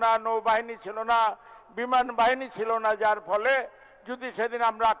ছিল না, নৌবাহিনী ছিল না, বিমান বাহিনী ছিল না, যার ফলে যদি সেদিন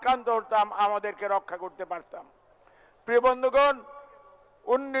আমরা আক্রান্ত হতাম আমাদেরকে রক্ষা করতে পারতাম। প্রিয় বন্ধুগণ,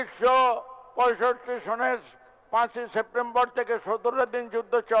 1965 সনের 5 সেপ্টেম্বর থেকে 17 দিন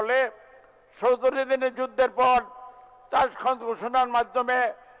যুদ্ধ চলে। 17 দিনের যুদ্ধের পর তাশখন্দ ঘোষণার মাধ্যমে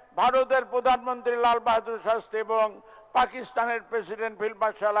ভারতের প্রধানমন্ত্রী লাল বাহাদুর শাস্ত্রী এবং পাকিস্তানের প্রেসিডেন্ট ফিল্ড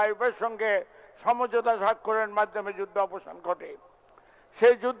মার্শাল আইয়ুবের সঙ্গে সমঝোতা স্বাক্ষরের মাধ্যমে যুদ্ধ অবসান ঘটে।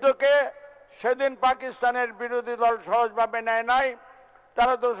 সেই যুদ্ধকে সেদিন পাকিস্তানের বিরোধী দল সহজভাবে নেয় নাই।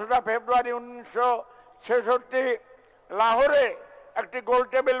 তারা 2রা ফেব্রুয়ারি 1966 লাহোরে একটি গোল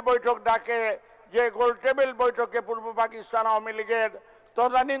টেবিল বৈঠক ডাকে, যে গোল টেবিল বৈঠকে পূর্ব পাকিস্তান আওয়ামী লীগের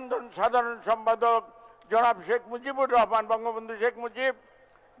তদানীন্তন সাধারণ সম্পাদক জনাব শেখ মুজিবুর রহমান, বঙ্গবন্ধু শেখ মুজিব,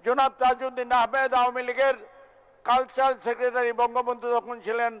 জনাব তাজউদ্দিন আহমেদ আওয়ামী লীগের কালচারাল সেক্রেটারি, বঙ্গবন্ধু তখন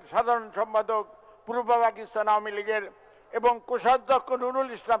ছিলেন সাধারণ সম্পাদক পূর্ব পাকিস্তান আওয়ামী লীগের, এবং কোষাধ্যক্ষ নুরুল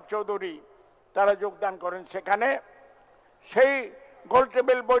ইসলাম চৌধুরী, তারা যোগদান করেন সেখানে। সেই গোল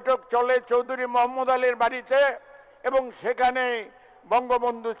টেবিল বৈঠক চলে চৌধুরী মোহাম্মদ আলীর বাড়িতে এবং সেখানে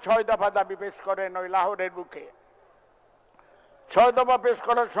বঙ্গবন্ধু 6 দফা দাবি পেশ করেন ওই লাহোরের বুকে। 6 দফা পেশ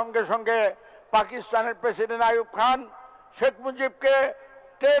করার সঙ্গে সঙ্গে পাকিস্তানের প্রেসিডেন্ট আইয়ুব খান শেখ মুজিবকে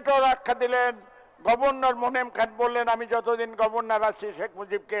টেটর আখ্যা দিলেন। গভর্নর মোনেম খান বললেন, আমি যতদিন গভর্নর আছি শেখ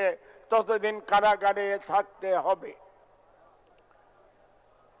মুজিবকে ততদিন কারাগারে থাকতে হবে।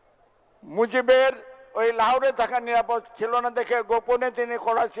 মুজিবের ওই লাহোরে থাকা নিরাপদ ছিল না দেখে গোপনে তিনি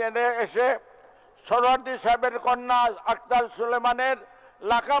করাচি এসে সরওয়ার্দী সাহেবের কন্যা আক্তার সুলেমানের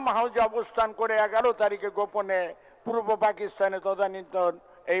লাকাম হাউজে অবস্থান করে 11 তারিখে গোপনে পূর্ব পাকিস্তানে তদানীন্তন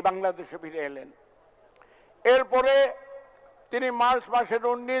এই বাংলাদেশে ফিরে এলেন। এরপরে তিনি মার্চ মাসের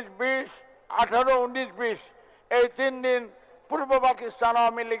 19, 20, 18, 19, 20 এই 3 দিন পূর্ব পাকিস্তান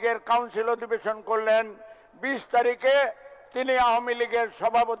আওয়ামী লীগের কাউন্সিল অধিবেশন করলেন। 20 তারিখে তিনি আওয়ামী লীগের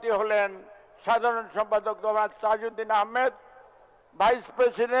সভাপতি হলেন। সাধারণ সম্পাদক জনাব Tajuddin Ahmed, vice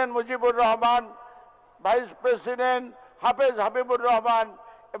president Mujibur Rahman, vice president হাফেজ হাবিবুর রহমান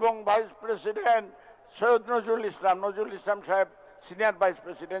এবং ভাইস প্রেসিডেন্ট সৈয়দ নজরুল ইসলাম সাহেব সিনিয়র ভাইস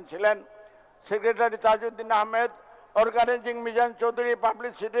প্রেসিডেন্ট ছিলেন। Secretary Tajuddin Ahmed, organising Mizan Chowdhury,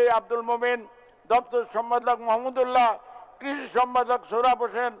 publicity Abdul মোমিন, দপ্তর সম্পাদক মাহমুদুল্লাহ, কৃষি সম্পাদক সোহরাব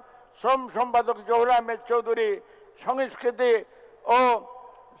হোসেন, শ্রম সম্পাদক জহুর আহমেদ চৌধুরী, সংস্কৃতি ও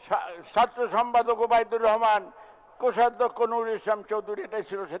ছাত্র সম্পাদক ওবায়দুর রহমান, কোষাধ্যক্ষ নুরুল ইসলাম চৌধুরী। এটাই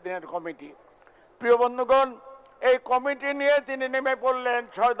ছিল সেদিনের কমিটি। প্রিয় বন্ধুগণ, এই কমিটি নিয়ে তিনি নেমে পড়লেন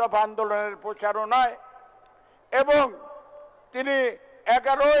 6 দফা আন্দোলনের প্রচারণায় এবং তিনি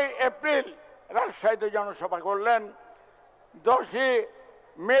 11 এপ্রিল রাজশাহীতে জনসভা করলেন। 10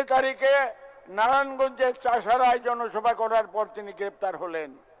 মে তারিখে নারায়ণগঞ্জের চাষারায় জনসভা করার পর তিনি গ্রেপ্তার হলেন।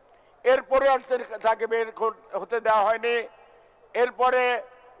 এরপরে আর তাকে বের হতে দেওয়া হয়নি। এরপরে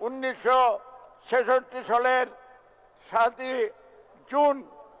 1966 সালের 7 জুন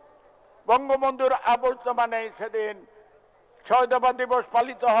বঙ্গবন্ধুর অবর্তমানে সেদিন 6 দফা দিবস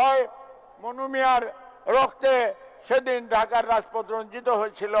পালিত হয়। মনু মিয়ার রক্তে সেদিন ঢাকার রাজপথ রঞ্জিত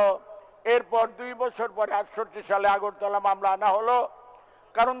হয়েছিল। এরপর 2 বছর পরে 68 সালে আগরতলা মামলা আনা হলো,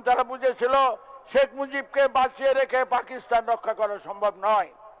 কারণ তারা বুঝেছিল শেখ মুজিবকে বাঁচিয়ে রেখে পাকিস্তান রক্ষা করা সম্ভব নয়।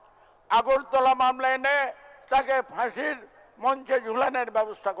 আগরতলা মামলা এনে তাকে ফাঁসির মঞ্চে ঝুলানোর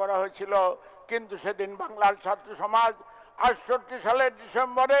ব্যবস্থা করা হয়েছিল। কিন্তু সেদিন বাংলার ছাত্র সমাজ 68 সালের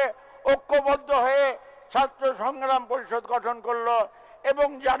ডিসেম্বরে ঐক্যবদ্ধ হয়ে ছাত্র সংগ্রাম পরিষদ গঠন করলো এবং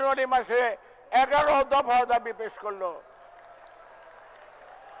জানুয়ারি মাসে 11 দফা দাবি পেশ করলো।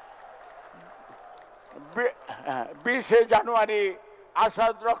 20 জানুয়ারি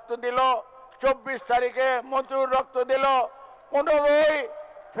আসাদ রক্ত দিল, 24 তারিখে মতিউর রক্ত দিল, 15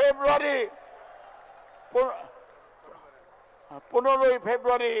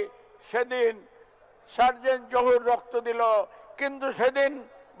 ফেব্রুয়ারি সেদিন সার্জেন্ট জহুর রক্ত দিল। কিন্তু সেদিন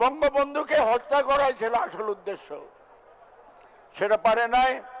বঙ্গবন্ধুকে হত্যা করাই ছিল আসল উদ্দেশ্য, সেটা পারে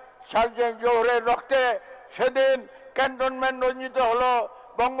নাই। সার্জেন্ট জহুরের রক্তে সেদিন ক্যান্টনমেন্ট রঞ্জিত হলো,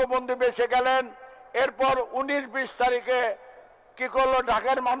 বঙ্গবন্ধু বেঁচে গেলেন। এরপর 19-20 তারিখে কি করলো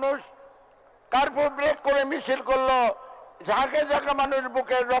ঢাকার মানুষ, কার্ফু ব্রেক করে মিছিল করলো, ঝাঁকে ঝাঁকে মানুষ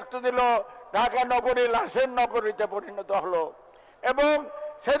বুকে রক্ত দিল, ঢাকা নগরী লাশের নগরীতে পরিণত হলো। এবং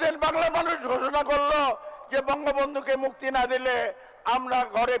সেদিন বাংলা মানুষ ঘোষণা করলো যে বঙ্গবন্ধুকে মুক্তি না দিলে আমরা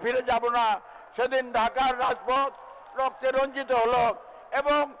ঘরে ফিরে যাব না। সেদিন ঢাকার রাজপথ রক্তে রঞ্জিত হলো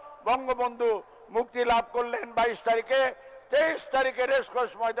এবং বঙ্গবন্ধু মুক্তি লাভ করলেন 22 তারিখে। 23 তারিখে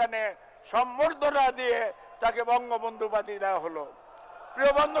রেসকোর্স ময়দানে সম্বর্ধনা দিয়ে তাকে বঙ্গবন্ধু উপাধি দেওয়া হলো।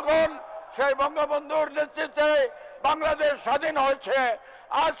 প্রিয় বন্ধুগণ, সেই বঙ্গবন্ধুর নেতৃত্বে বাংলাদেশ স্বাধীন হয়েছে।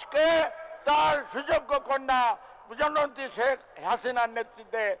 আজকে তার সুযোগ্য কন্যা জননেত্রী শেখ হাসিনার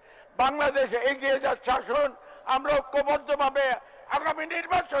নেতৃত্বে বাংলাদেশে এগিয়ে যাচ্ছে। আসুন আমরা ঐক্যবদ্ধভাবে আগামী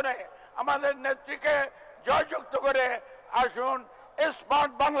নির্বাচনে আমাদের নেত্রীকে জয়যুক্ত করে আসুন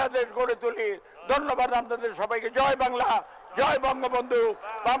স্মার্ট বাংলাদেশ গড়ে তুলি। ধন্যবাদ আপনাদের সবাইকে। জয় বাংলা, জয় বঙ্গবন্ধু,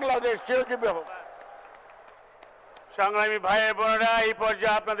 বাংলাদেশ চিরজীবী হোক। সংগ্রামী ভাই বোনেরা, এই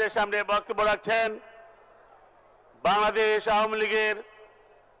পর্যায়ে আপনাদের সামনে বক্তব্য রাখছেন বাংলাদেশ আওয়ামী লীগের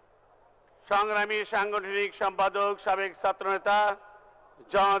সংগ্রামী সাংগঠনিক সম্পাদক সাবেক ছাত্রনেতা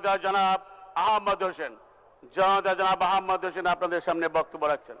জনাব আহমদ হোসেন। জনাব আহমদ হোসেন আপনাদের সামনে বক্তব্য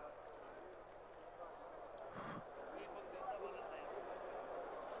রাখছেন।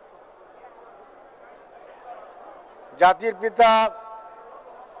 জাতির পিতা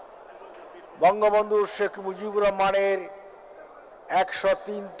বঙ্গবন্ধু শেখ মুজিবুর রহমানের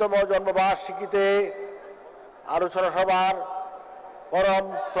 103তম জন্মবার্ষিকীতে আলোচনা সভার পরম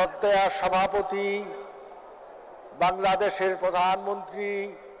শ্রদ্ধেয় সভাপতি, বাংলাদেশের প্রধানমন্ত্রী,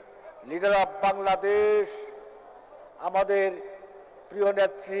 লিডার অফ বাংলাদেশ, আমাদের প্রিয়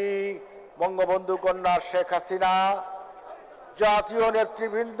নেত্রী বঙ্গবন্ধু কন্যা শেখ হাসিনা, জাতীয়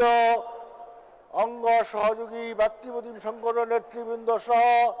নেতৃবৃন্দ, অঙ্গ সহযোগী ব্যক্তিপ্রতিম সংগঠন নেতৃবৃন্দ সহ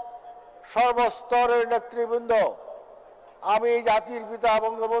সর্বস্তরের নেতৃবৃন্দ, আমি জাতির পিতা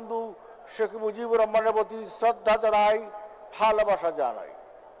বঙ্গবন্ধু শেখ মুজিবুর রহমানের প্রতি শ্রদ্ধা জানাই, ভালোবাসা জানাই।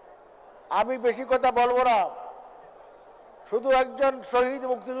 আমি বেশি কথা বলবো না, শুধু একজন শহীদ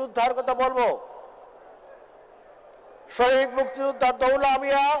মুক্তিযোদ্ধার কথা বলবো। শহীদ মুক্তিযোদ্ধা দৌলা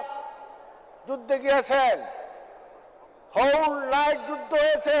মিয়া যুদ্ধে গিয়েছেন, হোল নাইট যুদ্ধ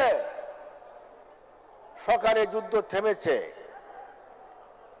হয়েছে, সকালে যুদ্ধ থেমেছে।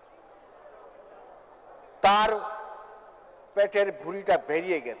 তার পেটের ভুঁড়িটা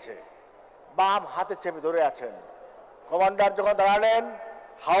বেরিয়ে গেছে, বাম হাতে চেপে ধরে আছেন। কমান্ডার যখন দাঁড়ালেন,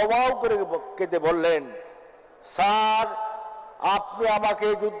 হাওয়াও করে কেঁদে বললেন, স্যার আপনি আমাকে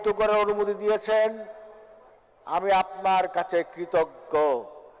যুদ্ধ করার অনুমতি দিয়েছেন, আমি আপনার কাছে কৃতজ্ঞ।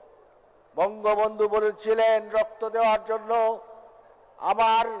 বঙ্গবন্ধু বলেছিলেন রক্ত দেওয়ার জন্য,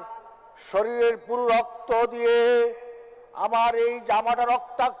 আমার শরীরের পুরো রক্ত দিয়ে আমার এই জামাটা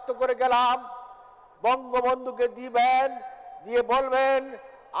রক্তাক্ত করে গেলাম, বঙ্গবন্ধুকে দিবেন, দিয়ে বলবেন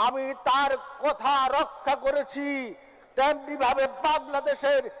আমি তার কথা রক্ষা করেছি। তেমনি ভাবে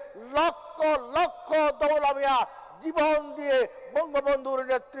বাংলাদেশের লক্ষ লক্ষ দৌলা মিয়া জীবন দিয়ে বঙ্গবন্ধুর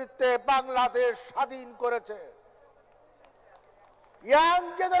নেতৃত্বে বাংলাদেশ স্বাধীন করেছে। ইয়াং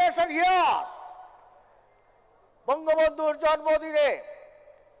জেনারেশন হিয়ার, বঙ্গবন্ধুর জন্মদিনে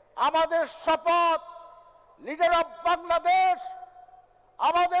আমাদের শপথ, লিডার অফ বাংলাদেশ,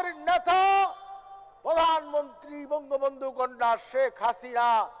 আমাদের নেতা প্রধানমন্ত্রী বঙ্গবন্ধু কন্যা শেখ হাসিনা,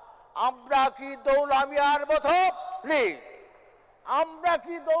 আমরা কি দৌলা মিয়ার মতো, প্লিজ আমরা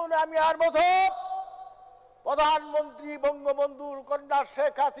কি দৌলা মিয়ার মতো প্রধানমন্ত্রী বঙ্গবন্ধুর কন্যা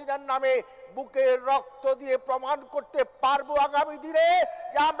শেখ হাসিনার নামে বুকে রক্ত দিয়ে প্রমাণ করতে পারবো আগামী দিনে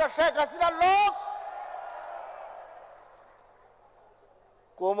যে আমরা শেখ হাসিনার লোক?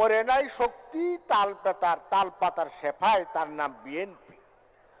 কোমরে নাই শক্তি, তাল পাতার শেফায়, তার নাম বিএনপি।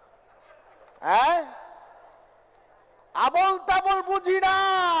 হ্যাঁ, আবল তাবল বুঝি না,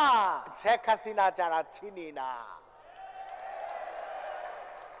 শেখ হাসিনা যারা চিনি না।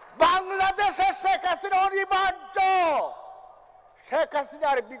 বাংলাদেশের শেখ হাসিনা অনিবার্য, শেখ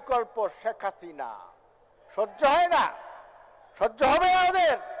হাসিনার বিকল্প শেখ হাসিনা। সহ্য হয় না, সহ্য হবে না,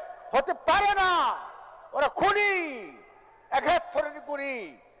 ওদের হতে পারে না। ওরা খুনি, ৭১-এর খুনি,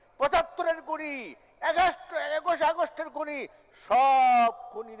 ৭৫-এর খুনি, ২১ আগস্টের খুনি, সব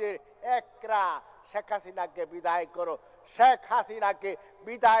খুনিদের একরা শেখ হাসিনাকে বিদায় করো। শেখ হাসিনাকে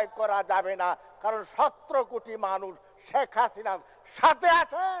বিদায় করা যাবে না, কারণ ১৭ কোটি মানুষ শেখ হাসিনার সাথে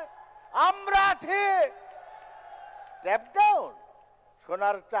আছে, আমরা আছি। স্টেপ ডাউন,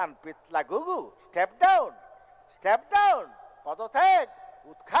 সোনার চান পিতলা গুগু, স্টেপ ডাউন, স্টেপ ডাউন, পদত্যাগ,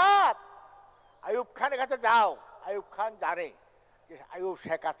 উৎখাত। আইয়ুব খানের কাছে যাও, আইয়ুব খান জানে যে আইয়ুব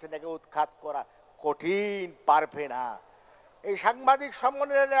শেখ হাসিনাকে উৎখাত করা কঠিন, পারবে না। এই সাংবাদিক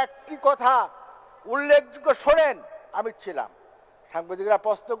সম্মেলনের একটি কথা উল্লেখযোগ্য, শোনেন। আমি ছিলাম, সাংবাদিকরা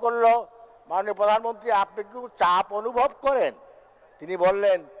প্রশ্ন করলো, মাননীয় প্রধানমন্ত্রী আপনি কি চাপ অনুভব করেন? তিনি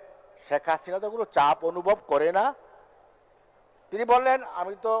বললেন শেখ হাসিনা তো কোনো চাপ অনুভব করে না। তিনি বললেন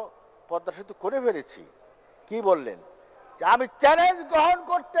আমি তো পদ্মা সেতু করে ফেলেছি। কি বললেন? যে আমি চ্যালেঞ্জ গ্রহণ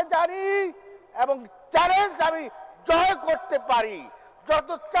করতে জানি এবং চ্যালেঞ্জ আমি জয় করতে পারি। যত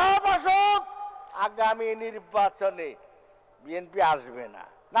চাপ আসুক, আগামী নির্বাচনে বিএনপি আসবে না,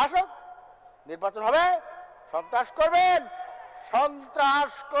 আসুক, নির্বাচন হবে, সন্ত্রাস করবেন।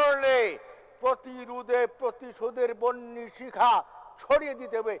 সন্ত্রাস করলে প্রতিশোধের বন্যী শিখা ছড়িয়ে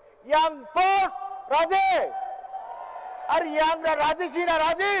দিতে হবে। ইয়াং পোস্ট রাজি, আর ইয়াংরা রাজি কিনা?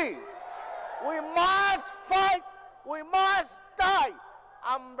 রাজি। We must fight, we must die.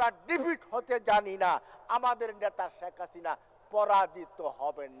 আমরা ডিফিট হতে জানি না, আমাদের নেতা শেখ হাসিনা পরাজিত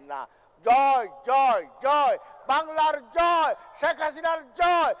হবেন না। জয় জয় জয়, বাংলার জয়, শেখ হাসিনার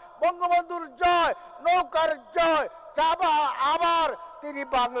জয়, বঙ্গবন্ধুর জয়, নৌকার জয়। চাবা আবার তিনি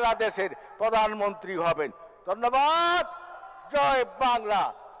বাংলাদেশের প্রধানমন্ত্রী হবেন। ধন্যবাদ। জয় বাংলা,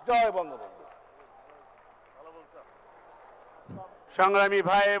 জয় বঙ্গবন্ধু। সংগ্রামী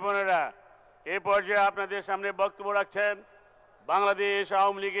ভাই বোনেরা, এ পর্যায়ে আপনাদের সামনে বক্তব্য রাখছেন বাংলাদেশ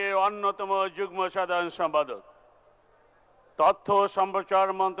আওয়ামী লীগের অন্যতম যুগ্ম সাধারণ সম্পাদক, তথ্য সম্প্রচার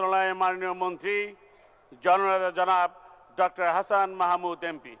মন্ত্রণালয়ের মাননীয় মন্ত্রী জনাব doctor Hasan Mahmud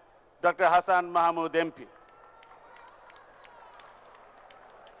MP. Doctor Hasan Mahmud MP.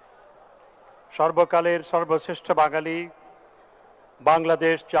 সর্বকালের সর্বশ্রেষ্ঠ বাঙালি,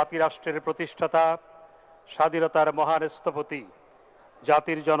 বাংলাদেশ জাতি রাষ্ট্রের প্রতিষ্ঠাতা, স্বাধীনতার মহান স্থপতি,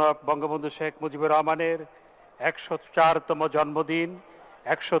 জাতির জনক বঙ্গবন্ধু শেখ মুজিবুর রহমানের ১০৪তম জন্মদিন,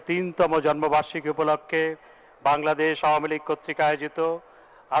 ১০৩তম জন্মবার্ষিকী উপলক্ষে বাংলাদেশ আওয়ামী লীগ কর্তৃক আয়োজিত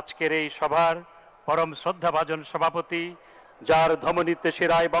আজকের এই সভার পরম শ্রদ্ধাভাজন সভাপতি, যার ধমনীতে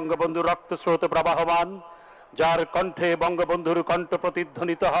শিরায় বঙ্গবন্ধুর রক্তস্রোত প্রবাহমান, যার কণ্ঠে বঙ্গবন্ধুর কণ্ঠ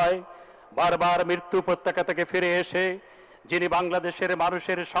প্রতিধ্বনিত হয়, বারবার মৃত্যু উপত্যকা থেকে ফিরে এসে যিনি বাংলাদেশের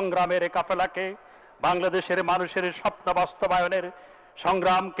মানুষের সংগ্রামের কাফেলাকে, বাংলাদেশের মানুষের স্বপ্ন বাস্তবায়নের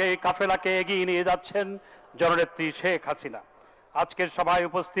সংগ্রামকে, কাফেলাকে এগিয়ে নিয়ে যাচ্ছেন জননেত্রী শেখ হাসিনা। আজকের সভায়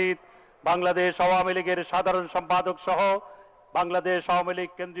উপস্থিত বাংলাদেশ আওয়ামী লীগের সাধারণ সম্পাদক সহ বাংলাদেশ আওয়ামী লীগ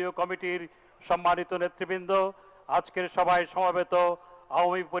কেন্দ্রীয় কমিটির সম্মানিত নেতৃবৃন্দ, আজকের সভায় সমবেত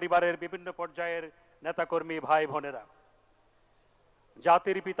আওয়ামী পরিবারের বিভিন্ন পর্যায়ের নেতাকর্মী ভাই বোনেরা,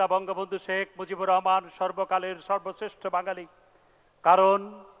 জাতির পিতা বঙ্গবন্ধু শেখ মুজিবুর রহমান সর্বকালের সর্বশ্রেষ্ঠ বাঙালি। কারণ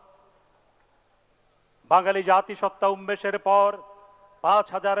বাঙালি জাতিসত্তা উন্মেষের পর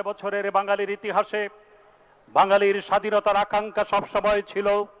 5000 বছরের বাঙালির ইতিহাসে বাঙালির স্বাধীনতার আকাঙ্ক্ষা সবসময় ছিল।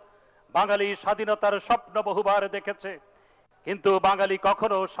 বাঙালি স্বাধীনতার স্বপ্ন বহুবার দেখেছে, কিন্তু বাঙালি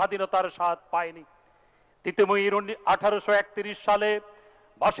কখনো স্বাধীনতার স্বাদ পায়নি। তিতুমীর 1831 সালে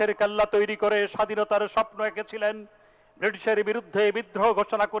বাঁশের কেল্লা তৈরি করে স্বাধীনতার স্বপ্ন এঁকেছিলেন, ব্রিটিশের বিরুদ্ধে বিদ্রোহ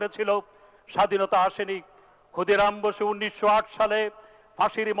ঘোষণা করেছিল, স্বাধীনতা আসেনি। ক্ষুদিরাম বসু 1908 সালে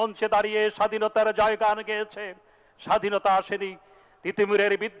ফাঁসির মঞ্চে দাঁড়িয়ে স্বাধীনতার জয়গান গেয়েছে, স্বাধীনতা আসেনি।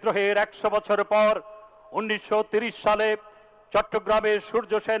 তিতুমীরের বিদ্রোহের 100 বছর পর 1930 সালে চট্টগ্রামের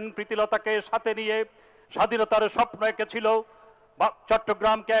সূর্য সেন প্রীতিলতাকে সাথে নিয়ে স্বাধীনতার স্বপ্ন এঁকেছিল,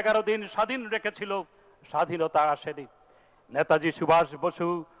 চট্টগ্রামকে 11 দিন স্বাধীন রেখেছিল, স্বাধীনতা আসেনি। নেতাজি সুভাষ বসু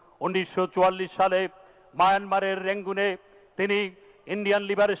 1944 সালে মায়ানমারের রেঙ্গুনে তিনি ইন্ডিয়ান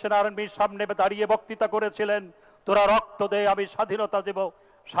লিবারেশন আর্মির সামনে দাঁড়িয়ে বক্তৃতা করেছিলেন, তোরা রক্ত দে আমি স্বাধীনতা দেব,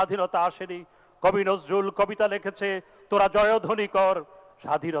 স্বাধীনতা আসেনি। কবি নজরুল কবিতা লিখেছে, তোরা জয়ধ্বনি কর,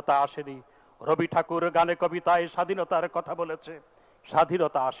 স্বাধীনতা আসেনি। রবি ঠাকুর গানে কবিতায় স্বাধীনতার কথা বলেছে,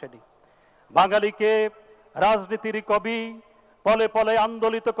 স্বাধীনতা আসেনি। বাঙালিকে রাজনীতির কবি পলে পলে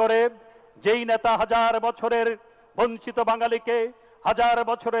আন্দোলিত করে যেই নেতা 1000 বছরের বঞ্চিত বাঙালিকে, 1000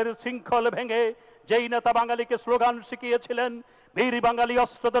 বছরের শৃঙ্খল ভেঙে যেই নেতা বাঙালিকে স্লোগান শিখিয়েছিলেন, বীর বাঙালি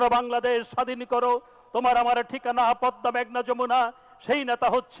অস্ত্র ধরো বাংলাদেশ স্বাধীন করো, তোমার আমার ঠিকানা পদ্মা মেঘনা যমুনা, সেই নেতা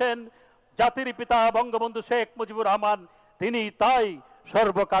হচ্ছেন জাতির পিতা বঙ্গবন্ধু শেখ মুজিবুর রহমান। তিনি তাই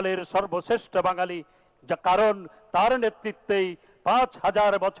সর্বকালের সর্বশ্রেষ্ঠ বাঙালি, কারণ তার নেতৃত্বেই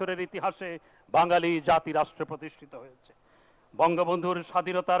 5000 বছরের ইতিহাসে বাঙালি জাতি রাষ্ট্র প্রতিষ্ঠিত হয়েছে। বঙ্গবন্ধুর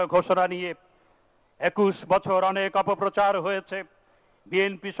স্বাধীনতার ঘোষণা নিয়ে 21 বছর অনেক অপপ্রচার হয়েছে।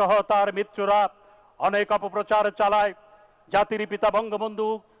 বিএনপি সহ তার মিত্ররা অনেক অপপ্রচার চালায়। জাতির পিতা বঙ্গবন্ধু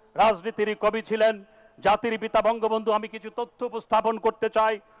রাজনীতির কবি ছিলেন। জাতির পিতা বঙ্গবন্ধু, আমি কিছু তথ্য উপস্থাপন করতে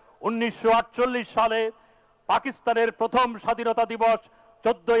চাই। 1948 সালে পাকিস্তানের প্রথম স্বাধীনতা দিবস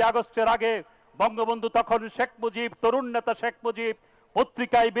 14 আগস্টের আগে বঙ্গবন্ধু, তখন শেখ মুজিব, তরুণ নেতা শেখ মুজিব,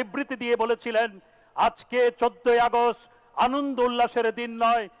 পত্রিকায় বিবৃতি দিয়ে বলেছিলেন, আজকে 14 আগস্ট আনন্দ উল্লাসের দিন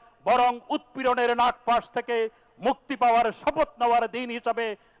নয়, বরং উৎপীড়নের নাগপাশ থেকে মুক্তি পাওয়ার শপথ নেওয়ার দিন হিসাবে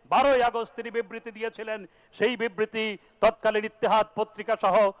 12 আগস্ট তিনি বিবৃতি দিয়েছিলেন। সেই বিবৃতি তৎকালীন ইত্তেহাদ পত্রিকা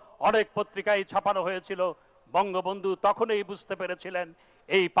সহ অনেক পত্রিকায় ছাপানো হয়েছিল। বঙ্গবন্ধু তখনই বুঝতে পেরেছিলেন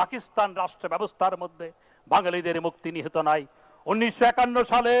এই পাকিস্তান রাষ্ট্র ব্যবস্থার মধ্যে বাঙালিদের মুক্তি নিহিত নাই। 1951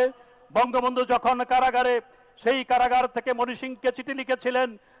 সালে বঙ্গবন্ধু যখন কারাগারে, সেই কারাগার থেকে মনি সিংকে চিঠি লিখেছিলেন,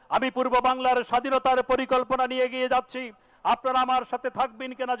 আমি পূর্ব বাংলার স্বাধীনতার পরিকল্পনা নিয়ে এগিয়ে যাচ্ছি, আপনারা আমার সাথে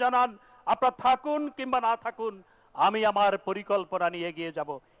থাকবেন কিনা জানান, আপনারা থাকুন কিংবা না থাকুন, আমি আমার পরিকল্পনা নিয়ে এগিয়ে যাব।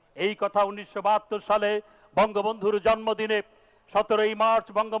 এই কথা 1972 সালে বঙ্গবন্ধুর জন্মদিনে, 17 মার্চ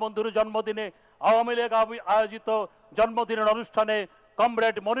বঙ্গবন্ধুর জন্মদিনে আওয়ামী লীগ আয়োজিত জন্মদিনের অনুষ্ঠানে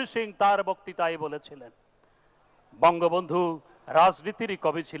কমরেড মনি সিং তার বক্তৃতায় বলেছিলেন। বঙ্গবন্ধু রাজনীতির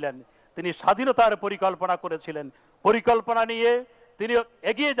কবি ছিলেন, তিনি স্বাধীনতার পরিকল্পনা করেছিলেন, পরিকল্পনা নিয়ে তিনি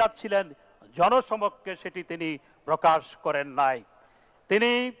এগিয়ে যাচ্ছিলেন, জনসমক্ষে সেটি তিনি প্রকাশ করেন নাই।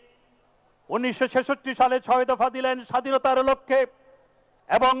 তিনি 1966 সালে 6 দফা দিলেন স্বাধীনতার লক্ষ্যে,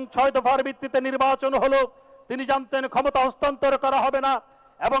 এবং 6 দফার ভিত্তিতে নির্বাচন হলো। তিনি জানতেন ক্ষমতা হস্তান্তর করা হবে না,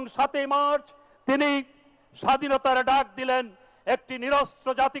 এবং 7 মার্চ তিনি স্বাধীনতার ডাক দিলেন। একটি নিরস্ত্র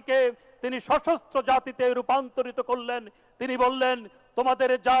জাতিকে তিনি সশস্ত্র জাতিতে রূপান্তরিত করলেন। তিনি বললেন, তোমাদের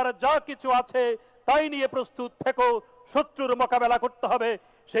যার যা কিছু আছে তাই নিয়ে প্রস্তুত থেকো, শত্রুর মোকাবেলা করতে হবে।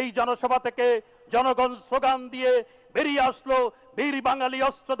 সেই জনসভা থেকে জনগণ স্লোগান দিয়ে বেরিয়ে আসলো, বীর বাঙালি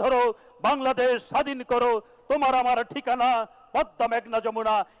অস্ত্র ধরো, বাংলাদেশ স্বাধীন করো, তোমার আমার ঠিকানা পদ্মা মেঘনা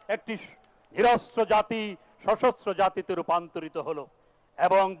যমুনা। একটি নিরস্ত্র জাতি সশস্ত্র জাতিতে রূপান্তরিত হলো।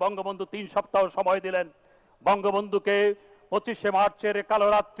 এবং বঙ্গবন্ধু 3 সপ্তাহ সময় দিলেন। বঙ্গবন্ধুকে 25শে মার্চের কালো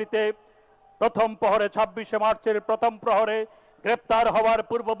রাত্রিতে, প্রথম প্রহরে, 26শে মার্চের প্রথম প্রহরে গ্রেপ্তার হওয়ার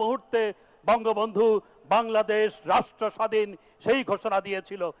পূর্ব মুহূর্তে বঙ্গবন্ধু বাংলাদেশ রাষ্ট্র স্বাধীন সেই ঘোষণা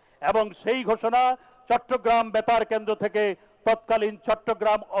দিয়েছিল। এবং সেই ঘোষণা চট্টগ্রাম বেতার কেন্দ্র থেকে তৎকালীন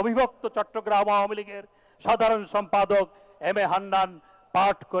চট্টগ্রাম অবিভক্ত চট্টগ্রাম আওয়ামী লীগের সাধারণ সম্পাদক এম এ হান্নান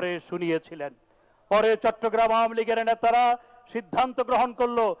পাঠ করে শুনিয়েছিলেন। পরে চট্টগ্রাম আওয়ামী লীগের নেতারা সিদ্ধান্ত গ্রহণ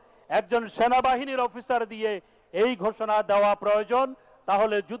করলো একজন সেনাবাহিনীর অফিসার দিয়ে এই ঘোষণা দেওয়া প্রয়োজন,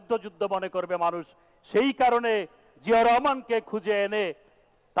 তাহলে যুদ্ধ যুদ্ধ মনে করবে মানুষ। সেই কারণে জিয়া রহমানকে খুঁজে এনে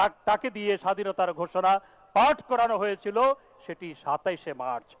তাকে দিয়ে স্বাধীনতার ঘোষণা পাঠ করানো হয়েছিল, সেটি 27শে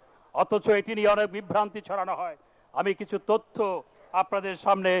মার্চ। অথচ এটি নিয়ে অনেক বিভ্রান্তি ছড়ানো হয়। আমি কিছু তথ্য আপনাদের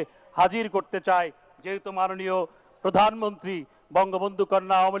সামনে হাজির করতে চাই, যেহেতু মাননীয় প্রধানমন্ত্রী বঙ্গবন্ধু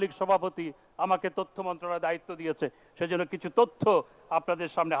কন্যা আওয়ামী লীগ সভাপতি আমাকে তথ্য মন্ত্রণালয়ের দায়িত্ব দিয়েছে, সেজন্য কিছু তথ্য আপনাদের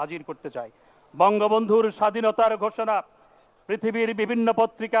সামনে হাজির করতে চাই। বঙ্গবন্ধুর স্বাধীনতার ঘোষণা পৃথিবীর বিভিন্ন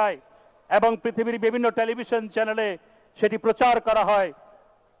পত্রিকায় এবং পৃথিবীর বিভিন্ন টেলিভিশন চ্যানেলে সেটি প্রচার করা হয়।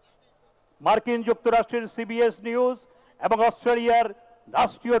 মার্কিন যুক্তরাষ্ট্রের সিবিএস নিউজ এবং অস্ট্রেলিয়ার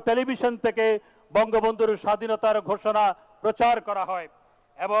রাষ্ট্রীয় টেলিভিশন থেকে বঙ্গবন্ধুর স্বাধীনতার ঘোষণা প্রচার করা হয়।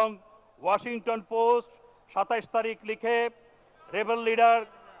 এবং ওয়াশিংটন পোস্ট 27 তারিখ লিখে rebel leader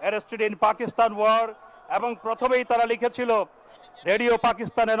arrested in Pakistan war, এবং প্রথমেই তারা লিখেছিল radio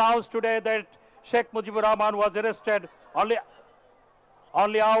Pakistan announce today that Sheikh Mujibur Rahman was arrested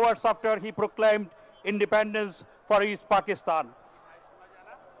only hours after he proclaimed independence for East Pakistan.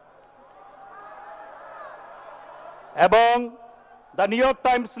 এবং দ্য নিউ ইয়র্ক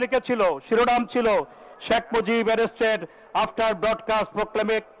টাইমস লিখেছিল, শিরোনাম ছিল Sheikh Mujib arrested after broadcast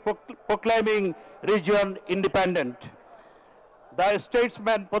proclaiming region independent. The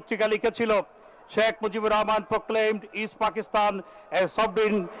Statesman পত্রিকা লিখেছিল Sheikh Mujibur Rahman proclaimed East Pakistan as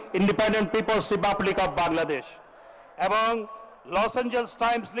sovereign independent People's Republic of Bangladesh. এবং Los Angeles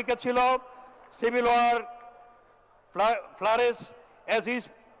Times লিখেছিল civil war ফ্লারেস as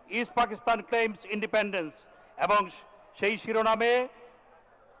East Pakistan claims independence, এবং সেই শিরোনামে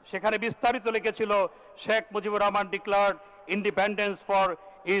সেখানে বিস্তারিত লিখেছিল Sheikh Mujibur Rahman declared independence for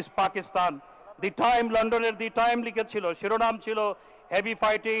east Pakistan. The time, লন্ডনের দি টাইম লিখেছিল, শিরোনাম ছিল heavy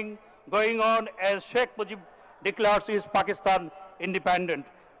fighting going on age Sheikh Mujib ডিক্লার্স east Pakistan independent.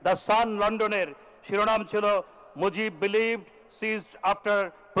 The sun, লন্ডনের শিরোনাম ছিল Mujib believed ceased after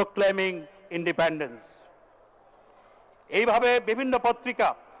প্রোক্লেমিং independence. এইভাবে বিভিন্ন পত্রিকা,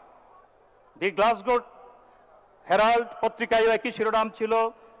 দি গ্লাসগো হেরাল্ড পত্রিকায় একই শিরোনাম ছিল।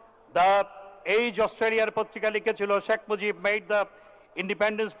 দ্য এজ, অস্ট্রেলিয়ার পত্রিকা লিখেছিল Sheikh Mujib made the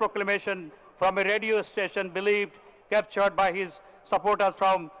independence proclamation from a radio station believed captured by his supporters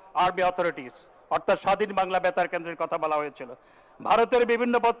from army authorities, অর্থাৎ স্বাধীন বাংলা বেতার কেন্দ্রের কথা বলা হয়েছিল। ভারতের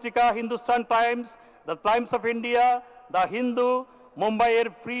বিভিন্ন পত্রিকা, Hindustan Times, the Times of India, the Hindu, মুম্বাইয়ের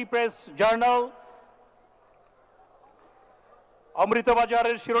ফ্রি প্রেস জার্নাল,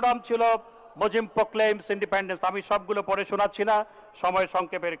 অমৃতবাজারের শিরোনাম ছিল মুজিব প্রোক্লেমস ইন্ডিপেন্ডেন্স। আমি সবগুলো পড়ে শোনাচ্ছি না সময়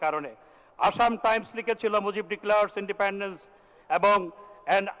সংক্ষেপের কারণে। আসাম টাইমস লিখেছিল মুজিব ডিক্লার্স ইন্ডিপেন্ডেন্স, এবং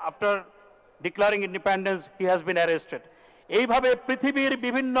and after declaring independence he has been arrested. এইভাবে পৃথিবীর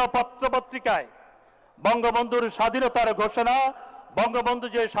বিভিন্ন পত্রপত্রিকায় বঙ্গবন্ধুর স্বাধীনতার ঘোষণা, বঙ্গবন্ধু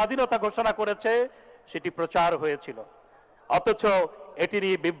যে স্বাধীনতা ঘোষণা করেছে সেটি প্রচার হয়েছিল। অথচ এটি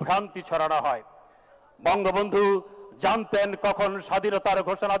নিয়ে বিভ্রান্তি ছড়ানো হয়। বঙ্গবন্ধু জানতেন কখন স্বাধীনতার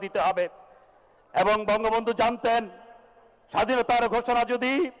ঘোষণা দিতে হবে, এবং বঙ্গবন্ধু জানতেন স্বাধীনতার ঘোষণা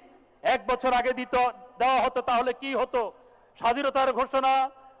যদি 1 বছর আগে দেওয়া হতো তাহলে কি হতো। স্বাধীনতার ঘোষণা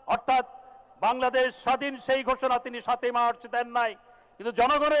অর্থাৎ বাংলাদেশ স্বাধীন, সেই ঘোষণা তিনি 7 মার্চ দেন নাই, কিন্তু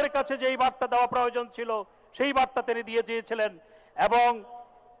জনগণের কাছে যেই বার্তা দেওয়া প্রয়োজন ছিল সেই বার্তা তিনি দিয়ে দিয়েছিলেন। এবং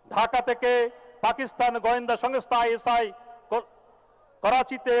ঢাকা থেকে পাকিস্তান গোয়েন্দা সংস্থা ISI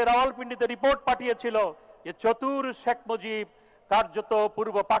করাচিতে, রাওয়ালপিন্ডিতে রিপোর্ট পাঠিয়েছিল যে চতুর শেখ মুজিব কার্যত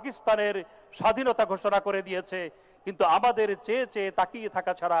পূর্ব পাকিস্তানের স্বাধীনতা ঘোষণা করে দিয়েছে, কিন্তু আমাদের চেয়ে চেয়ে তাকিয়ে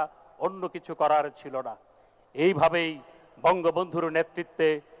থাকা ছাড়া অন্য কিছু করার ছিল না। এইভাবেই বঙ্গবন্ধুর নেতৃত্বে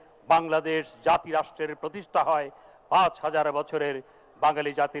বাংলাদেশ জাতি রাষ্ট্রের প্রতিষ্ঠা হয় 5000 বছরের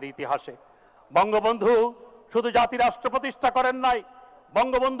বাঙালি জাতির ইতিহাসে। বঙ্গবন্ধু শুধু জাতি রাষ্ট্র প্রতিষ্ঠা করেন নাই,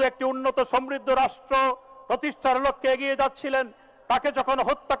 বঙ্গবন্ধু একটি উন্নত সমৃদ্ধ রাষ্ট্র প্রতিষ্ঠার লক্ষ্যে এগিয়ে যাচ্ছিলেন। তাকে যখন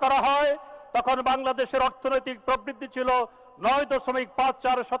হত্যা করা হয় তখন বাংলাদেশের অর্থনৈতিক প্রবৃদ্ধি ছিল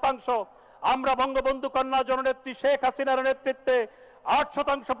 9.54%। আমরা বঙ্গবন্ধু কন্যা জননেত্রী শেখ হাসিনার নেতৃত্বে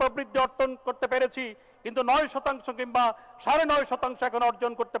 8% প্রবৃদ্ধি অর্জন করতে পেরেছি, কিন্তু 9% কিংবা 9.5% এখন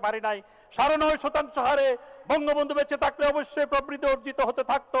অর্জন করতে পারি নাই। 9.5% হারে বঙ্গবন্ধু বেঁচে থাকলে অবশ্যই প্রবৃদ্ধি অর্জিত হতে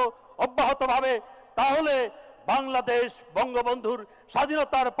থাকতো অব্যাহতভাবে। তাহলে বাংলাদেশ বঙ্গবন্ধুর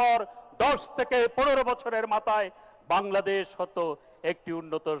স্বাধীনতার পর 10 থেকে 15 বছরের মাথায় বাংলাদেশ হতো একটি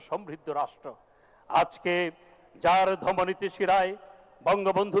উন্নত সমৃদ্ধ রাষ্ট্র। আজকে যার ধমনীতি শিরায়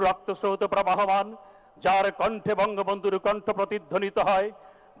বঙ্গবন্ধুর রক্তস্রোত প্রবাহমান, যার কণ্ঠে বঙ্গবন্ধুর কণ্ঠ প্রতিধ্বনিত হয়,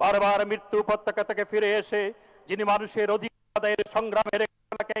 বারবার মৃত্যু উপত্যকা থেকে ফিরে এসে যিনি মানুষের অধিকার আদায়ের সংগ্রামের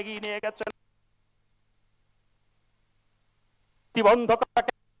এগিয়ে নিয়ে গেছেন,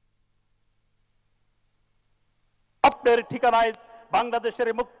 স্বপ্নের ঠিকানায় বাংলাদেশের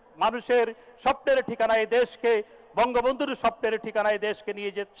মানুষের স্বপ্নের ঠিকানায় দেশকে, বঙ্গবন্ধুর স্বপ্নের ঠিকানায় দেশকে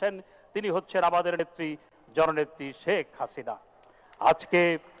নিয়ে যাচ্ছেন তিনি হচ্ছেন আমাদের নেত্রী জননেত্রী শেখ হাসিনা। আজকে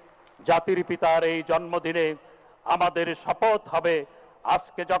জাতির পিতার এই জন্মদিনে আমাদের শপথ হবে,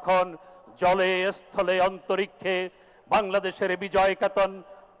 আজকে যখন জলে স্থলে অন্তরিক্ষে বাংলাদেশের বিজয় কেতন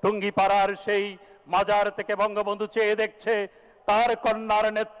টুঙ্গিপাড়ার সেই মাজার থেকে বঙ্গবন্ধু চেয়ে দেখছে, তার কন্যার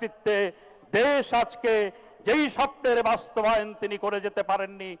নেতৃত্বে দেশ আজকে যেই স্বপ্নের বাস্তবায়ন তিনি করে যেতে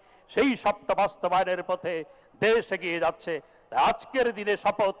পারেননি, সেই স্বপ্ন বাস্তবায়নের পথে দেশ এগিয়ে যাচ্ছে। আজকের দিনে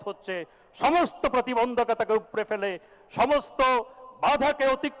শপথ হচ্ছে সমস্ত প্রতিবন্ধকতাকে উপড়ে ফেলে, সমস্ত বাধাকে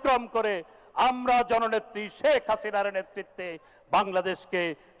অতিক্রম করে আমরা জননেত্রী শেখ হাসিনার নেতৃত্বে বাংলাদেশকে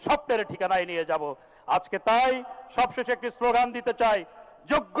স্বপ্নের ঠিকানায় নিয়ে যাব। আজকে তাই সবশেষে একটি স্লোগান দিতে চাই,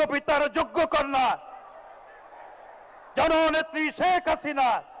 যোগ্য পিতার যোগ্য কন্যা জননেত্রী শেখ হাসিনা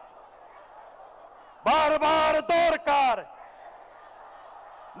বারবার দরকার,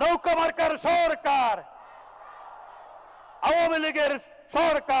 নৌকা মার্কার সরকার, আওয়ামী লীগের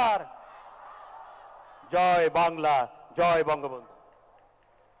সরকার। জয় বাংলা, জয় বঙ্গবন্ধু।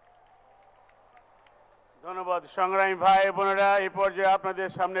 ধন্যবাদ সংগ্রামী ভাই বোনেরা। এই পর্যায়ে আপনাদের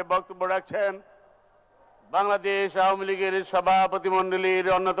সামনে বক্তব্য রাখছেন বাংলাদেশ আওয়ামী লীগের সভাপতি মণ্ডলীর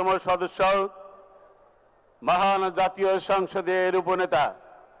অন্যতম সদস্য, মহান জাতীয় সংসদের উপনেতা,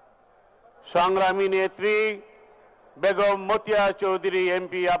 সংগ্রামী নেত্রী বেগম মতিয়া চৌধুরী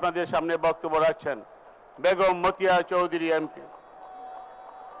এমপি আপনাদের সামনে বক্তব্য রাখছেন। বেগম মতিয়া চৌধুরী এমপি।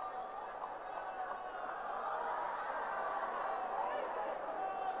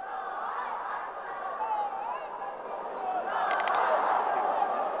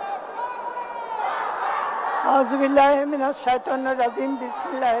 আউযুবিল্লাহি মিনাশ শাইতানির রাজিম,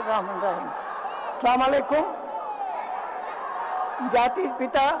 বিসমিল্লাহির রহমানির রহিম। আসসালামু আলাইকুম। জাতির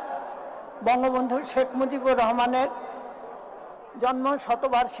পিতা বঙ্গবন্ধু শেখ মুজিবুর রহমানের জন্ম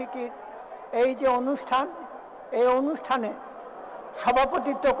শতবার্ষিকীর এই যে অনুষ্ঠান, এই অনুষ্ঠানে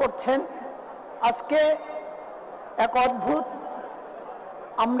সভাপতিত্ব করছেন আজকে এক অদ্ভুত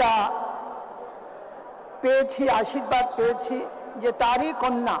আমরা পেয়েছি, আশীর্বাদ পেয়েছি যে তারই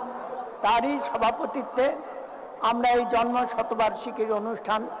কন্যা, তারই সভাপতিত্বে আমরা এই জন্ম শতবার্ষিকীর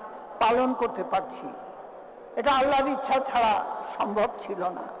অনুষ্ঠান পালন করতে পারছি। এটা আল্লাহর ইচ্ছা ছাড়া সম্ভব ছিল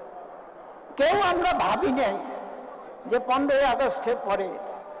না। কেউ আমরা ভাবি নাই যে 15ই আগস্টের পরে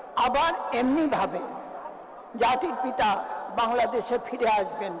আবার এমনিভাবে জাতির পিতা বাংলাদেশে ফিরে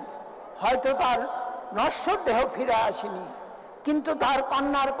আসবেন। হয়তো তার নশ্বর দেহ ফিরে আসেনি, কিন্তু তার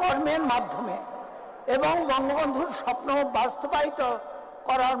কন্যার কর্মের মাধ্যমে এবং বঙ্গবন্ধুর স্বপ্ন বাস্তবায়িত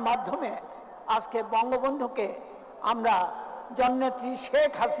করার মাধ্যমে আজকে বঙ্গবন্ধুকে আমরা জননেত্রী শেখ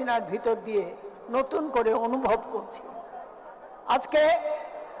হাসিনার ভিতর দিয়ে নতুন করে অনুভব করছি। আজকে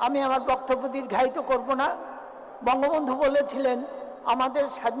আমি আমার বক্তব্য দীর্ঘায়িত করব না। বঙ্গবন্ধু বলেছিলেন আমাদের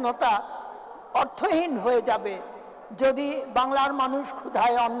স্বাধীনতা অর্থহীন হয়ে যাবে যদি বাংলার মানুষ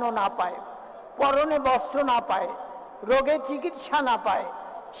ক্ষুধায় অন্ন না পায়, পরনে বস্ত্র না পায়, রোগে চিকিৎসা না পায়,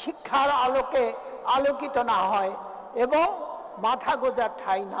 শিক্ষার আলোকে আলোকিত না হয় এবং মাথা গোজার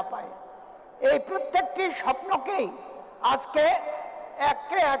ঠাঁই না পায়। এই প্রত্যেকটি স্বপ্নকেই আজকে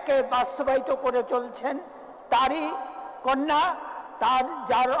একে একে বাস্তবায়িত করে চলছেন তারই কন্যা, তার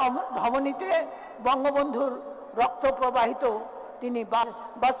যার ধমনীতে বঙ্গবন্ধুর রক্ত প্রবাহিত, তিনি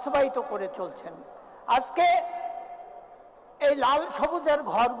বাস্তবায়িত করে চলছেন। আজকে এই লাল সবুজের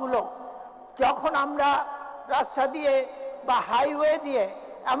ঘরগুলো যখন আমরা রাস্তা দিয়ে বা হাইওয়ে দিয়ে,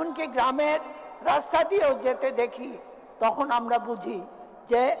 এমনকি গ্রামের রাস্তা দিয়েও যেতে দেখি, তখন আমরা বুঝি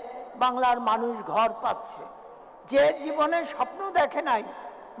যে বাংলার মানুষ ঘর পাচ্ছে। যে জীবনে স্বপ্ন দেখে নাই,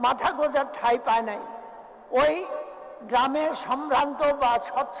 মাথা গোজার ঠাঁই পায় নাই, ওই গ্রামের সম্ভ্রান্ত বা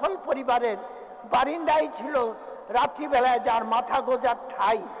সচ্ছল পরিবারের বারিন্দাই ছিল রাত্রিবেলায় যার মাথা গোজার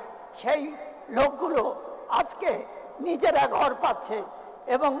ঠাঁই, সেই লোকগুলো আজকে নিজেরা ঘর পাচ্ছে।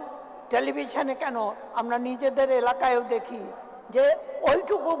 এবং টেলিভিশনে কেন, আমরা নিজেদের এলাকায়ও দেখি যে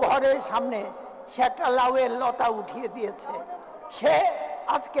ওইটুকু ঘরের সামনে সে একটা লাউয়ের লতা উঠিয়ে দিয়েছে, সে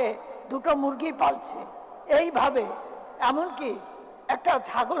আজকে দুটো মুরগি পালছে। এইভাবে এমনকি একটা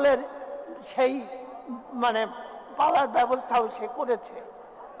ছাগলের সেই পালার ব্যবস্থাও সে করেছে।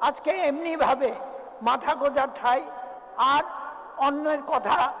 আজকে এমনিভাবে মাথা গোজার ঠাঁই। আর অন্যের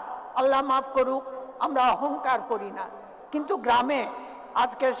কথা আল্লাহ মাফ করুক, আমরা অহংকার করি না, কিন্তু গ্রামে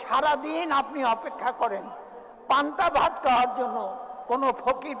আজকে সারাদিন আপনি অপেক্ষা করেন পান্তা ভাত খাওয়ার জন্য, কোনো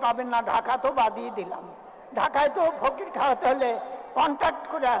ফকির পাবেন না। ঢাকা তো বাদিয়ে দিলাম, ঢাকায় তো ফকির খাওয়াতে হলে কন্ট্যাক্ট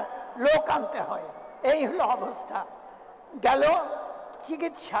করে লোক আনতে হয়। এই হলো অবস্থা। গেল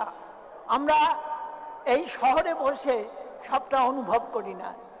চিকিৎসা, আমরা এই শহরে বসে সবটা অনুভব করি না,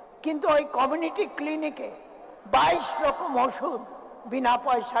 কিন্তু ওই কমিউনিটি ক্লিনিকে 22 রকম ওষুধ বিনা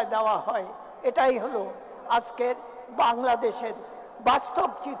পয়সায় দেওয়া হয়। এটাই হলো আজকের বাংলাদেশের বাস্তব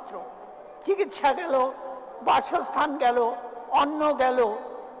চিত্র। চিকিৎসা গেল, বাসস্থান গেল, অন্ন গেল,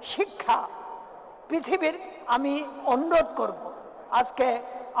 শিক্ষা। পৃথিবীর আমি অনুরোধ করব, আজকে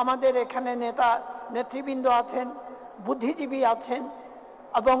আমাদের এখানে নেতা নেতৃবৃন্দ আছেন, বুদ্ধিজীবী আছেন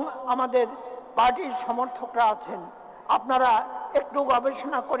এবং আমাদের পার্টির সমর্থকরা আছেন, আপনারা একটু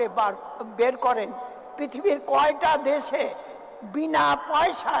গবেষণা করে বের করেন পৃথিবীর কয়টা দেশে বিনা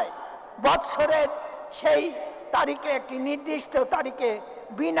পয়সায় বৎসরের সেই তারিখে, একটি নির্দিষ্ট তারিখে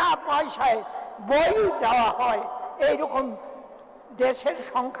বিনা পয়সায় বই দেওয়া হয়। এইরকম দেশের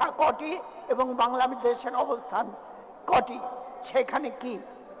সংখ্যা কটি এবং বাংলাদেশের অবস্থান কটি? সেখানে কি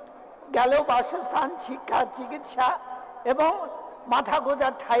গেল বাসস্থান, শিক্ষা, চিকিৎসা এবং মাথা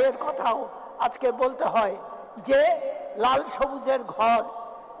গোজার ঠাঁইয়ের কথাও আজকে বলতে হয় যে লাল সবুজের ঘর,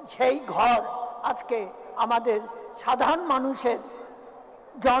 সেই ঘর আজকে আমাদের সাধারণ মানুষের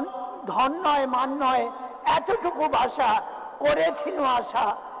ধন নয়, মান নয়, এতটুকু বাসা করেছিল আশা,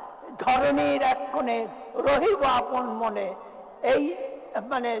 ধরণীর এক কোণে রহিব আপন মনে। এই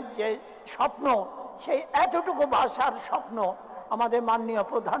মানে যে স্বপ্ন, সেই এতটুকু বাসার স্বপ্ন আমাদের মাননীয়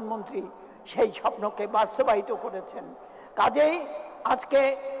প্রধানমন্ত্রী সেই স্বপ্নকে বাস্তবায়িত করেছেন। কাজেই আজকে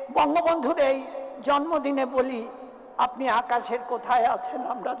বঙ্গবন্ধুর এই জন্মদিনে বলি, আপনি আকাশের কোথায় আছেন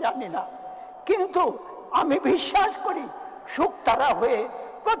আমরা জানি না, কিন্তু আমি বিশ্বাস করি শুকতারা হয়ে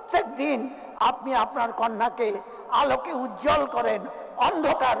প্রত্যেক দিন আপনি আপনার কন্যাকে আলোকে উজ্জ্বল করেন।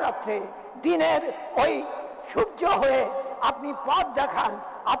 অন্ধকার রাত্রে দিনের ওই সূর্য হয়ে আপনি পথ দেখান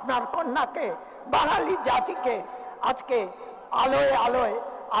আপনার কন্যাকে, বাঙালি জাতিকে। আজকে আলোয় আলোয়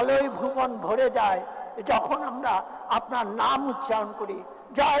আলোয় ভুবন ভরে যায় যখন আমরা আপনার নাম উচ্চারণ করি।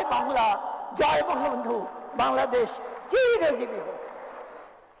 জয় বাংলা, জয় বঙ্গবন্ধু, বাংলাদেশ চিরজীবী হোক।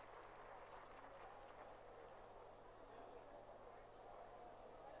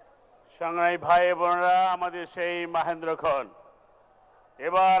 সংগ্রামী ভাই বোনেরা, আমাদের সেই মহেন্দ্রক্ষণ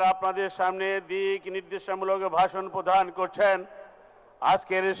এবার আপনাদের সামনে দিক নির্দেশামূলক ভাষণ প্রদান করছেন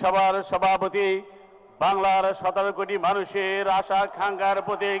আজকের সভার সভাপতি, বাংলার 17 কোটি মানুষের আশা আকাঙ্ক্ষার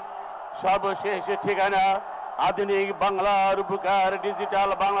প্রতীক, সর্বশেষ ঠিকানা, আধুনিক বাংলার উপকার, ডিজিটাল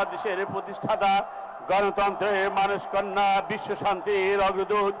বাংলাদেশের প্রতিষ্ঠাতা, গণতন্ত্রের মানুষ কন্যা, বিশ্ব শান্তির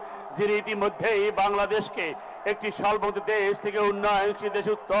অগ্রদূত, যিনি ইতিমধ্যেই বাংলাদেশকে একটি স্বল্পোন্নত দেশ থেকে উন্নয়নশীল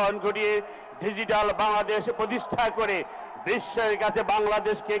দেশে উত্তরণ ঘটিয়ে ডিজিটাল বাংলাদেশ প্রতিষ্ঠা করে বিশ্বের কাছে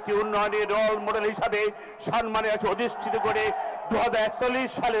বাংলাদেশকে একটি উন্নয়নের রোল মডেল হিসাবে সম্মানে অধিষ্ঠিত করে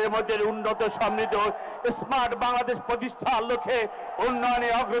 2041 সালের মধ্যে উন্নত সমৃদ্ধ স্মার্ট বাংলাদেশ প্রতিষ্ঠার লক্ষ্যে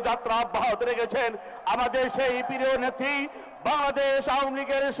উন্নয়নের অগ্রযাত্রা অব্যাহত রেখেছেন আমাদের সেই প্রিয় নেত্রী, বাংলাদেশ আওয়ামী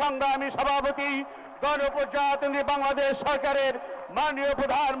লীগের সংগ্রামী সভাপতি, গণপ্রজাতন্ত্রী বাংলাদেশ সরকারের মাননীয়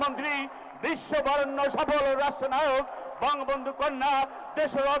প্রধানমন্ত্রী, বিশ্ববরেণ্য সফল রাষ্ট্রনায়ক, বঙ্গবন্ধু কন্যা,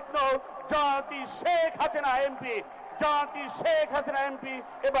 দেশরত্ন জয়ন্তী শেখ হাসিনা এমপি, জয়ন্তী শেখ হাসিনা এমপি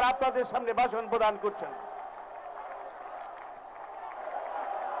এবার আপনাদের সামনে ভাষণ প্রদান করছেন।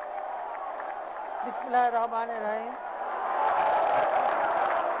 বিসমিল্লাহির রহমানির রহিম।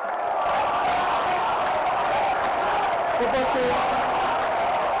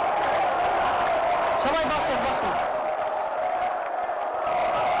 সবাই বসুন বসুন।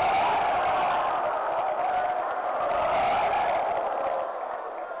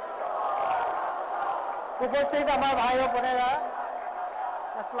 উপস্থিত আমার ভাই ও বোনেরা,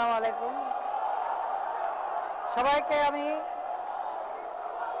 আসসালামু আলাইকুম। সবাইকে আমি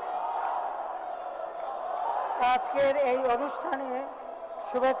আজকের এই অনুষ্ঠানে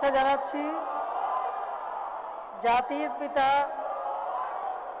শুভেচ্ছা জানাচ্ছি।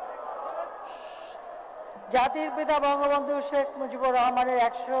 জাতির পিতা বঙ্গবন্ধু শেখ মুজিবুর রহমানের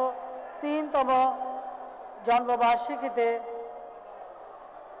 103তম জন্মবার্ষিকীতে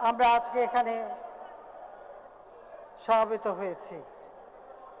আমরা আজকে এখানে সমবেত হয়েছি।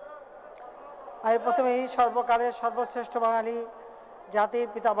 আমি প্রথমেই সর্বকালের সর্বশ্রেষ্ঠ বাঙালি জাতির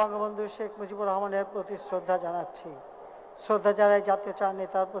পিতা বঙ্গবন্ধু শেখ মুজিবুর রহমানের প্রতি শ্রদ্ধা জানাচ্ছি। শ্রদ্ধা জানাই জাতীয় চার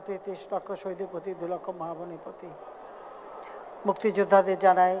নেতার প্রতি, 30 লক্ষ শহীদের প্রতি, 2 লক্ষ মা বোনের প্রতি, মুক্তিযোদ্ধাদের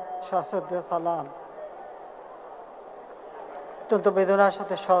জানাই সশ্রদ্ধেয় সালাম। অত্যন্ত বেদনার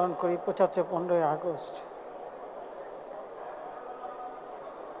সাথে স্মরণ করি 15ই আগস্ট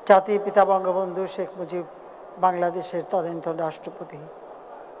জাতির পিতা বঙ্গবন্ধু শেখ মুজিব, বাংলাদেশের তদানীন্তন রাষ্ট্রপতি,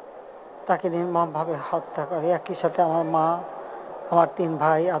 তাকে নির্মমভাবে হত্যা করে। একই সাথে আমার মা, আমার 3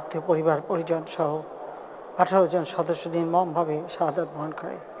 ভাই, আত্মীয় পরিবার পরিজন সহ 18 জন সদস্য নির্মমভাবে শাহাদাত বরণ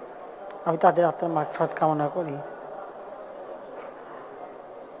করে। আমি তাদের আত্মার মাগফিরাত কামনা করি।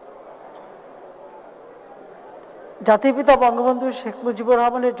 জাতির পিতা বঙ্গবন্ধু শেখ মুজিবুর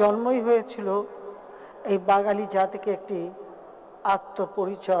রহমানের জন্মই হয়েছিল এই বাঙালি জাতিকে একটি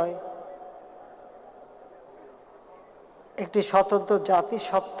আত্মপরিচয়, একটি স্বতন্ত্র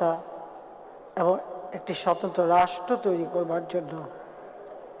জাতিসত্তা এবং একটি স্বতন্ত্র রাষ্ট্র তৈরি করবার জন্য।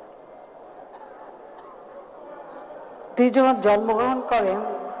 তিনি যখন জন্মগ্রহণ করেন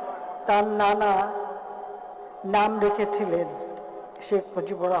তার নানা নাম রেখেছিলেন শেখ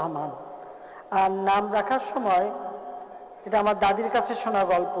মুজিবুর রহমান। আর নাম রাখার সময়, এটা আমার দাদির কাছে শোনা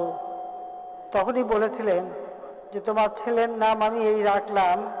গল্প, তখনই বলেছিলেন যে তোমার ছেলের নাম আমি এই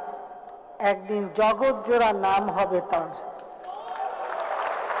রাখলাম, একদিন জগৎ জোড়া নাম হবে তার।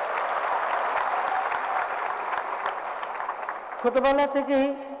 ছোটবেলা থেকেই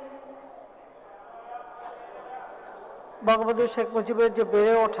বঙ্গবন্ধু শেখ মুজিবের যে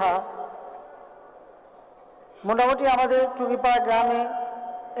বেড়ে ওঠা, মোটামুটি আমাদের টুঙ্গিপাড়া গ্রামে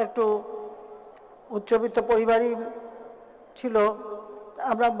একটু উচ্চবিত্ত পরিবারই ছিল,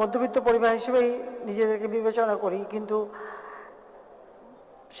 আমরা মধ্যবিত্ত পরিবার হিসেবেই নিজেদেরকে বিবেচনা করি, কিন্তু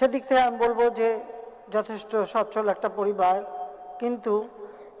সেদিক থেকে আমি বলবো যে যথেষ্ট সচ্ছল একটা পরিবার, কিন্তু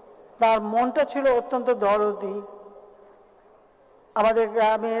তার মনটা ছিল অত্যন্ত দরদি। আমাদের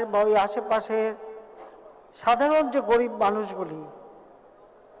গ্রামের বা ওই আশেপাশের সাধারণ যে গরিব মানুষগুলি,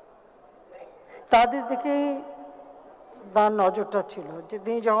 তাদের দিকেই তার নজরটা ছিল। যে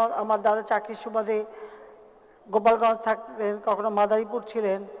তিনি যখন আমার দাদা চাকরির সুবাদে গোপালগঞ্জ থাকতেন, কখনো মাদারীপুর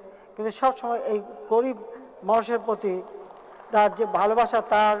ছিলেন, কিন্তু সবসময় এই গরিব মানুষের প্রতি তার যে ভালোবাসা,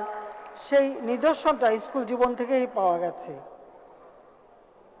 তার সেই নিদর্শনটা স্কুল জীবন থেকেই পাওয়া গেছে।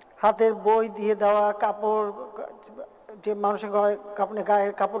 হাতের বই দিয়ে দেওয়া, কাপড় যে মানুষের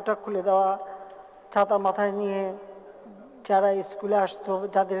গায়ের কাপড়টা খুলে দেওয়া, ছাতা মাথায় নিয়ে যারা স্কুলে আসতো,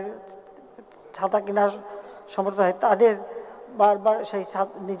 যাদের ছাতা কেনার সমর্থ হয়, তাদের বারবার সেই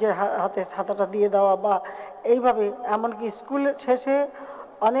নিজের হাতে ছাতাটা দিয়ে দেওয়া, বা এইভাবে এমনকি স্কুল শেষে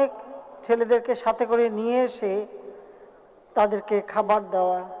অনেক ছেলেদেরকে সাথে করে নিয়ে এসে তাদেরকে খাবার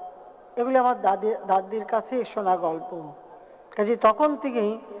দেওয়া, এগুলি আমার দাদির কাছে শোনা গল্প। কাজে তখন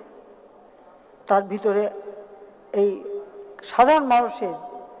থেকেই তার ভিতরে এই সাধারণ মানুষের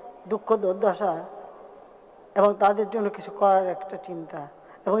দুঃখ দুর্দশা এবং তাদের জন্য কিছু করার একটা চিন্তা,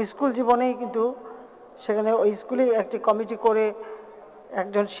 এবং স্কুল জীবনেই কিন্তু সেখানে ওই স্কুলে একটি কমিটি করে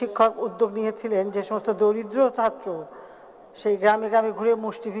একজন শিক্ষক উদ্যোগ নিয়েছিলেন যে সমস্ত দরিদ্র ছাত্র সেই গ্রামে গ্রামে ঘুরে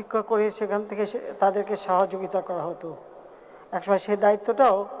মুষ্টি ভিক্ষা করে সেখান থেকে তাদেরকে সহযোগিতা করা হতো। একসময় সেই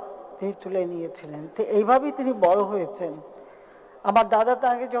দায়িত্বটাও তিনি তুলে নিয়েছিলেন। তো এইভাবেই তিনি বড় হয়েছেন। আমার দাদা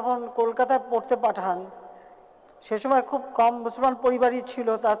তাকে যখন কলকাতায় পড়তে পাঠান, সে সময় খুব কম মুসলমান পরিবারই ছিল,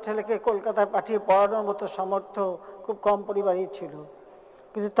 তার ছেলেকে কলকাতায় পাঠিয়ে পড়ানোর মতো সামর্থ্য খুব কম পরিবারই ছিল,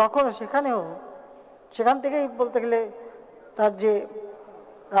 কিন্তু তখন সেখান থেকেই বলতে গেলে তার যে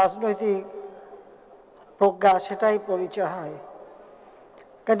রাজনৈতিক প্রজ্ঞা, সেটাই পরিচয় হয়।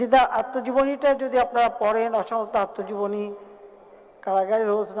 কাজে তার আত্মজীবনীটা যদি আপনারা পড়েন, অসমাপ্ত আত্মজীবনী, কারাগারে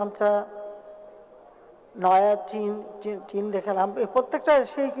রোজ নামছা, নয়া চীন দেখালাম, এই প্রত্যেকটা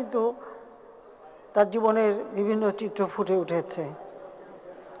সেই কিন্তু তার জীবনের বিভিন্ন চিত্র ফুটে উঠেছে।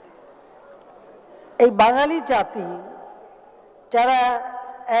 এই বাঙালি জাতি যারা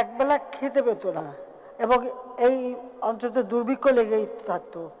একবেলা খেতে পেত না, এবং এই অন্তত দুর্ভিক্ষ লেগেই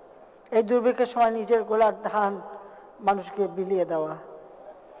থাকতো, এই দুর্ভিক্ষের সময় নিজের গোলার ধান মানুষকে বিলিয়ে দেওয়া,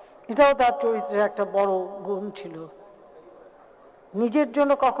 এটাও তার চরিত্রের একটা বড় গুণ ছিল। নিজের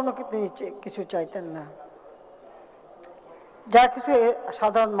জন্য কখনো তিনি কিছু চাইতেন না, যা কিছু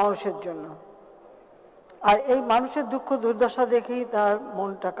সাধারণ মানুষের জন্য। আর এই মানুষের দুঃখ দুর্দশা দেখেই তার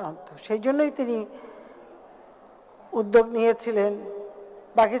মনটা কাঁদত। সেই জন্যই তিনি উদ্যোগ নিয়েছিলেন।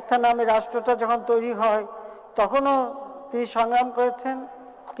 পাকিস্তান নামে রাষ্ট্রটা যখন তৈরি হয় তখনও তিনি সংগ্রাম করেছেন,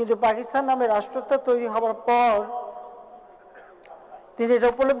 কিন্তু পাকিস্তান নামে রাষ্ট্রটা তৈরি হওয়ার পর তিনি এটা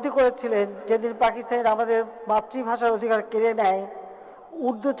উপলব্ধি করেছিলেন, যেদিন পাকিস্তানের আমাদের মাতৃভাষার অধিকার কেড়ে নেয়,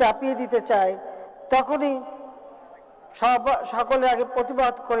 উর্দু চাপিয়ে দিতে চায়, তখনই সকলে আগে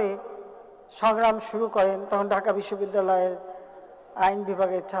প্রতিবাদ করে সংগ্রাম শুরু করেন, তখন ঢাকা বিশ্ববিদ্যালয়ের আইন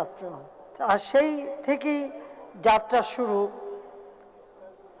বিভাগের ছাত্র। আর সেই থেকেই যাত্রা শুরু।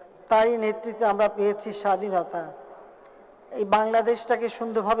 তারই নেতৃত্বে আমরা পেয়েছি স্বাধীনতা। এই বাংলাদেশটাকে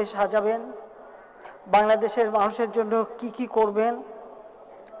সুন্দরভাবে সাজাবেন, বাংলাদেশের মানুষের জন্য কি কি করবেন,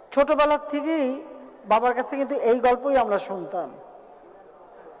 ছোটবেলার থেকেই বাবার কাছে কিন্তু এই গল্পই আমরা শুনতাম।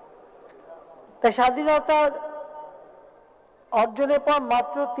 তাই স্বাধীনতার অর্জনের পর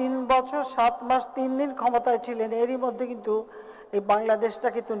মাত্র 3 বছর 7 মাস 3 দিন ক্ষমতায় ছিলেন, এরই মধ্যে কিন্তু এই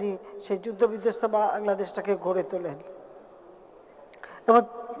বাংলাদেশটাকে তিনি সেই যুদ্ধ বিধ্বস্ত বাংলাদেশটাকে গড়ে তোলেন। এবং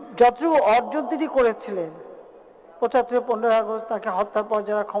যতটুকু অর্জন তিনি করেছিলেন, 75 15 আগস্ট তাকে হত্যার পর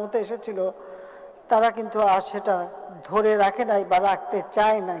যারা ক্ষমতা এসেছিল তারা কিন্তু আর সেটা ধরে রাখে নাই বা রাখতে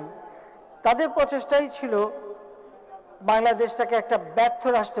চায় নাই। তাদের প্রচেষ্টাই ছিল বাংলাদেশটাকে একটা ব্যর্থ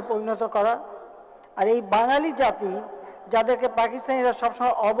রাষ্ট্রে পরিণত করা। আর এই বাঙালি জাতি, যাদেরকে পাকিস্তানিরা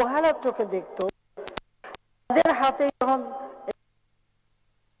সবসময় অবহেলার চোখে দেখত, তাদের হাতে যখন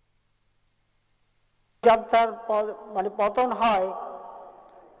তার মানে পতন হয়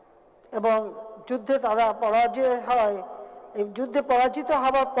এবং যুদ্ধে তারা পরাজয় হয়, এই যুদ্ধে পরাজিত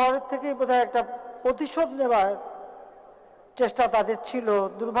হওয়ার পর থেকেই বোধহয় একটা প্রতিশোধ নেবার চেষ্টা তাদের ছিল।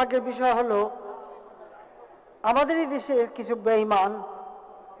 দুর্ভাগ্যের বিষয় হলো আমাদেরই দেশের কিছু বেঈমান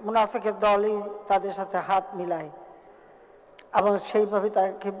মুনাফিকের দলই তাদের সাথে হাত মিলায় এবং সেইভাবে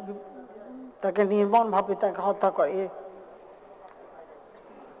তাকে নির্মমভাবে তাকে হত্যা করে।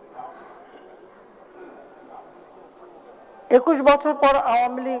 21 বছর পর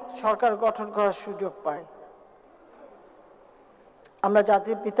আওয়ামী লীগ সরকার গঠন করার সুযোগ পায়। আমরা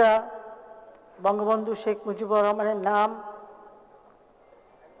জাতির পিতা বঙ্গবন্ধু শেখ মুজিবুর রহমানের নাম,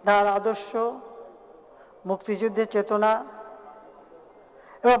 তার আদর্শ, মুক্তিযুদ্ধের চেতনা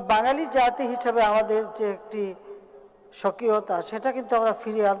এবং বাঙালি জাতি হিসেবে আমাদের যে একটি স্বকীয়তা, সেটা কিন্তু আমরা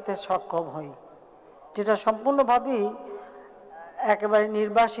ফিরিয়ে আনতে সক্ষম হই, যেটা সম্পূর্ণভাবেই একেবারে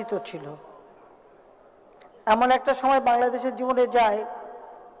নির্বাসিত ছিল। এমন একটা সময় বাংলাদেশের জীবনে যায়,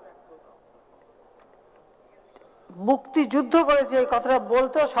 মুক্তিযুদ্ধ করেছে এই কথাটা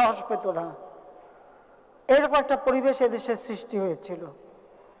বলতেও সাহস পেত না, এরকম একটা পরিবেশ এদেশে সৃষ্টি হয়েছিল।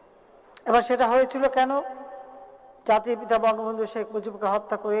 এবার সেটা হয়েছিল কেন? জাতির পিতা বঙ্গবন্ধু শেখ মুজিবকে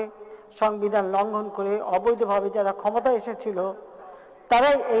হত্যা করে, সংবিধান লঙ্ঘন করে অবৈধভাবে যারা ক্ষমতায় এসেছিল,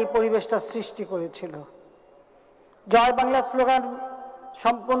 তারাই এই পরিবেশটা সৃষ্টি করেছিল। জয় বাংলা স্লোগান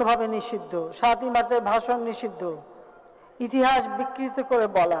সম্পূর্ণভাবে নিষিদ্ধ, 7ই মার্চের ভাষণ নিষিদ্ধ, ইতিহাস বিকৃত করে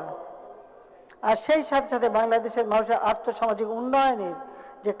বলা, আর সেই সাথে সাথে বাংলাদেশের মানুষের আর্থসামাজিক উন্নয়নের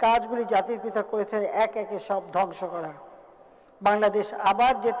যে কাজগুলি জাতির পিতা করেছেন, এক একে সব ধ্বংস করা। বাংলাদেশ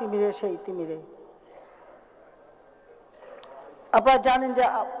আবার যে তিমিরে সেই তিমিরে। আপনারা জানেন যে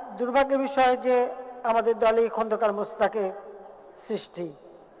দুর্ভাগ্যের বিষয় যে আমাদের দলে খন্দকার মোস্তাকের সৃষ্টি,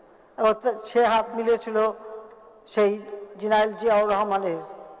 এবং সে হাত মিলিয়েছিল সেই জেনারেল জিয়াউর রহমানের,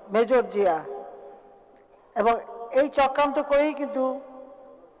 মেজর জিয়া, এবং এই চক্রান্ত করেই কিন্তু,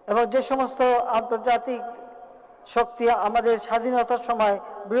 এবং যে সমস্ত আন্তর্জাতিক শক্তি আমাদের স্বাধীনতার সময়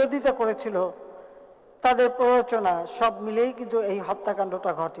বিরোধিতা করেছিল, তাদের প্ররোচনা সব মিলেই কিন্তু এই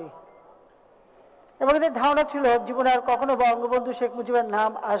হত্যাকাণ্ডটা ঘটে। এবং এদের ধারণা ছিল জীবনে আর কখনো বঙ্গবন্ধু শেখ মুজিবের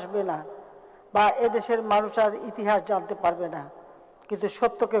নাম আসবে না, বা এদেশের মানুষ আর ইতিহাস জানতে পারবে না। কিন্তু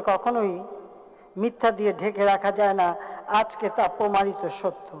সত্যকে কখনোই মিথ্যা দিয়ে ঢেকে রাখা যায় না, আজকে তা প্রমাণিত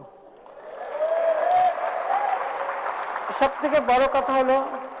সত্য। সব থেকে বড় কথা হলো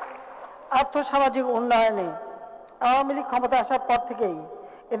আর্থসামাজিক উন্নয়নে আওয়ামী লীগ ক্ষমতা আসার পর থেকেই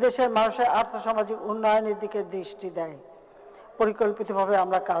এদেশের মানুষের আর্থসামাজিক উন্নয়নের দিকে দৃষ্টি দেয়। পরিকল্পিতভাবে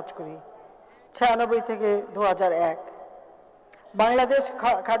আমরা কাজ করি। 96 থেকে 2001 বাংলাদেশ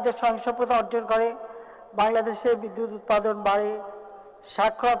খাদ্যের স্বয়ংসম্পূর্ণতা অর্জন করে, বাংলাদেশের বিদ্যুৎ উৎপাদন বাড়ে,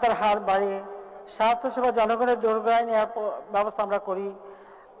 সাক্ষরতার হার বাড়ে, স্বাস্থ্যসেবা জনগণের দোরগোড়ায় নেওয়ার ব্যবস্থা আমরা করি।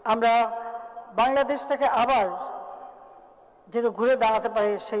 আমরা বাংলাদেশটাকে আবার যেন ঘুরে দাঁড়াতে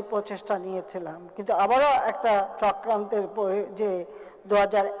পারে সেই প্রচেষ্টা নিয়েছিলাম। কিন্তু আবারও একটা চক্রান্তের পরে যে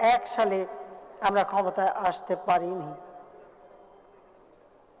 2001 সালে আমরা ক্ষমতায় আসতে পারিনি।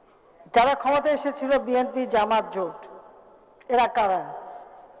 যারা ক্ষমতায় এসেছিল বিএনপি জামাত জোট, এরা কারা?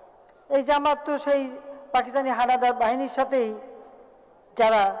 এই জামাত তো সেই পাকিস্তানি হানাদার বাহিনীর সাথেই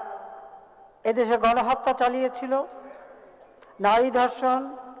যারা এদেশে গণহত্যা চালিয়েছিল, নারী ধর্ষণ,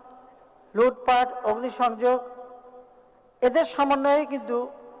 লুটপাট, অগ্নিসংযোগ, এদের সমন্বয়ে কিন্তু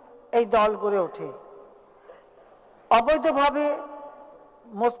এই দল গড়ে ওঠে। অবৈধভাবে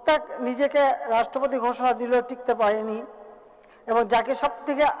মোস্তাক নিজেকে রাষ্ট্রপতি ঘোষণা দিলেও টিকতে পারেনি, এবং যাকে সব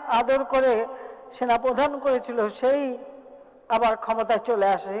থেকে আদর করে সেনাপ্রধান করেছিল সেই আবার ক্ষমতায় চলে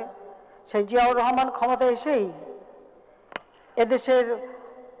আসে। সেই জিয়াউর রহমান ক্ষমতায় এসেই এদেশের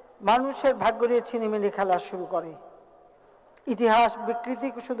মানুষের ভাগ্য নিয়ে ছিনিমিনি খেলা শুরু করে। ইতিহাস বিকৃতি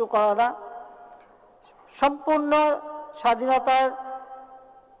শুধু করা না, সম্পূর্ণ স্বাধীনতার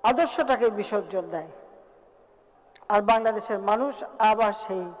আদর্শটাকে বিসর্জন দেয়। আর বাংলাদেশের মানুষ আবার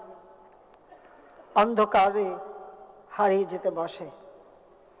সেই অন্ধকারে হারিয়ে যেতে বসে।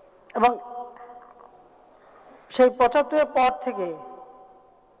 এবং সেই 75-এর পর থেকে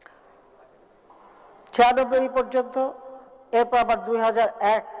 96 পর্যন্ত, এরপর আবার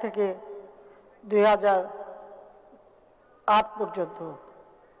 2001 থেকে 2008 পর্যন্ত,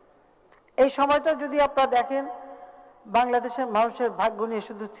 এই সময়টা যদি আপনারা দেখেন, বাংলাদেশের মানুষের ভাগ্য নিয়ে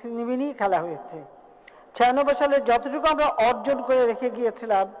শুধু ছিনিমিনি খেলা হয়েছে। 96 সালে যতটুকু আমরা অর্জন করে রেখে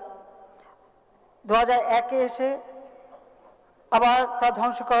গিয়েছিলাম, 2001-এ এসে আবার তা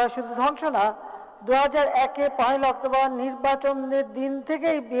ধ্বংস করা, শুধু ধ্বংস না, 2001-এ 1 অক্টোবর নির্বাচনের দিন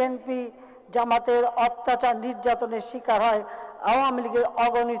থেকেই বিএনপি জামাতের অত্যাচার নির্যাতনের শিকার হয় আওয়ামী লীগের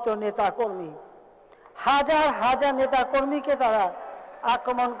অগণিত নেতা কর্মী। হাজার হাজার নেতা কর্মীকে তারা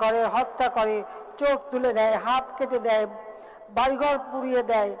আক্রমণ করে, হত্যা করে, চোখ তুলে দেয়, হাত কেটে দেয়, বাড়িঘর পুড়িয়ে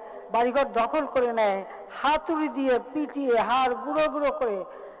দেয়, বাড়িঘর দখল করে নেয়, হাতুড়ি দিয়ে পিটিয়ে হাড় গুঁড়ো গুঁড়ো করে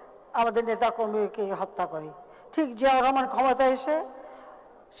আমাদের নেতা কর্মীকে হত্যা করে। ঠিক জিয়াউর রহমান ক্ষমতায় এসে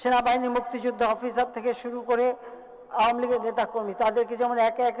সেনাবাহিনী, মুক্তিযুদ্ধ অফিসার থেকে শুরু করে আওয়ামী লীগের নেতা কর্মী তাদেরকে যেমন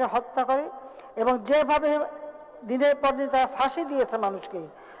একে একে হত্যা করে এবং যেভাবে দিনের পর দিন তারা ফাঁসি দিয়েছে মানুষকে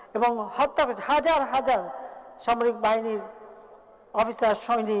এবং হত্যা করেছে হাজার হাজার সামরিক বাহিনীর অফিসার,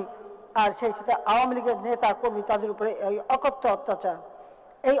 সৈনিক, আর সেই সাথে আওয়ামী লীগের নেতা কর্মী, তাদের উপরে এই অকথ্য অত্যাচার,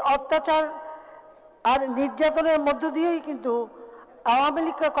 এই অত্যাচার আর নির্যাতনের মধ্য দিয়েই কিন্তু আওয়ামী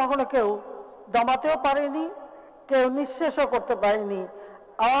লীগকে কখনো কেউ দমাতেও পারেনি, কেউ নিঃশেষও করতে পারেনি।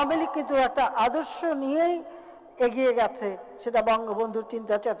 আওয়ামী লীগ কিন্তু একটা আদর্শ নিয়েই এগিয়ে গেছে, সেটা বঙ্গবন্ধুর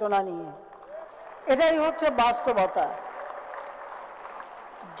চিন্তা চেতনা নিয়ে। এটাই হচ্ছে বাস্তবতা।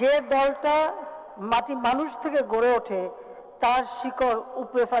 যে দলটা মাটি মানুষ থেকে গড়ে ওঠে তার শিকড়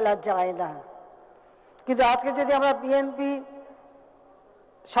উপড়ে ফেলা যায় না। কিন্তু আজকে যদি আমরা বিএনপি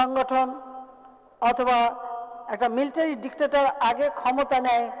সংগঠন অথবা একটা মিলিটারি ডিক্টেটর আগে ক্ষমতা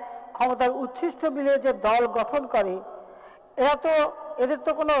নেয়, ক্ষমতার উচ্ছিষ্ট বিলে যে দল গঠন করে, এদের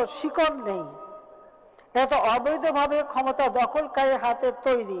তো কোনো শিকড় নেই, এরা তো অবৈধভাবে ক্ষমতা দখলকারীর হাতে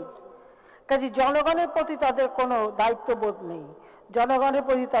তৈরি। কাজে জনগণের প্রতি তাদের কোনো দায়িত্ববোধ নেই, জনগণের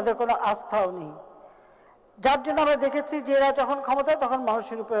প্রতি তাদের কোনো আস্থাও নেই। যার জন্য আমরা দেখেছি যে এরা যখন ক্ষমতা তখন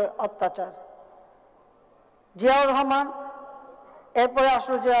মানুষের উপরে অত্যাচার। জিয়াউর রহমান, এরপরে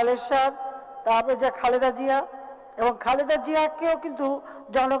আসলো জিয়া এরশাদ, তারপরে যে খালেদা জিয়া, এবং খালেদা জিয়াকেও কিন্তু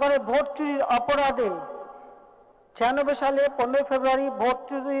জনগণের ভোট চুরির অপরাধে 96 সালে 15 ফেব্রুয়ারি ভোট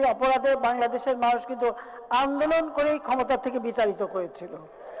চুরির অপরাধে বাংলাদেশের মানুষ কিন্তু আন্দোলন করেই ক্ষমতা থেকে বিতাড়িত করেছিল।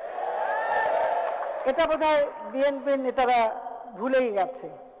 এটা বোধহয় বিএনপির নেতারা ভুলেই গেছে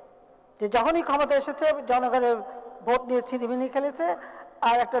যে যখনই ক্ষমতা এসেছে জনগণের ভোট নিয়ে ছিনিমিনি খেলেছে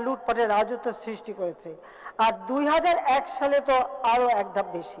আর একটা লুটপাটের রাজত্ব সৃষ্টি করেছে। আর 2001 সালে তো আরো এক ধাপ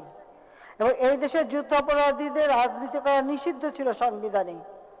বেশি, এবং এই দেশের যুদ্ধাপরাধীদের রাজনীতি করা নিষিদ্ধ ছিল সংবিধানে।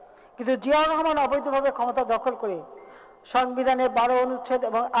 কিন্তু জিয়াউর রহমান অবৈধভাবে ক্ষমতা দখল করে সংবিধানে 12 অনুচ্ছেদ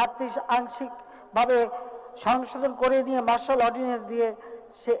এবং 38 আংশিকভাবে সংশোধন করে নিয়ে মার্শাল অর্ডিন্যান্স দিয়ে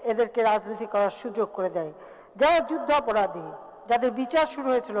সে এদেরকে রাজনীতি করার সুযোগ করে দেয়। যারা যুদ্ধ অপরাধী, যাদের বিচার শুরু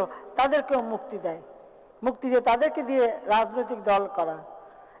হয়েছিল, তাদেরকেও মুক্তি দেয়, মুক্তি দিয়ে তাদেরকে দিয়ে রাজনৈতিক দল করা।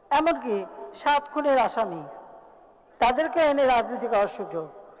 এমনকি 7 খুনের আসামি, তাদেরকে এনে রাজনীতি করার সুযোগ।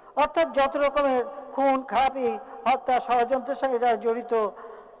 অর্থাৎ যত রকমের খুন, খারাপি, হত্যা, ষড়যন্ত্রের সঙ্গে যারা জড়িত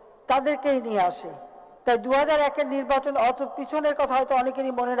তাদেরকেই নিয়ে আসে। তাই 2001-এর নির্বাচন, অত পিছনের কথা হয়তো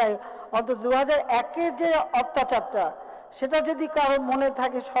অনেকেরই মনে নাই, অন্তত 2001-এর যে অত্যাচারটা সেটা যদি কারো মনে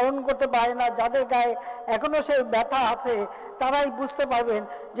থাকে, স্মরণ করতে পারে না, যাদের গায়ে এখনো সেই ব্যথা আছে, তারাই বুঝতে পারবেন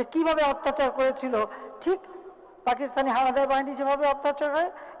যে কিভাবে অত্যাচার করেছিল। ঠিক পাকিস্তানি হানাদার বাহিনী যেভাবে অত্যাচার হয়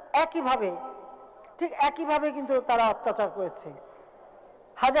ঠিক একইভাবে কিন্তু তারা অত্যাচার করেছে।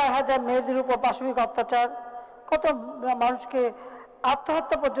 হাজার হাজার মেয়েদের উপর পাশবিক অত্যাচার, কত মানুষকে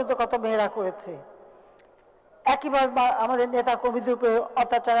আত্মহত্যা পর্যন্ত কত মেয়েরা করেছে। একইভাবে আমাদের নেতা কর্মীদের উপরে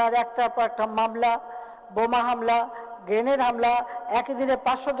অত্যাচার, আর একটার পর একটা মামলা, বোমা হামলা, গ্রেনেড হামলা, একই দিনে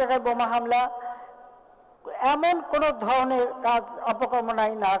 500 জায়গায় বোমা হামলা, এমন কোন ধরনের কাজ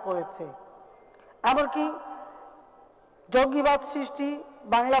অপকর্মনাই না করেছে। এমনকি জঙ্গিবাদ সৃষ্টি,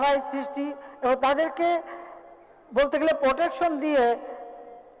 বাংলাভাই সৃষ্টি, এবং তাদেরকে বলতে গেলে প্রোটেকশন দিয়ে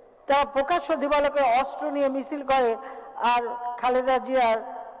তারা প্রকাশ্য দিবালোকে অস্ত্র নিয়ে মিছিল করে, আর খালেদা জিয়ার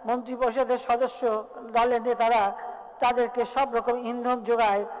মন্ত্রী পরিষদের সদস্য দলের নেতারা তাদেরকে সব রকম ইন্ধন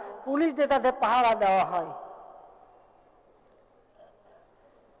যোগায়, পুলিশ দিয়ে তাদের পাহারা দেওয়া হয়।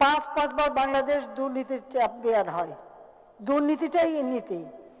 5 বার বাংলাদেশ দুর্নীতির চ্যাম্পিয়ন হয়, দুর্নীতিটাই নীতি,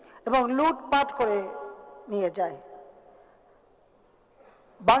 এবং লুটপাট করে নিয়ে যায়।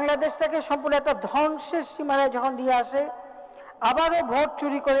 বাংলাদেশটাকে সম্পূর্ণ একটা ধ্বংসের সীমানায় যখন নিয়ে আসে, আবারও ভোট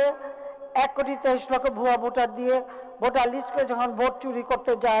চুরি করে 1,23,00,000 ভুয়া ভোটার দিয়ে ভোটার লিস্ট করে যখন ভোট চুরি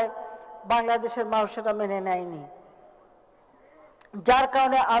করতে যায়, বাংলাদেশের মানুষ সেটা মেনে নেয়নি। যার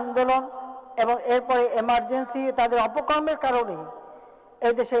কারণে আন্দোলন এবং এরপরে এমার্জেন্সি, তাদের অপকর্মের কারণে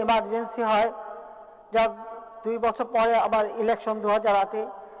এই দেশে এমার্জেন্সি হয়। যা 2 বছর পরে আবার ইলেকশন 2008-এ,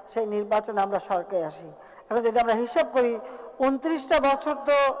 সেই নির্বাচনে আমরা সরকারে আসি। এখন যদি আমরা হিসাব করি, 29টা বছর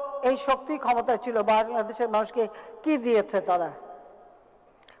তো এই শক্তি ক্ষমতায় ছিল, বাংলাদেশের মানুষকে কি দিয়েছে তারা।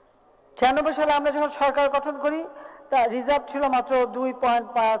 96 সালে আমরা যখন সরকার গঠন করি, তা রিজার্ভ ছিল মাত্র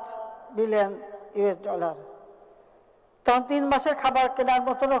 $2.5 বিলিয়ন। তখন 3 মাসের খাবার কেনার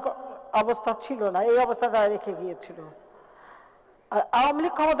মতন অবস্থা ছিল না, এই অবস্থা তারা রেখে গিয়েছিল। আর আওয়ামী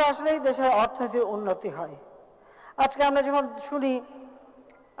লীগ ক্ষমতা আসলেই দেশের অর্থনৈতিক উন্নতি হয়। আজকে আমরা যখন শুনি,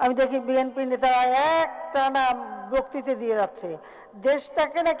 আমি দেখি বিএনপি নেতারা একটানা বক্তৃতা দিয়ে যাচ্ছে,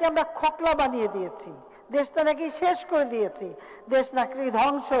 দেশটাকে নাকি আমরা খোকলা বানিয়ে দিয়েছি, দেশটা নাকি শেষ করে দিয়েছি, দেশ নাকি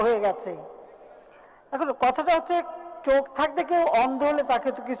ধ্বংস হয়ে গেছে। এখন কথাটা হচ্ছে, চোখ থাকতে কেউ অন্ধ হলে তাকে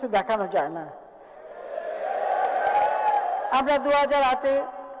তো কিছু দেখানো যায় না। আমরা 2008-এ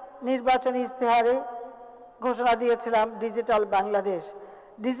নির্বাচনী ইস্তেহারে ঘোষণা দিয়েছিলাম ডিজিটাল বাংলাদেশ।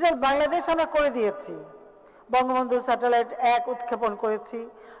 ডিজিটাল বাংলাদেশ আমরা করে দিয়েছি। বঙ্গবন্ধু স্যাটেলাইট 1 উৎক্ষেপণ করেছি।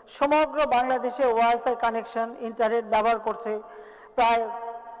 সমগ্র বাংলাদেশে ওয়াইফাই কানেকশন, ইন্টারনেট ব্যবহার করছে। প্রায়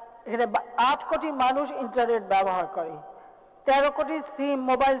এখানে 8 কোটি মানুষ ইন্টারনেট ব্যবহার করে। 13 কোটি সিম,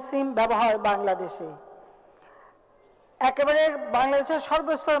 মোবাইল সিম ব্যবহার বাংলাদেশে। একেবারে বাংলাদেশের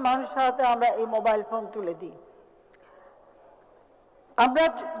সর্বস্তর মানুষের হাতে আমরা এই মোবাইল ফোন তুলে দিই। আমরা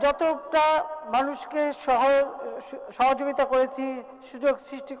যতটা মানুষকে সহযোগিতা করেছি, সুযোগ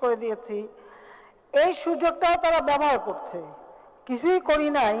সৃষ্টি করে দিয়েছি, এই সুযোগটাও তারা ব্যবহার করছে। কিছুই করি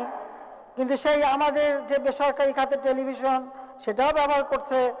নাই, কিন্তু সেই আমাদের যে বেসরকারি খাতের টেলিভিশন, সেটাও ব্যবহার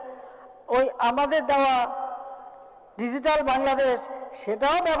করছে। ওই আমাদের দেওয়া ডিজিটাল বাংলাদেশ,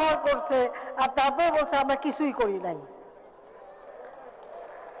 সেটাও ব্যবহার করছে। আর তারপরে বলছে আমরা কিছুই করি নাই।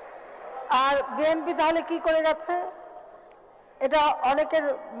 আর বিএনপি তাহলে কি করে গেছে? এটা অনেকের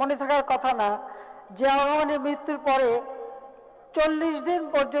মনে থাকার কথা না, জিয়াউর রহমানের মৃত্যুর পরে 40 দিন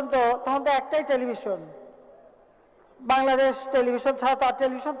পর্যন্ত, তখন তো একটাই টেলিভিশন, বাংলাদেশ টেলিভিশন ছাড়া তো আর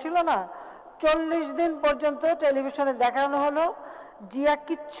টেলিভিশন ছিল না। 40 দিন পর্যন্ত টেলিভিশনে দেখানো হলো, জিয়া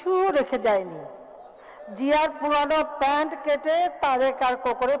কিচ্ছু রেখে যায়নি। জিয়ার পুরানো প্যান্ট কেটে তারে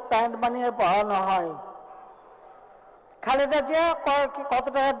কার্কো করে প্যান্ট বানিয়ে পরানো হয়। খালেদা জিয়া কত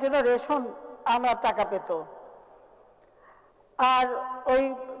টাকার জন্য রেশন আমরা টাকা পেত। আর ওই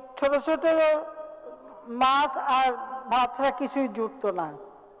ছোট ছোট মাছ আর ভাত ছাড়া কিছুই জুটতো না।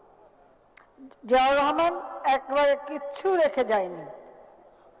 জিয়াউর রহমান একবারে কিচ্ছু রেখে যায়নি।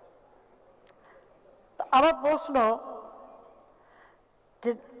 আমার প্রশ্ন,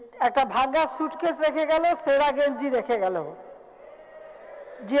 যে একটা ভাঙা সুটকেস রেখে গেল, সেরা গেঞ্জি রেখে গেল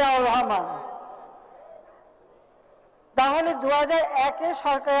জিয়াউর রহমান, তাহলে 2001-এ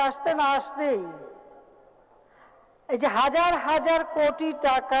সরকার আসতে না আসতেই এই যে হাজার হাজার কোটি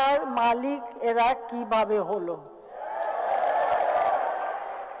টাকার মালিক এরা কিভাবে হলো?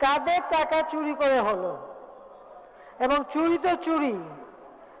 কাদের টাকা চুরি করে হলো? এবং চুরি তো চুরি,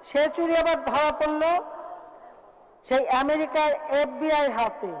 সে চুরি আবার ধরা পড়লো সেই আমেরিকার FBI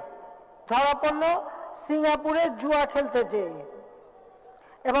হাতে, ধরা পড়লো সিঙ্গাপুরে জুয়া খেলতে যেয়ে,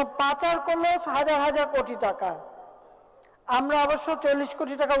 এবং পাচার করলো হাজার হাজার কোটি টাকা। আমরা অবশ্য 40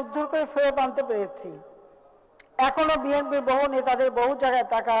 কোটি টাকা উদ্ধার করে ফেরত আনতে পেরেছি। এখনো বিএনপির বহু নেতাদের বহু জায়গায়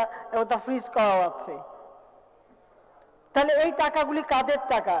টাকা এবং তা ফ্রিজ করা আছে। তাহলে এই টাকাগুলি কাদের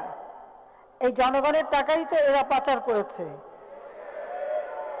টাকা? এই জনগণের টাকাই তো এরা পাচার করেছে।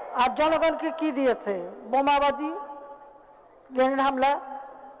 আর জনগণকে কি দিয়েছে? বোমাবাজি, গ্রেনেড হামলা,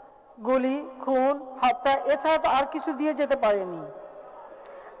 গুলি, খুন, হত্যা, এছাড়া তো আর কিছু দিয়ে যেতে পারেনি।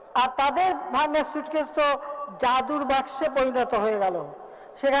 আর তাদের ভাঙা সুটকেস তো জাদুর বাক্সে পরিণত হয়ে গেল।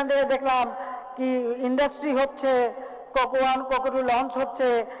 সেখান থেকে দেখলাম কি ইন্ডাস্ট্রি হচ্ছে, কোকো 1 কোকো 2 লঞ্চ হচ্ছে,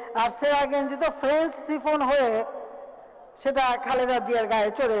 আর সেরা গেঞ্জি তো ফ্রেঞ্চ সিফন হয়ে সেটা খালেদা জিয়ার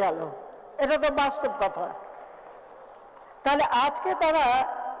গায়ে চলে গেল। এটা তো বাস্তব কথা। তাহলে আজকে তারা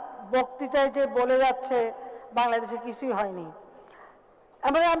বক্তৃতায় যে বলে যাচ্ছে বাংলাদেশে কিছুই হয়নি,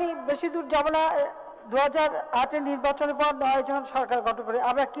 আমি বেশি দূর যাব না। 2008-এর নির্বাচনের পর 9 জন সরকার গঠন করে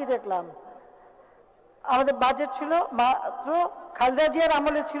আমরা কি দেখলাম? আমাদের বাজেট ছিল মাত্র, খালেদা জিয়ার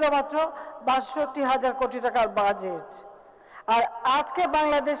আমলে ছিল মাত্র 62,000 কোটি টাকার বাজেট। আর আজকে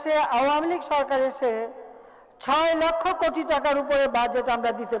বাংলাদেশে আওয়ামী লীগ সরকার এসে 6 লক্ষ কোটি টাকার উপরে বাজেট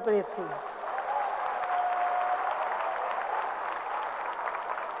আমরা দিতে পেরেছি।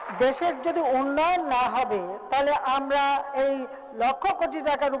 দেশের যদি উন্নয়ন না হবে, তাহলে আমরা এই লক্ষ কোটি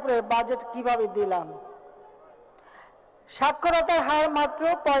টাকার উপরে বাজেট কিভাবে দিলাম? সাক্ষরতার হার মাত্র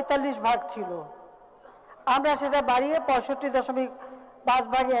 45% ছিল, আমরা সেটা বাড়িয়ে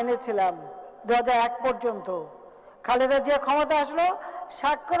 65.5% এনেছিলাম 2001 পর্যন্ত। খালেদা জিয়া ক্ষমতা আসলো,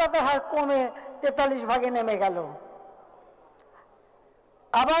 সাক্ষরতার হার কমে 43% নেমে গেল।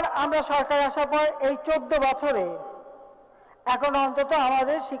 আবার আমরা সরকার আসার পর এই 14 বছরে এখন অন্তত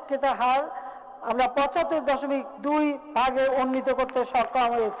আমাদের শিক্ষিতার হার আমরা 75.2% উন্নীত করতে সক্ষম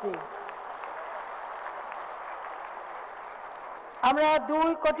হয়েছি। আমরা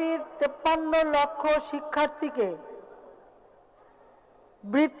 2,53,00,000 শিক্ষার্থীকে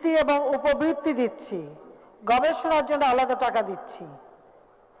বৃত্তি এবং উপবৃত্তি দিচ্ছি। গবেষণার জন্য আলাদা টাকা দিচ্ছি,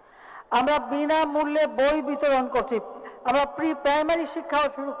 আমরা বিনামূল্যে বই বিতরণ করছি, আমরা প্রি প্রাইমারি শিক্ষাও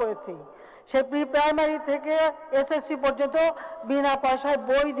শুরু করেছি, সেই প্রি প্রাইমারি থেকে এসএসসি পর্যন্ত বিনা পয়সায়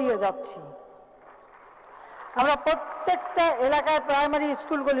বই দিয়ে যাচ্ছি। আমরা প্রত্যেকটা এলাকায় প্রাইমারি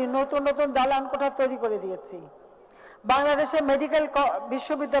স্কুলগুলি নতুন নতুন দালান কোঠা তৈরি করে দিয়েছি। বাংলাদেশে মেডিকেল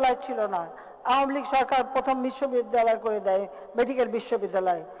বিশ্ববিদ্যালয় ছিল না, আওয়ামী লীগ সরকার প্রথম বিশ্ববিদ্যালয় করে দেয়, মেডিকেল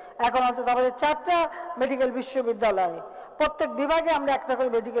বিশ্ববিদ্যালয়। এখন অন্তত আমাদের 4টা মেডিকেল বিশ্ববিদ্যালয়, প্রত্যেক বিভাগে আমরা একটা করে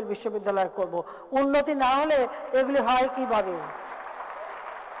মেডিকেল বিশ্ববিদ্যালয় করব। উন্নতি না হলে এগুলি হয় কিভাবে?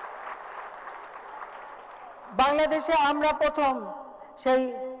 বাংলাদেশে আমরা প্রথম সেই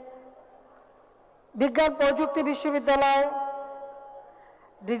বিজ্ঞান প্রযুক্তি বিশ্ববিদ্যালয়,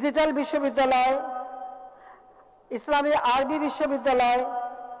 ডিজিটাল বিশ্ববিদ্যালয়, ইসলামী আরবি বিশ্ববিদ্যালয়,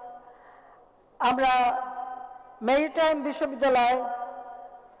 আমরা মেরিটাইম বিশ্ববিদ্যালয়,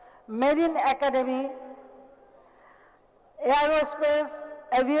 মেরিন একাডেমি, এয়ারোস্পেস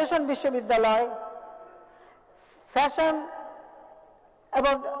এভিয়েশন বিশ্ববিদ্যালয়, ফ্যাশন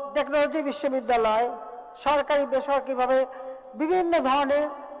এবং টেকনোলজি বিশ্ববিদ্যালয়, সরকারি বেসরকারিভাবে বিভিন্ন ধরনের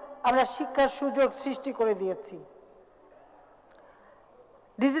আমরা শিক্ষার সুযোগ সৃষ্টি করে দিয়েছি।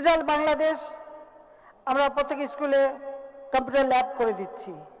 ডিজিটাল বাংলাদেশ আমরা প্রত্যেক স্কুলে কম্পিউটার ল্যাব করে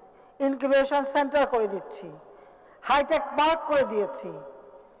দিচ্ছি, ইনকিউবেশন সেন্টার করে দিচ্ছি, হাইটেক পার্ক করে দিয়েছি,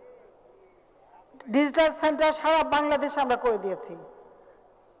 ডিজিটাল সেন্টার সারা বাংলাদেশে আমরা করে দিয়েছি।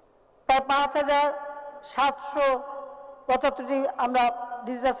 প্রায় 5,775টি আমরা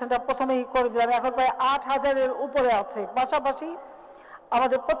ডিজিটাল সেন্টার প্রথমেই করে দিলাম, এখন প্রায় 8,000-এর উপরে আছে। পাশাপাশি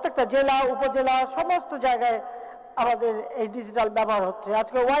আমাদের প্রত্যেকটা জেলা উপজেলা সমস্ত জায়গায় আমাদের এই ডিজিটাল ব্যবহার হচ্ছে।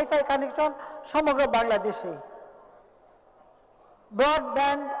 আজকে ওয়াইফাই কানেকশন সমগ্র বাংলাদেশে।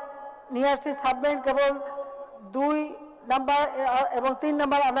 ব্রডব্যান্ড নিয়ে আসছি, সাবমেরিন কেবল 2 নাম্বার এবং 3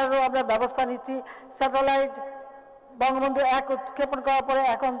 নাম্বার আনারও আমরা ব্যবস্থা নিচ্ছি। স্যাটেলাইট বঙ্গবন্ধু 1 উৎক্ষেপণ করার পরে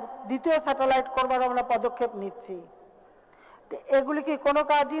এখন 2য় স্যাটেলাইট করবার আমরা পদক্ষেপ নিচ্ছি। এগুলি কি কোনো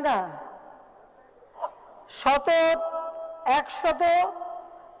কাজই না? 100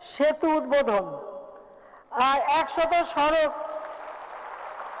 সেতু উদ্বোধন আর 100 সড়ক,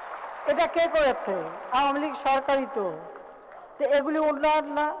 এটা কে করেছে? আওয়ামী লীগ সরকারই তো। এগুলি উন্নয়ন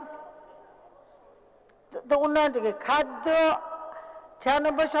না? তো উন্নয়ন থেকে খাদ্য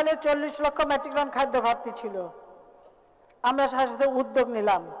 96 সালে 40 লক্ষ মেট্রিক টন খাদ্য ঘাটতি ছিল। আমরা সাথে সাথে উদ্যোগ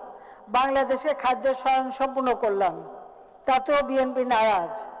নিলাম, বাংলাদেশে খাদ্য স্বয়ংসম্পূর্ণ করলাম। তাতেও বিএনপি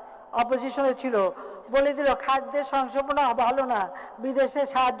নারাজ, অপোজিশনে ছিল, বলে দিল খাদ্যের স্বয়ংসম্পূর্ণ ভালো না, বিদেশে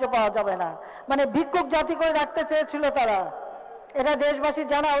সাহায্য পাওয়া যাবে না। মানে ভিক্ষুক জাতি করে রাখতে চেয়েছিল তারা। এটা দেশবাসী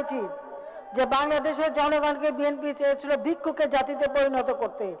জানা উচিত যে বাংলাদেশের জনগণকে বিএনপি চেয়েছিল ভিক্ষুকের জাতিতে পরিণত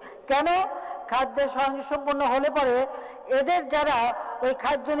করতে। কেন? খাদ্যের স্বয়ংসম্পূর্ণ হলে পরে এদের যারা ওই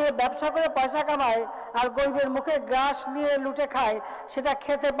খাদ্য নিয়ে ব্যবসা করে পয়সা কামায় আর গরিবের মুখে গ্রাস নিয়ে লুটে খায়, সেটা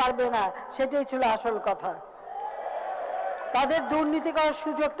খেতে পারবে না। সেটাই ছিল আসল কথা। তাদের দুর্নীতি করার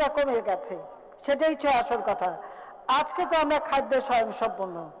সুযোগটা কমে গেছে, সেটাই ছিল আসল কথা। আজকে তো আমরা খাদ্য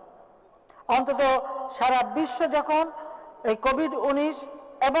স্বয়ংসম্পূর্ণ। অন্তত সারা বিশ্ব যখন এই কোভিড-19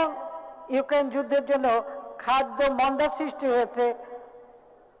 এবং ইউক্রেন যুদ্ধের জন্য খাদ্য মন্দার সৃষ্টি হয়েছে,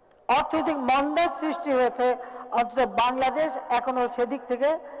 অর্থনৈতিক মন্দার সৃষ্টি হয়েছে, অন্তত বাংলাদেশ এখনো সেদিক থেকে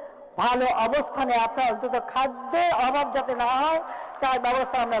ভালো অবস্থানে আছে। অন্তত খাদ্যের অভাব যাতে না হয় তার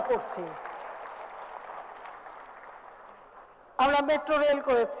ব্যবস্থা আমরা করছি। আমরা মেট্রো রেল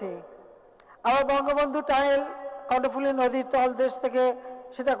করেছি, আমরা বঙ্গবন্ধু টানেল কর্ণফুলী নদীর তলদেশ থেকে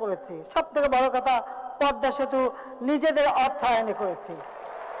সেটা করেছি। সব থেকে বড় কথা, পদ্মা সেতু নিজেদের অর্থায়নে করেছি।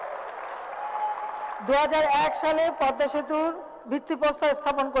 2001 সালে পদ্মা সেতুর ভিত্তিপ্রস্তর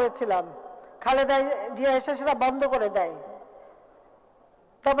স্থাপন করেছিলাম, খালেদা জিয়া এসে সেটা বন্ধ করে দেয়।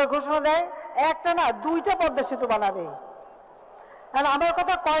 তবে ঘোষণা দেয় একটা না 2টা পদ্মা সেতু বানাবে। আর আমার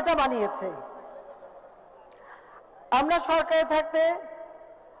কথা কয়টা বানিয়েছে? আমরা সরকারে থাকতে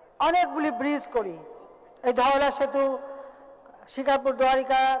অনেকগুলি ব্রিজ করি, এই ধওলা সেতু, শিকারপুর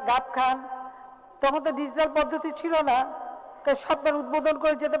দ্বারিকা, গাবখান। তখন তো ডিজিটাল পদ্ধতি ছিল না, সবটার উদ্বোধন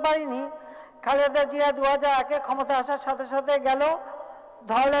করে যেতে পারিনি। খালেদা জিয়া 2001-এ ক্ষমতা আসার সাথে সাথে গেল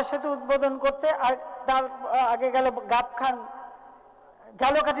ধওলা সেতু উদ্বোধন করতে, আর তার আগে গেল গাবখান।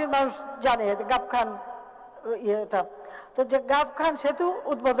 ঝালকাঠির মানুষ জানে গাবখান ইয়েটা, তো যে গাবখান সেতু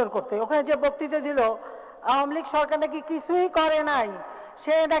উদ্বোধন করতে ওখানে যে বক্তৃতা দিল, আওয়ামী লীগ সরকার নাকি কিছুই করে নাই,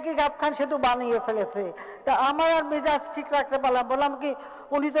 সে নাকি গাবখান সেতু বানিয়ে ফেলেছে। তা আমার আর মেজাজ ঠিক রাখতে পারলাম, বললাম কি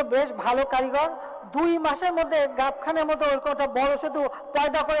উনি তো বেশ ভালো কারিগর, 2 মাসের মধ্যে গাবখানের মতো ওরকম একটা বড় সেতু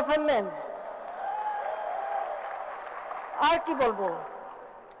পয়দা করে ফেললেন। আর কি বলবো,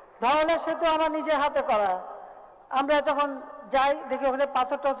 ধওলা সেতু আমার নিজের হাতে করা। আমরা যখন যাই দেখি ওখানে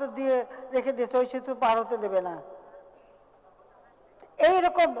পাথর টাথর দিয়ে রেখে দিয়েছে, ওই সেতু পার হতে দেবে না।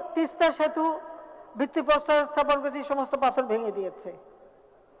 এইরকম তিস্তা সেতু ভিত্তিপ্রস্তর স্থাপন করেছে, সমস্ত পাথর ভেঙে দিয়েছে।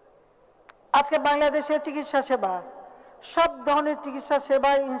 আজকে বাংলাদেশের চিকিৎসা সেবা, সব ধরনের চিকিৎসা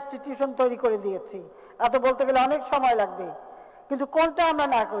সেবা ইনস্টিটিউশন তৈরি করে দিয়েছি। এত বলতে গেলে অনেক সময় লাগবে, কিন্তু কোনটা আমরা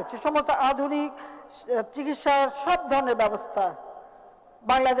না করেছি? সমস্ত আধুনিক চিকিৎসার সব ধরনের ব্যবস্থা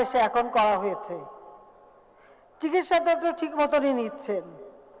বাংলাদেশে এখন করা হয়েছে। চিকিৎসাটা তো ঠিক মতনই নিচ্ছেন।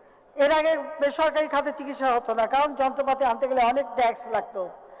 এর আগে বেসরকারি খাতে চিকিৎসা হতো না, কারণ যন্ত্রপাতি আনতে গেলে অনেক ট্যাক্স লাগতো।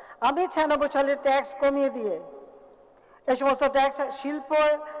 আমি 96 সালে ট্যাক্স কমিয়ে দিয়ে এই সমস্ত ট্যাক্স, শিল্প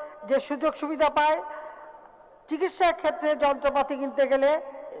যে সুযোগ সুবিধা পায়, চিকিৎসা ক্ষেত্রে যন্ত্রপাতি কিনতে গেলে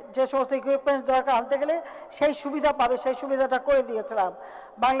যে সমস্ত ইকুইপমেন্ট দরকার আনতে গেলে সেই সুবিধা পাবে, সেই সুবিধাটা করে দিয়েছিলাম।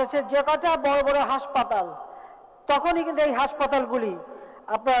 বাংলাদেশের যে কটা বড় বড় হাসপাতাল, তখনই কিন্তু এই হাসপাতালগুলি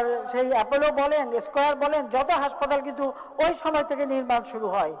আপনার সেই অ্যাপোলো বলেন, স্কয়ার বলেন, যত হাসপাতাল কিন্তু ওই সময় থেকে নির্মাণ শুরু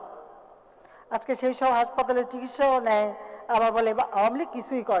হয়। আজকে সেই সব হাসপাতালের চিকিৎসাও নেয়, আবার বলে আওয়ামী লীগ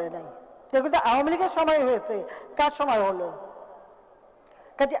কিছুই করে নাই। সেগুলো আওয়ামী লীগের সময় হয়েছে, কার সময় হলো?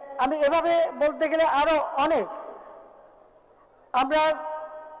 কাজে আমি এভাবে বলতে গেলে আরো অনেক, আমরা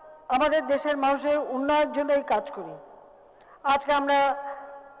আমাদের দেশের মানুষের উন্নয়নের জন্যই কাজ করি। আজকে আমরা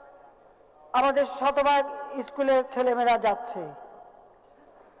আমাদের শতভাগ স্কুলের ছেলেমেয়েরা যাচ্ছে,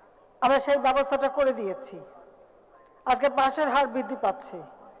 আমরা সেই ব্যবস্থাটা করে দিয়েছি। আজকে পাশের হার বৃদ্ধি পাচ্ছে,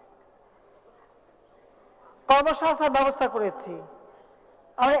 কর্মসংস্থান ব্যবস্থা করেছি।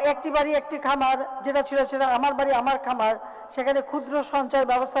 আমরা একটি বাড়ি একটি খামার, যেটা ছিল সেটা আমার বাড়ি আমার খামার, সেখানে ক্ষুদ্র সঞ্চয়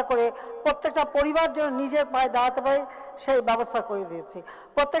ব্যবস্থা করে প্রত্যেকটা পরিবার যেন নিজের পায়ে দাঁড়াতে পারে সেই ব্যবস্থা করে দিয়েছি।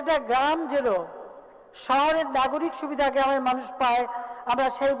 প্রত্যেকটা গ্রাম যেন শহরের নাগরিক সুবিধা গ্রামের মানুষ পায়, আমরা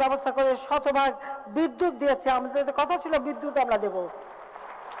সেই ব্যবস্থা করে শতভাগ বিদ্যুৎ দিয়েছি। আমাদের কথা ছিল বিদ্যুৎ আমরা দেব।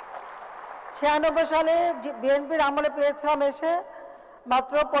 96 সালে বিএনপির আমলে পেয়েছিলাম এসে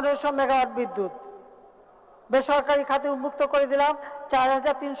মাত্র 1500 মেগাওয়াট বিদ্যুৎ, বেসরকারি খাতে উন্মুক্ত করে দিলাম।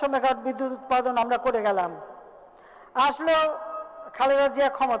 4300 মেগাওয়াট বিদ্যুৎ উৎপাদন আমরা করে গেলাম। আসলো খালেদা জিয়া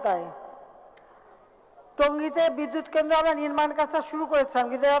ক্ষমতায়, টঙ্গীতে বিদ্যুৎ কেন্দ্র আমরা নির্মাণ কাজটা শুরু করেছিলাম,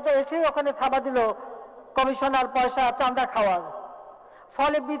 কিন্তু এরা তো এসেই ওখানে থাবা দিল কমিশনার পয়সা চাঁদা খাওয়ার,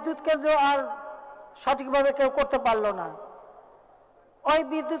 ফলে বিদ্যুৎ কেন্দ্র আর সঠিকভাবে কেউ করতে পারলো না। ওই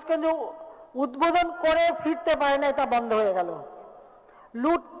বিদ্যুৎ কেন্দ্র উদ্বোধন করে ফিরতে পারে না, এটা বন্ধ হয়ে গেল।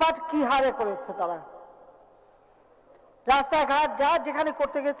 লুটপাট কি হারে করেছে তারা, রাস্তাঘাট যা যেখানে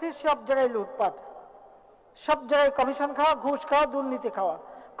করতে গেছে সব জায়গায় লুটপাট, সব জায়গায় কমিশন খাওয়া, ঘুষ খাওয়া, দুর্নীতি খাওয়া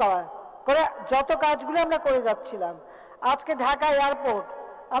করে যত কাজগুলো আমরা করে যাচ্ছিলাম। আজকে ঢাকা এয়ারপোর্ট,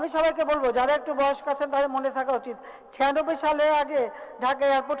 আমি সবাইকে বলবো যারা একটু বয়স্ক আছেন তাদের মনে থাকা উচিত, 96 সালের আগে ঢাকা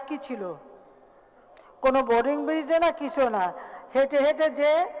এয়ারপোর্ট কি ছিল? কোনো বোর্ডিং ব্রিজে না, কিছু না, হেঁটে হেঁটে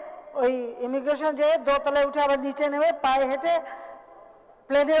যে ওই ইমিগ্রেশন যে দোতলায় উঠে আবার নিচে নেমে পায়ে হেঁটে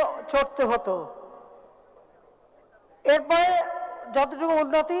প্লেনে চড়তে হতো। এরপরে যতটুকু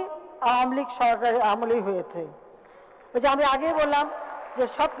উন্নতি আওয়ামী লীগ সরকারের আমলেই হয়েছে। ওই যে আমি আগেই বললাম যে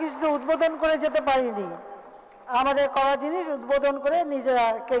সবকিছু তো উদ্বোধন করে যেতে পারিনি, আমাদের করা জিনিস উদ্বোধন করে নিজেরা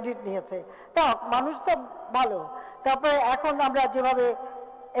ক্রেডিট নিয়েছে। তা মানুষ তো ভালো। তারপরে এখন আমরা যেভাবে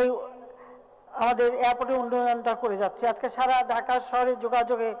এই আমাদের এয়ারপোর্টে উন্নয়নটা করে যাচ্ছি, আজকে সারা ঢাকা শহরে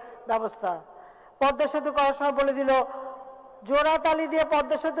যোগাযোগের ব্যবস্থা, পদ্মা সেতু করার সময় বলে দিল জোড়া তালি দিয়ে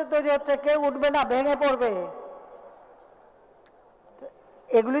পদ্মা সেতু তৈরি হচ্ছে, কেউ উঠবে না, ভেঙে পড়বে।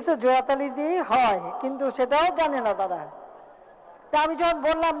 এগুলি তো জোড়াতালি দিয়েই হয়, কিন্তু সেটাও জানে না তারা। তা আমি যখন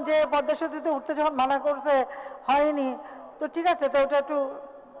বললাম যে পদ্মা সেতুতে উঠতে যখন মানা করছে হয়নি, তো ঠিক আছে, তো ওটা একটু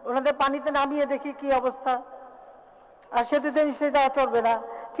ওনাদের পানিতে নামিয়ে দেখি কি অবস্থা, আর সেতুতে নিশ্চয়ই তারা চলবে না।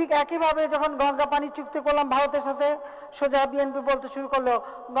 ঠিক একইভাবে যখন গঙ্গা পানি চুক্তি করলাম ভারতের সাথে, সোজা বিএনপি বলতে শুরু করলো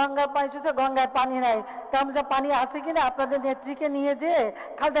গঙ্গার পানি চুক্তি, গঙ্গায় পানি নাই। তেমন যা পানি আছে কিনা আপনাদের নেত্রীকে নিয়ে যে,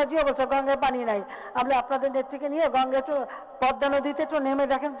 খালেদা জিয়া বলছে গঙ্গায় পানি নাই, আমরা আপনাদের নেত্রীকে নিয়ে গঙ্গা একটু পদ্মা নদীতে একটু নেমে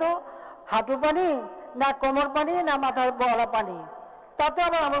দেখেন তো, হাঁটু পানি না কোমর পানি না মাথার বড়া পানি, তাতে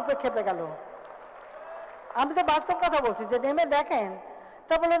আবার আমার উপরে খেপে গেল। আমি তো বাস্তব কথা বলছি যে নেমে দেখেন।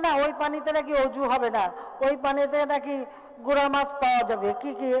 তা বলে না ওই পানিতে নাকি অজু হবে না, ওই পানিতে নাকি গুড়া মাছ পাওয়া যাবে,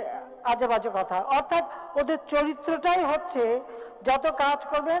 কি কি আজে বাজে কথা। অর্থাৎ ওদের চরিত্রটাই হচ্ছে যত কাজ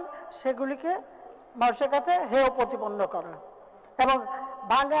করবেন সেগুলিকে মানুষের কাছে হেয় প্রতিপন্ন করা। এবং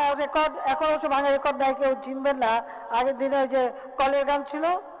ভাঙা রেকর্ড, এখন হচ্ছে ভাঙা রেকর্ড নাই, কেউ চিনবেন না। আগের দিনে ওই যে কলের গান ছিল,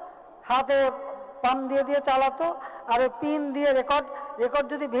 হাতে পাম দিয়ে দিয়ে চালাতো, আর ওই পিন দিয়ে রেকর্ড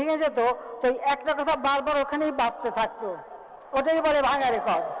যদি ভেঙে যেত তো একটা কথা বারবার ওখানেই বাঁচতে থাকতো, ওটাই বলে ভাঙা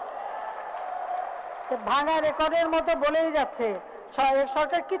রেকর্ড। ভাঙা রেকর্ডের মতো বলেই যাচ্ছে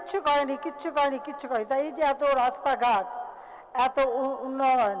সরকার কিচ্ছু করেনি, কিচ্ছু করেনি, কিচ্ছু করেনি। তাই এই যে এত রাস্তাঘাট, এত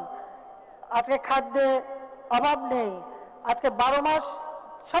উন্নয়ন, আজকে খাদ্যে অভাব নেই, আজকে 12 মাস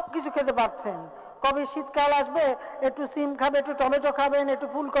সবকিছু খেতে পাচ্ছেন। কবে শীতকাল আসবে একটু সিম খাবে, একটু টমেটো খাবেন, একটু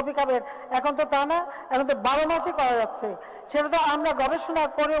ফুলকপি খাবেন, এখন তো তা না, এখন তো 12 মাসই করা যাচ্ছে। সেটা তো আমরা গবেষণা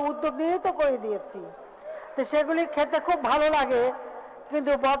করে উদ্যোগ নিয়েই তো করে দিয়েছি। তো সেগুলি খেতে খুব ভালো লাগে,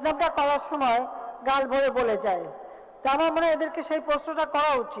 কিন্তু বদনামটা করার সময় গাল ভরে বলে যায়। তা আমার মনে হয় এদেরকে সেই প্রশ্নটা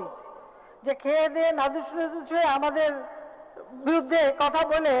করা উচিত যে খেয়ে দিয়ে নাদুসুয়ে আমাদের বিরুদ্ধে কথা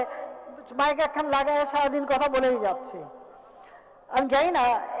বলে মাইক একখান লাগায় সারাদিন কথা বলেই যাচ্ছে। আমি জানি না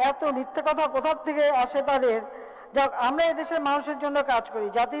এত মিথ্যে কথা কোথা থেকে আসে তাদের। যাক, আমরা এদেশের মানুষের জন্য কাজ করি,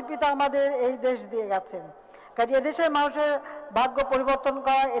 জাতির পিতা আমাদের এই দেশ দিয়ে গেছেন, কাজে এদেশের মানুষের ভাগ্য পরিবর্তন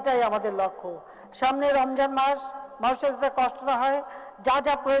করা এটাই আমাদের লক্ষ্য। সামনে রমজান মাস, মানুষের যাতে কষ্ট না হয়, যা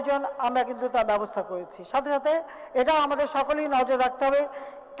যা প্রয়োজন আমরা কিন্তু তার ব্যবস্থা করেছি। সাথে সাথে এটাও আমাদের সকলেই নজর রাখতে হবে,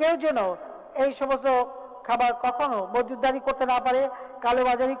 কেউ যেন এই সমস্ত খাবার কখনো মজুতদারি করতে না পারে,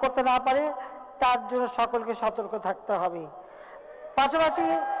 কালোবাজারি করতে না পারে, তার জন্য সকলকে সতর্ক থাকতে হবে। পাশাপাশি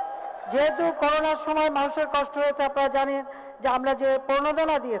যেহেতু করোনার সময় মানুষের কষ্ট হয়েছে, আপনারা জানেন যে আমরা যে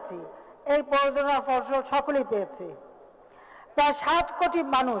প্রণোদনা দিয়েছি, এই প্রণোদনার ফসল সকলেই পেয়েছে। প্রায় 7 কোটি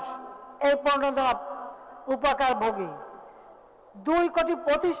মানুষ এই প্রণোদনা উপকারভোগী, 2 কোটি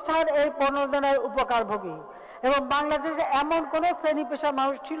প্রতিষ্ঠান এই প্রণোদনার উপকারভোগী। এবং বাংলাদেশে এমন কোনো শ্রেণী পেশার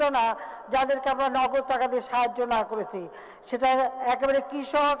মানুষ ছিল না যাদেরকে আমরা নগদ টাকা দিয়ে সাহায্য না করেছি। সেটা একেবারে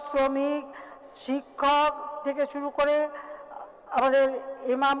কৃষক, শ্রমিক, শিক্ষক থেকে শুরু করে আমাদের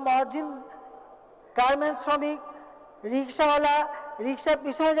ইমাম, মুয়াজ্জিন, গার্মেন্টস শ্রমিক, রিক্সাওয়ালা, রিক্সার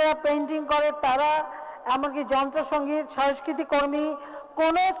পিছনে যারা পেইন্টিং করে তারা, এমনকি যন্ত্রসঙ্গীত, সংস্কৃতি কর্মী,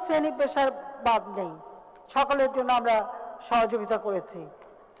 কোনো শ্রেণী পেশার বাদ নেই। সকলের জন্য আমরা সহযোগিতা করেছি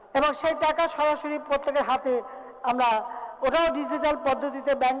এবং সেই টাকা সরাসরি প্রত্যেকের হাতে আমরা, ওটাও ডিজিটাল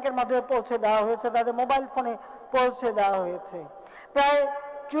পদ্ধতিতে ব্যাংকের মাধ্যমে পৌঁছে দেওয়া হয়েছে, তাদের মোবাইল ফোনে পৌঁছে দেওয়া হয়েছে। প্রায়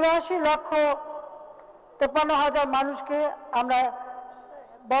 84,53,000 মানুষকে আমরা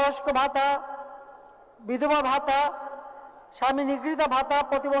বয়স্ক ভাতা, বিধবা ভাতা, স্বামী নিগৃহীত ভাতা,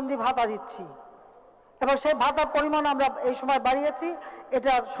 প্রতিবন্ধী ভাতা দিচ্ছি এবং সেই ভাতার পরিমাণ আমরা এই সময় বাড়িয়েছি,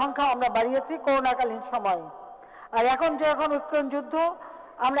 এটার সংখ্যা আমরা বাড়িয়েছি করোনাকালীন সময়। আর এখন যখন ইউক্রেন যুদ্ধ,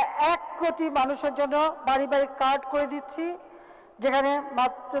 আমরা 1 কোটি মানুষের জন্য বাড়ি বাড়ি কার্ড করে দিচ্ছি, যেখানে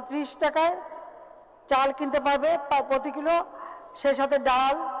মাত্র 30 টাকায় চাল কিনতে পারবে প্রতি কিলো, সেই সাথে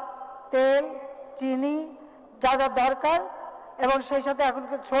ডাল, তেল, চিনি, যা যা দরকার, এবং সেই সাথে এখন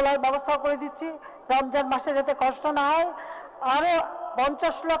ছোলার ব্যবস্থা করে দিচ্ছি রমজান মাসে যাতে কষ্ট না হয়। আরও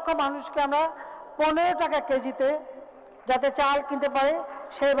 50 লক্ষ মানুষকে আমরা 15 টাকা কেজিতে যাতে চাল কিনতে পারে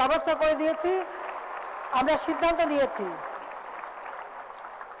সেই ব্যবস্থা করে দিয়েছি। আমরা সিদ্ধান্ত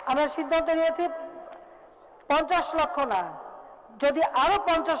নিয়েছি 50 লক্ষ না, যদি আরো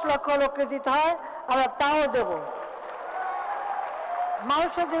 50 লক্ষ লোককে দিতে হয় আমরা তাও দেব,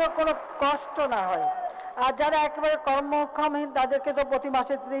 মানুষের জন্য কোনো কষ্ট না হয়। আর যারা একেবারে কর্মক্ষমহীন তাদেরকে তো প্রতি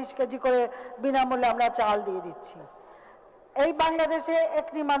মাসে 30 কেজি করে বিনামূল্যে আমরা চাল দিয়ে দিচ্ছি। এই বাংলাদেশে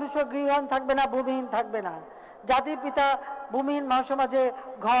একটি মানুষও গৃহহীন থাকবে না, ভূমিহীন থাকবে না। জাতির পিতা ভূমিহীন মানুষের মাঝে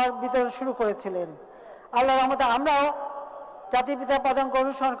ঘর বিতরণ শুরু করেছিলেন। আল্লাহর রহমতে আমরাও জাতির পিতার পদাঙ্ক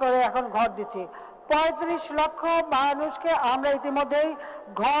অনুসরণ করে এখন ঘর দিচ্ছি। 35 লক্ষ মানুষকে আমরা ইতিমধ্যেই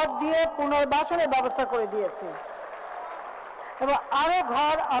ঘর দিয়ে পুনর্বাসনের ব্যবস্থা করে দিয়েছি এবং আরো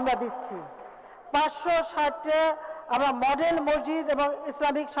ঘর আমরা দিচ্ছি। 560টা আমরা মডেল মসজিদ এবং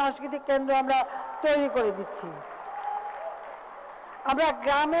ইসলামিক সাংস্কৃতিক কেন্দ্র আমরা তৈরি করে দিচ্ছি। আমরা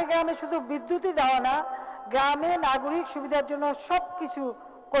গ্রামে গ্রামে শুধু বিদ্যুৎই দেওয়া না, গ্রামে নাগরিক সুবিধার জন্য সবকিছু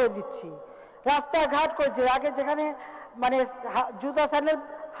করে দিচ্ছি। রাস্তাঘাট করেছি, আগে যেখানে মানে জুতা স্যান্ডেল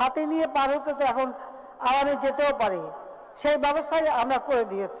হাতে নিয়ে পার হতে তো এখন আরামে যেতেও পারে, সেই ব্যবস্থাই আমরা করে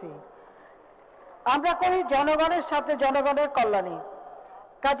দিয়েছি। আমরা করি জনগণের সাথে জনগণের কল্যাণে,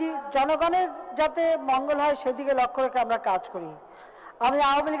 কাজী জনগণের যাতে মঙ্গল হয় সেদিকে লক্ষ্য রেখে আমরা কাজ করি। আমি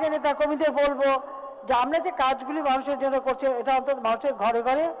আওয়ামী লীগের নেতা কর্মীদের বলবো যে আমরা যে কাজগুলি মানুষের জন্য করছি এটা অন্তত মানুষের ঘরে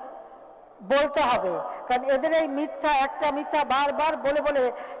ঘরে বলতে হবে, কারণ এদের এই মিথ্যা, একটা মিথ্যা বারবার বলে বলে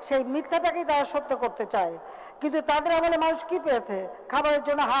সেই মিথ্যাটাকেই তারা সত্য করতে চায়। কিন্তু তাদের আমলে মানুষ কি পেয়েছে? খাবারের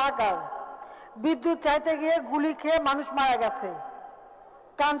জন্য হাহাকার, বিদ্যুৎ চাইতে গিয়ে গুলি খেয়ে মানুষ মারা গেছে,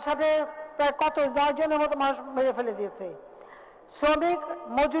 কানসাটে প্রায় 9 জনের মতো মানুষ মেরে ফেলে দিয়েছে। শ্রমিক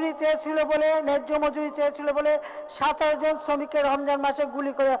মজুরি চেয়েছিল বলে, ন্যায্য মজুরি চেয়েছিল বলে 17 জন শ্রমিককে রমজান মাসে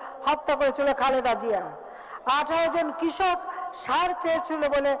গুলি করে হত্যা করেছিল খালেদা জিয়া। 18 জন কৃষক সার চেয়েছিল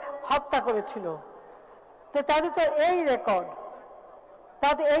বলে হত্যা করেছিল। তো তাদের তো এই রেকর্ড,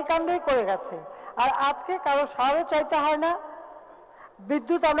 তাদের এই কাণ্ডই করে গেছে। আর আজকে কারো সারও চাইতে হয় না,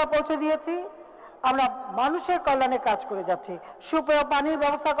 বিদ্যুৎ আমরা পৌঁছে দিয়েছি, আমরা মানুষের কল্যাণে কাজ করে যাচ্ছি। সুপেয় পানির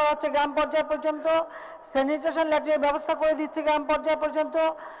ব্যবস্থা করা হচ্ছে গ্রাম পর্যায় পর্যন্ত, স্যানিটেশন ল্যাট্রিনের ব্যবস্থা করে দিচ্ছে গ্রাম পর্যায় পর্যন্ত,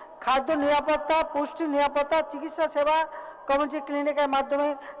 খাদ্য নিরাপত্তা, পুষ্টি নিরাপত্তা, চিকিৎসা সেবা কমিউনিটি ক্লিনিকের মাধ্যমে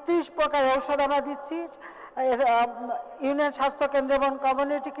 30 প্রকার ঔষধ আমরা দিচ্ছি ইউনিয়ন স্বাস্থ্য কেন্দ্র এবং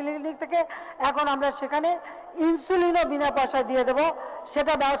কমিউনিটি ক্লিনিক থেকে। এখন আমরা সেখানে ইনসুলিনও বিনা পয়সায় দিয়ে দেব,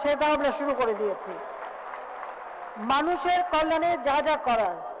 সেটাও আমরা শুরু করে দিয়েছি। মানুষের কল্যাণে যা যা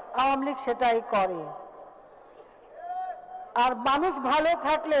করার আওয়ামী লীগ সেটাই করে। আর মানুষ ভালো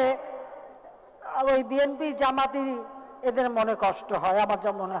থাকলে ওই বিএনপি জামাতি এদের মনে কষ্ট হয়, আমার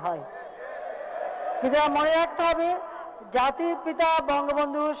যা মনে হয়। কিন্তু মনে রাখতে হবে, জাতির পিতা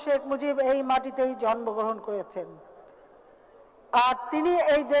বঙ্গবন্ধু শেখ মুজিব এই মাটিতেই জন্মগ্রহণ করেছেন, আর তিনি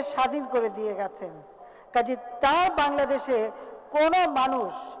এই দেশ স্বাধীন করে দিয়ে গেছেন। কাজে তার বাংলাদেশে কোনো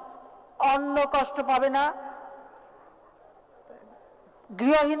মানুষ অন্ন কষ্ট পাবে না,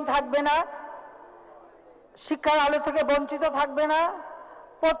 গৃহহীন থাকবে না, শিক্ষার আলো থেকে বঞ্চিত থাকবে না।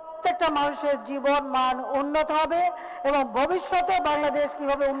 প্রত্যেকটা মানুষের জীবন মান উন্নত হবে এবং ভবিষ্যতে বাংলাদেশ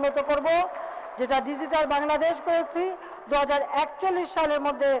কিভাবে উন্নত করব, যেটা ডিজিটাল বাংলাদেশ করেছি, 2041 সালের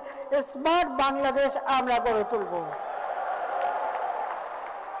মধ্যে স্মার্ট বাংলাদেশ আমরা গড়ে তুলব।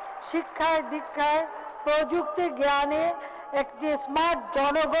 শিক্ষায় দীক্ষায় প্রযুক্তি জ্ঞানে একটি স্মার্ট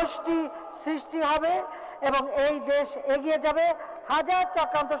জনগোষ্ঠী সৃষ্টি হবে এবং এই দেশ এগিয়ে যাবে। হাজার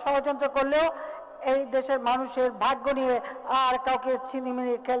চক্রান্ত ষড়যন্ত্র করলেও এই দেশের মানুষের ভাগ্য নিয়ে আর কাউকে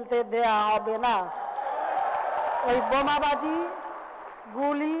ছিনিমিনি খেলতে দেয়া হবে না। ওই বোমাবাজি,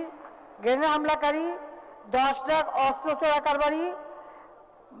 গুলি, গ্রেনেড হামলাকারী, 10 লাখ অস্ত্র চোরা কারবারি,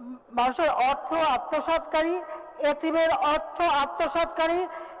 মানুষের অর্থ আত্মসাৎকারী, এতিমের অর্থ আত্মসাৎকারী,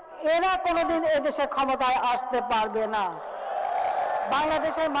 এরা কোনোদিন এদেশে ক্ষমতায় আসতে পারবে না।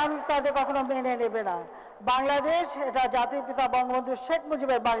 বাংলাদেশের মানুষ তাদের কখনো মেনে নেবে না। বাংলাদেশ এটা জাতির পিতা বঙ্গবন্ধু শেখ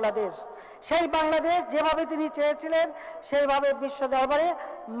মুজিবের বাংলাদেশ। সেই বাংলাদেশ যেভাবে তিনি চেয়েছিলেন সেইভাবে বিশ্ব দরবারে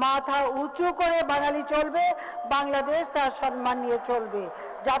মাথা উঁচু করে বাঙালি চলবে, বাংলাদেশ তার সম্মান নিয়ে চলবে।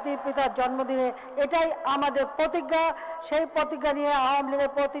 জাতির পিতার জন্মদিনে এটাই আমাদের প্রতিজ্ঞা। সেই প্রতিজ্ঞা নিয়ে আওয়ামী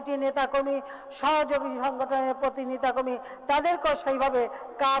লীগের প্রতিটি নেতাকর্মী, সহযোগী সংগঠনের প্রতি নেতাকর্মী, তাদেরকেও সেইভাবে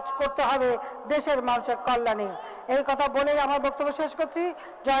কাজ করতে হবে দেশের মানুষের কল্যাণে। এই কথা বলেই আমার বক্তব্য শেষ করছি।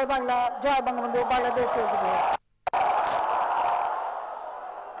 জয় বাংলা, জয় বঙ্গবন্ধু, বাংলাদেশ।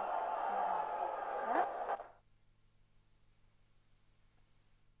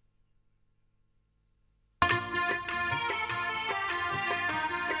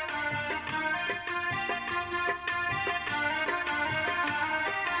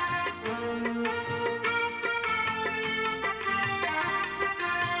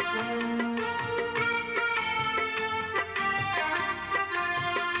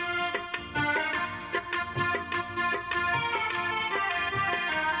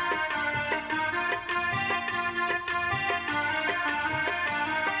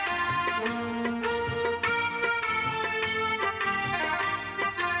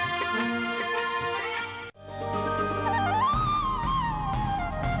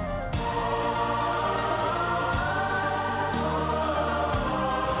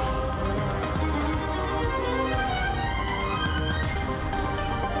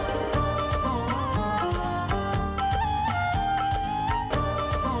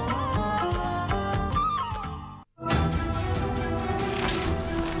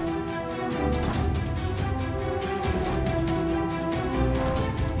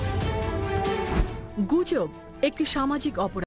 গুজব একটি সামাজিক অপরাধ।